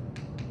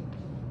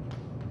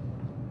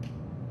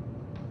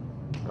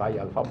chi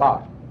alpha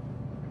bar.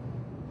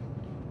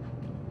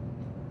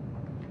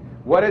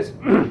 Whereas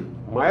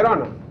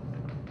Majorana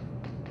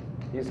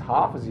is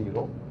half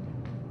 0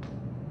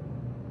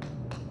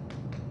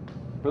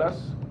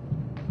 plus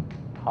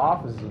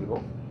half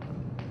 0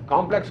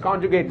 complex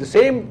conjugate, the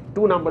same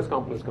two numbers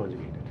complex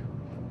conjugated.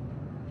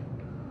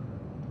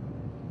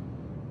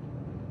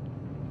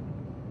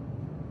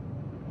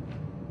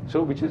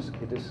 So which is,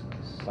 it is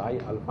psi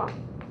alpha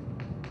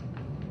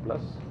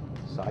plus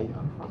psi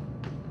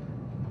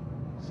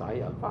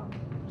alpha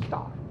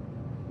star.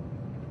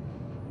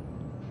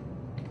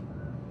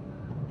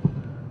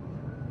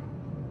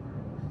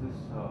 Is this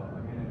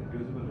again a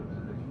reducible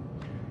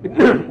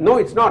representation? No,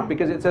 it's not,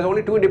 because it says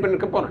only two independent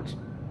components.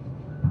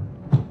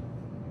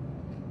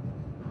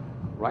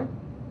 Right?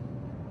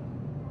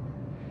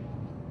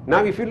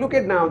 Now if you look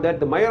at now that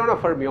the Majorana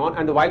fermion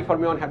and the Weil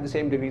fermion have the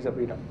same degrees of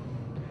freedom.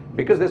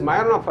 Because this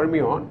Majorana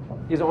fermion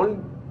is only,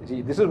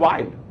 see, this is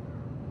Weil,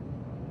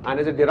 and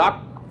as a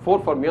Dirac 4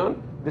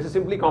 fermion, this is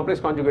simply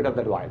complex conjugate of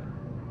that Weil.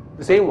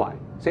 The same Weil,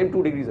 same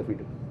 2 degrees of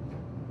freedom,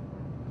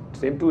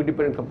 same 2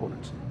 independent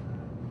components.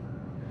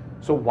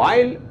 So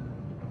Weil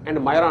and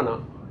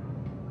Majorana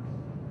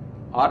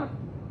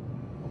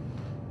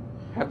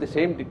have the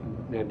same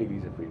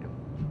degrees of freedom.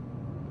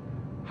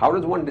 How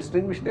does one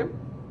distinguish them?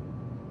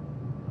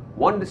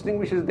 One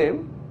distinguishes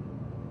them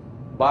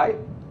by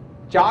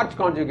charge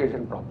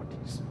conjugation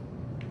properties.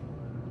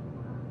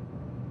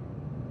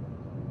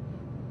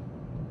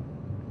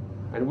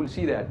 And we'll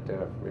see that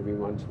maybe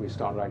once we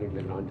start writing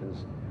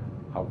Lagrangians,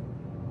 how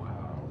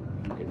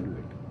you can do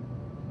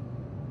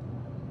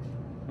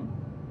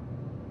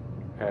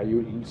it.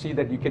 You'll see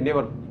that you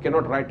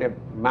cannot write a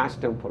mass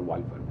term for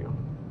Weil fermion,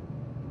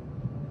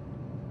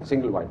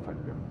 single Weil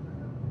fermion.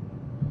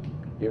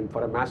 Even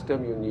for a mass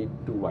term, you need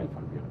 2 Weil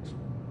fermions,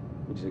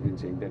 which is again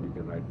saying that you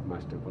can write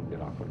mass term for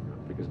Dirac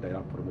fermion, because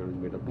Dirac fermion is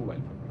made of 2 Weil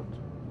fermions.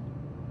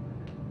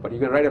 But you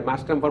can write a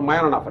mass term for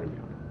Majorana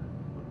fermion.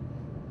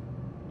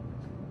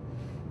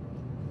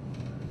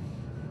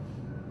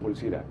 We'll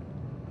see that.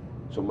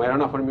 So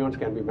Majorana fermions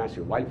can be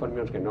massive, Weil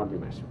fermions cannot be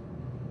massive.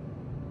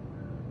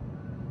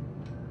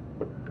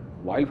 But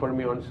Weil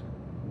fermions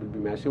will be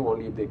massive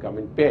only if they come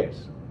in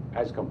pairs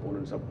as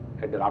components of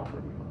a Dirac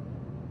fermion.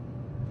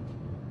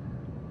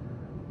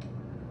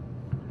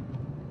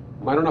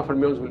 Majorana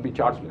fermions will be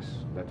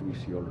chargeless, that we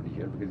see already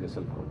here, because they're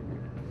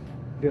self-conjugated.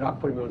 Dirac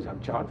fermions have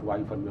charge,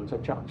 Weil fermions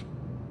have charge.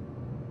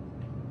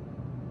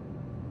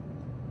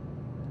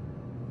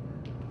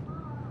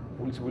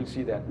 We'll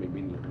see that maybe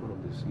in one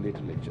of these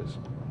later lectures.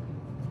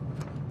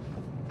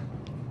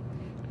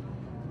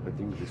 I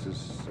think this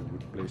is a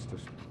good place to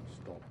stop.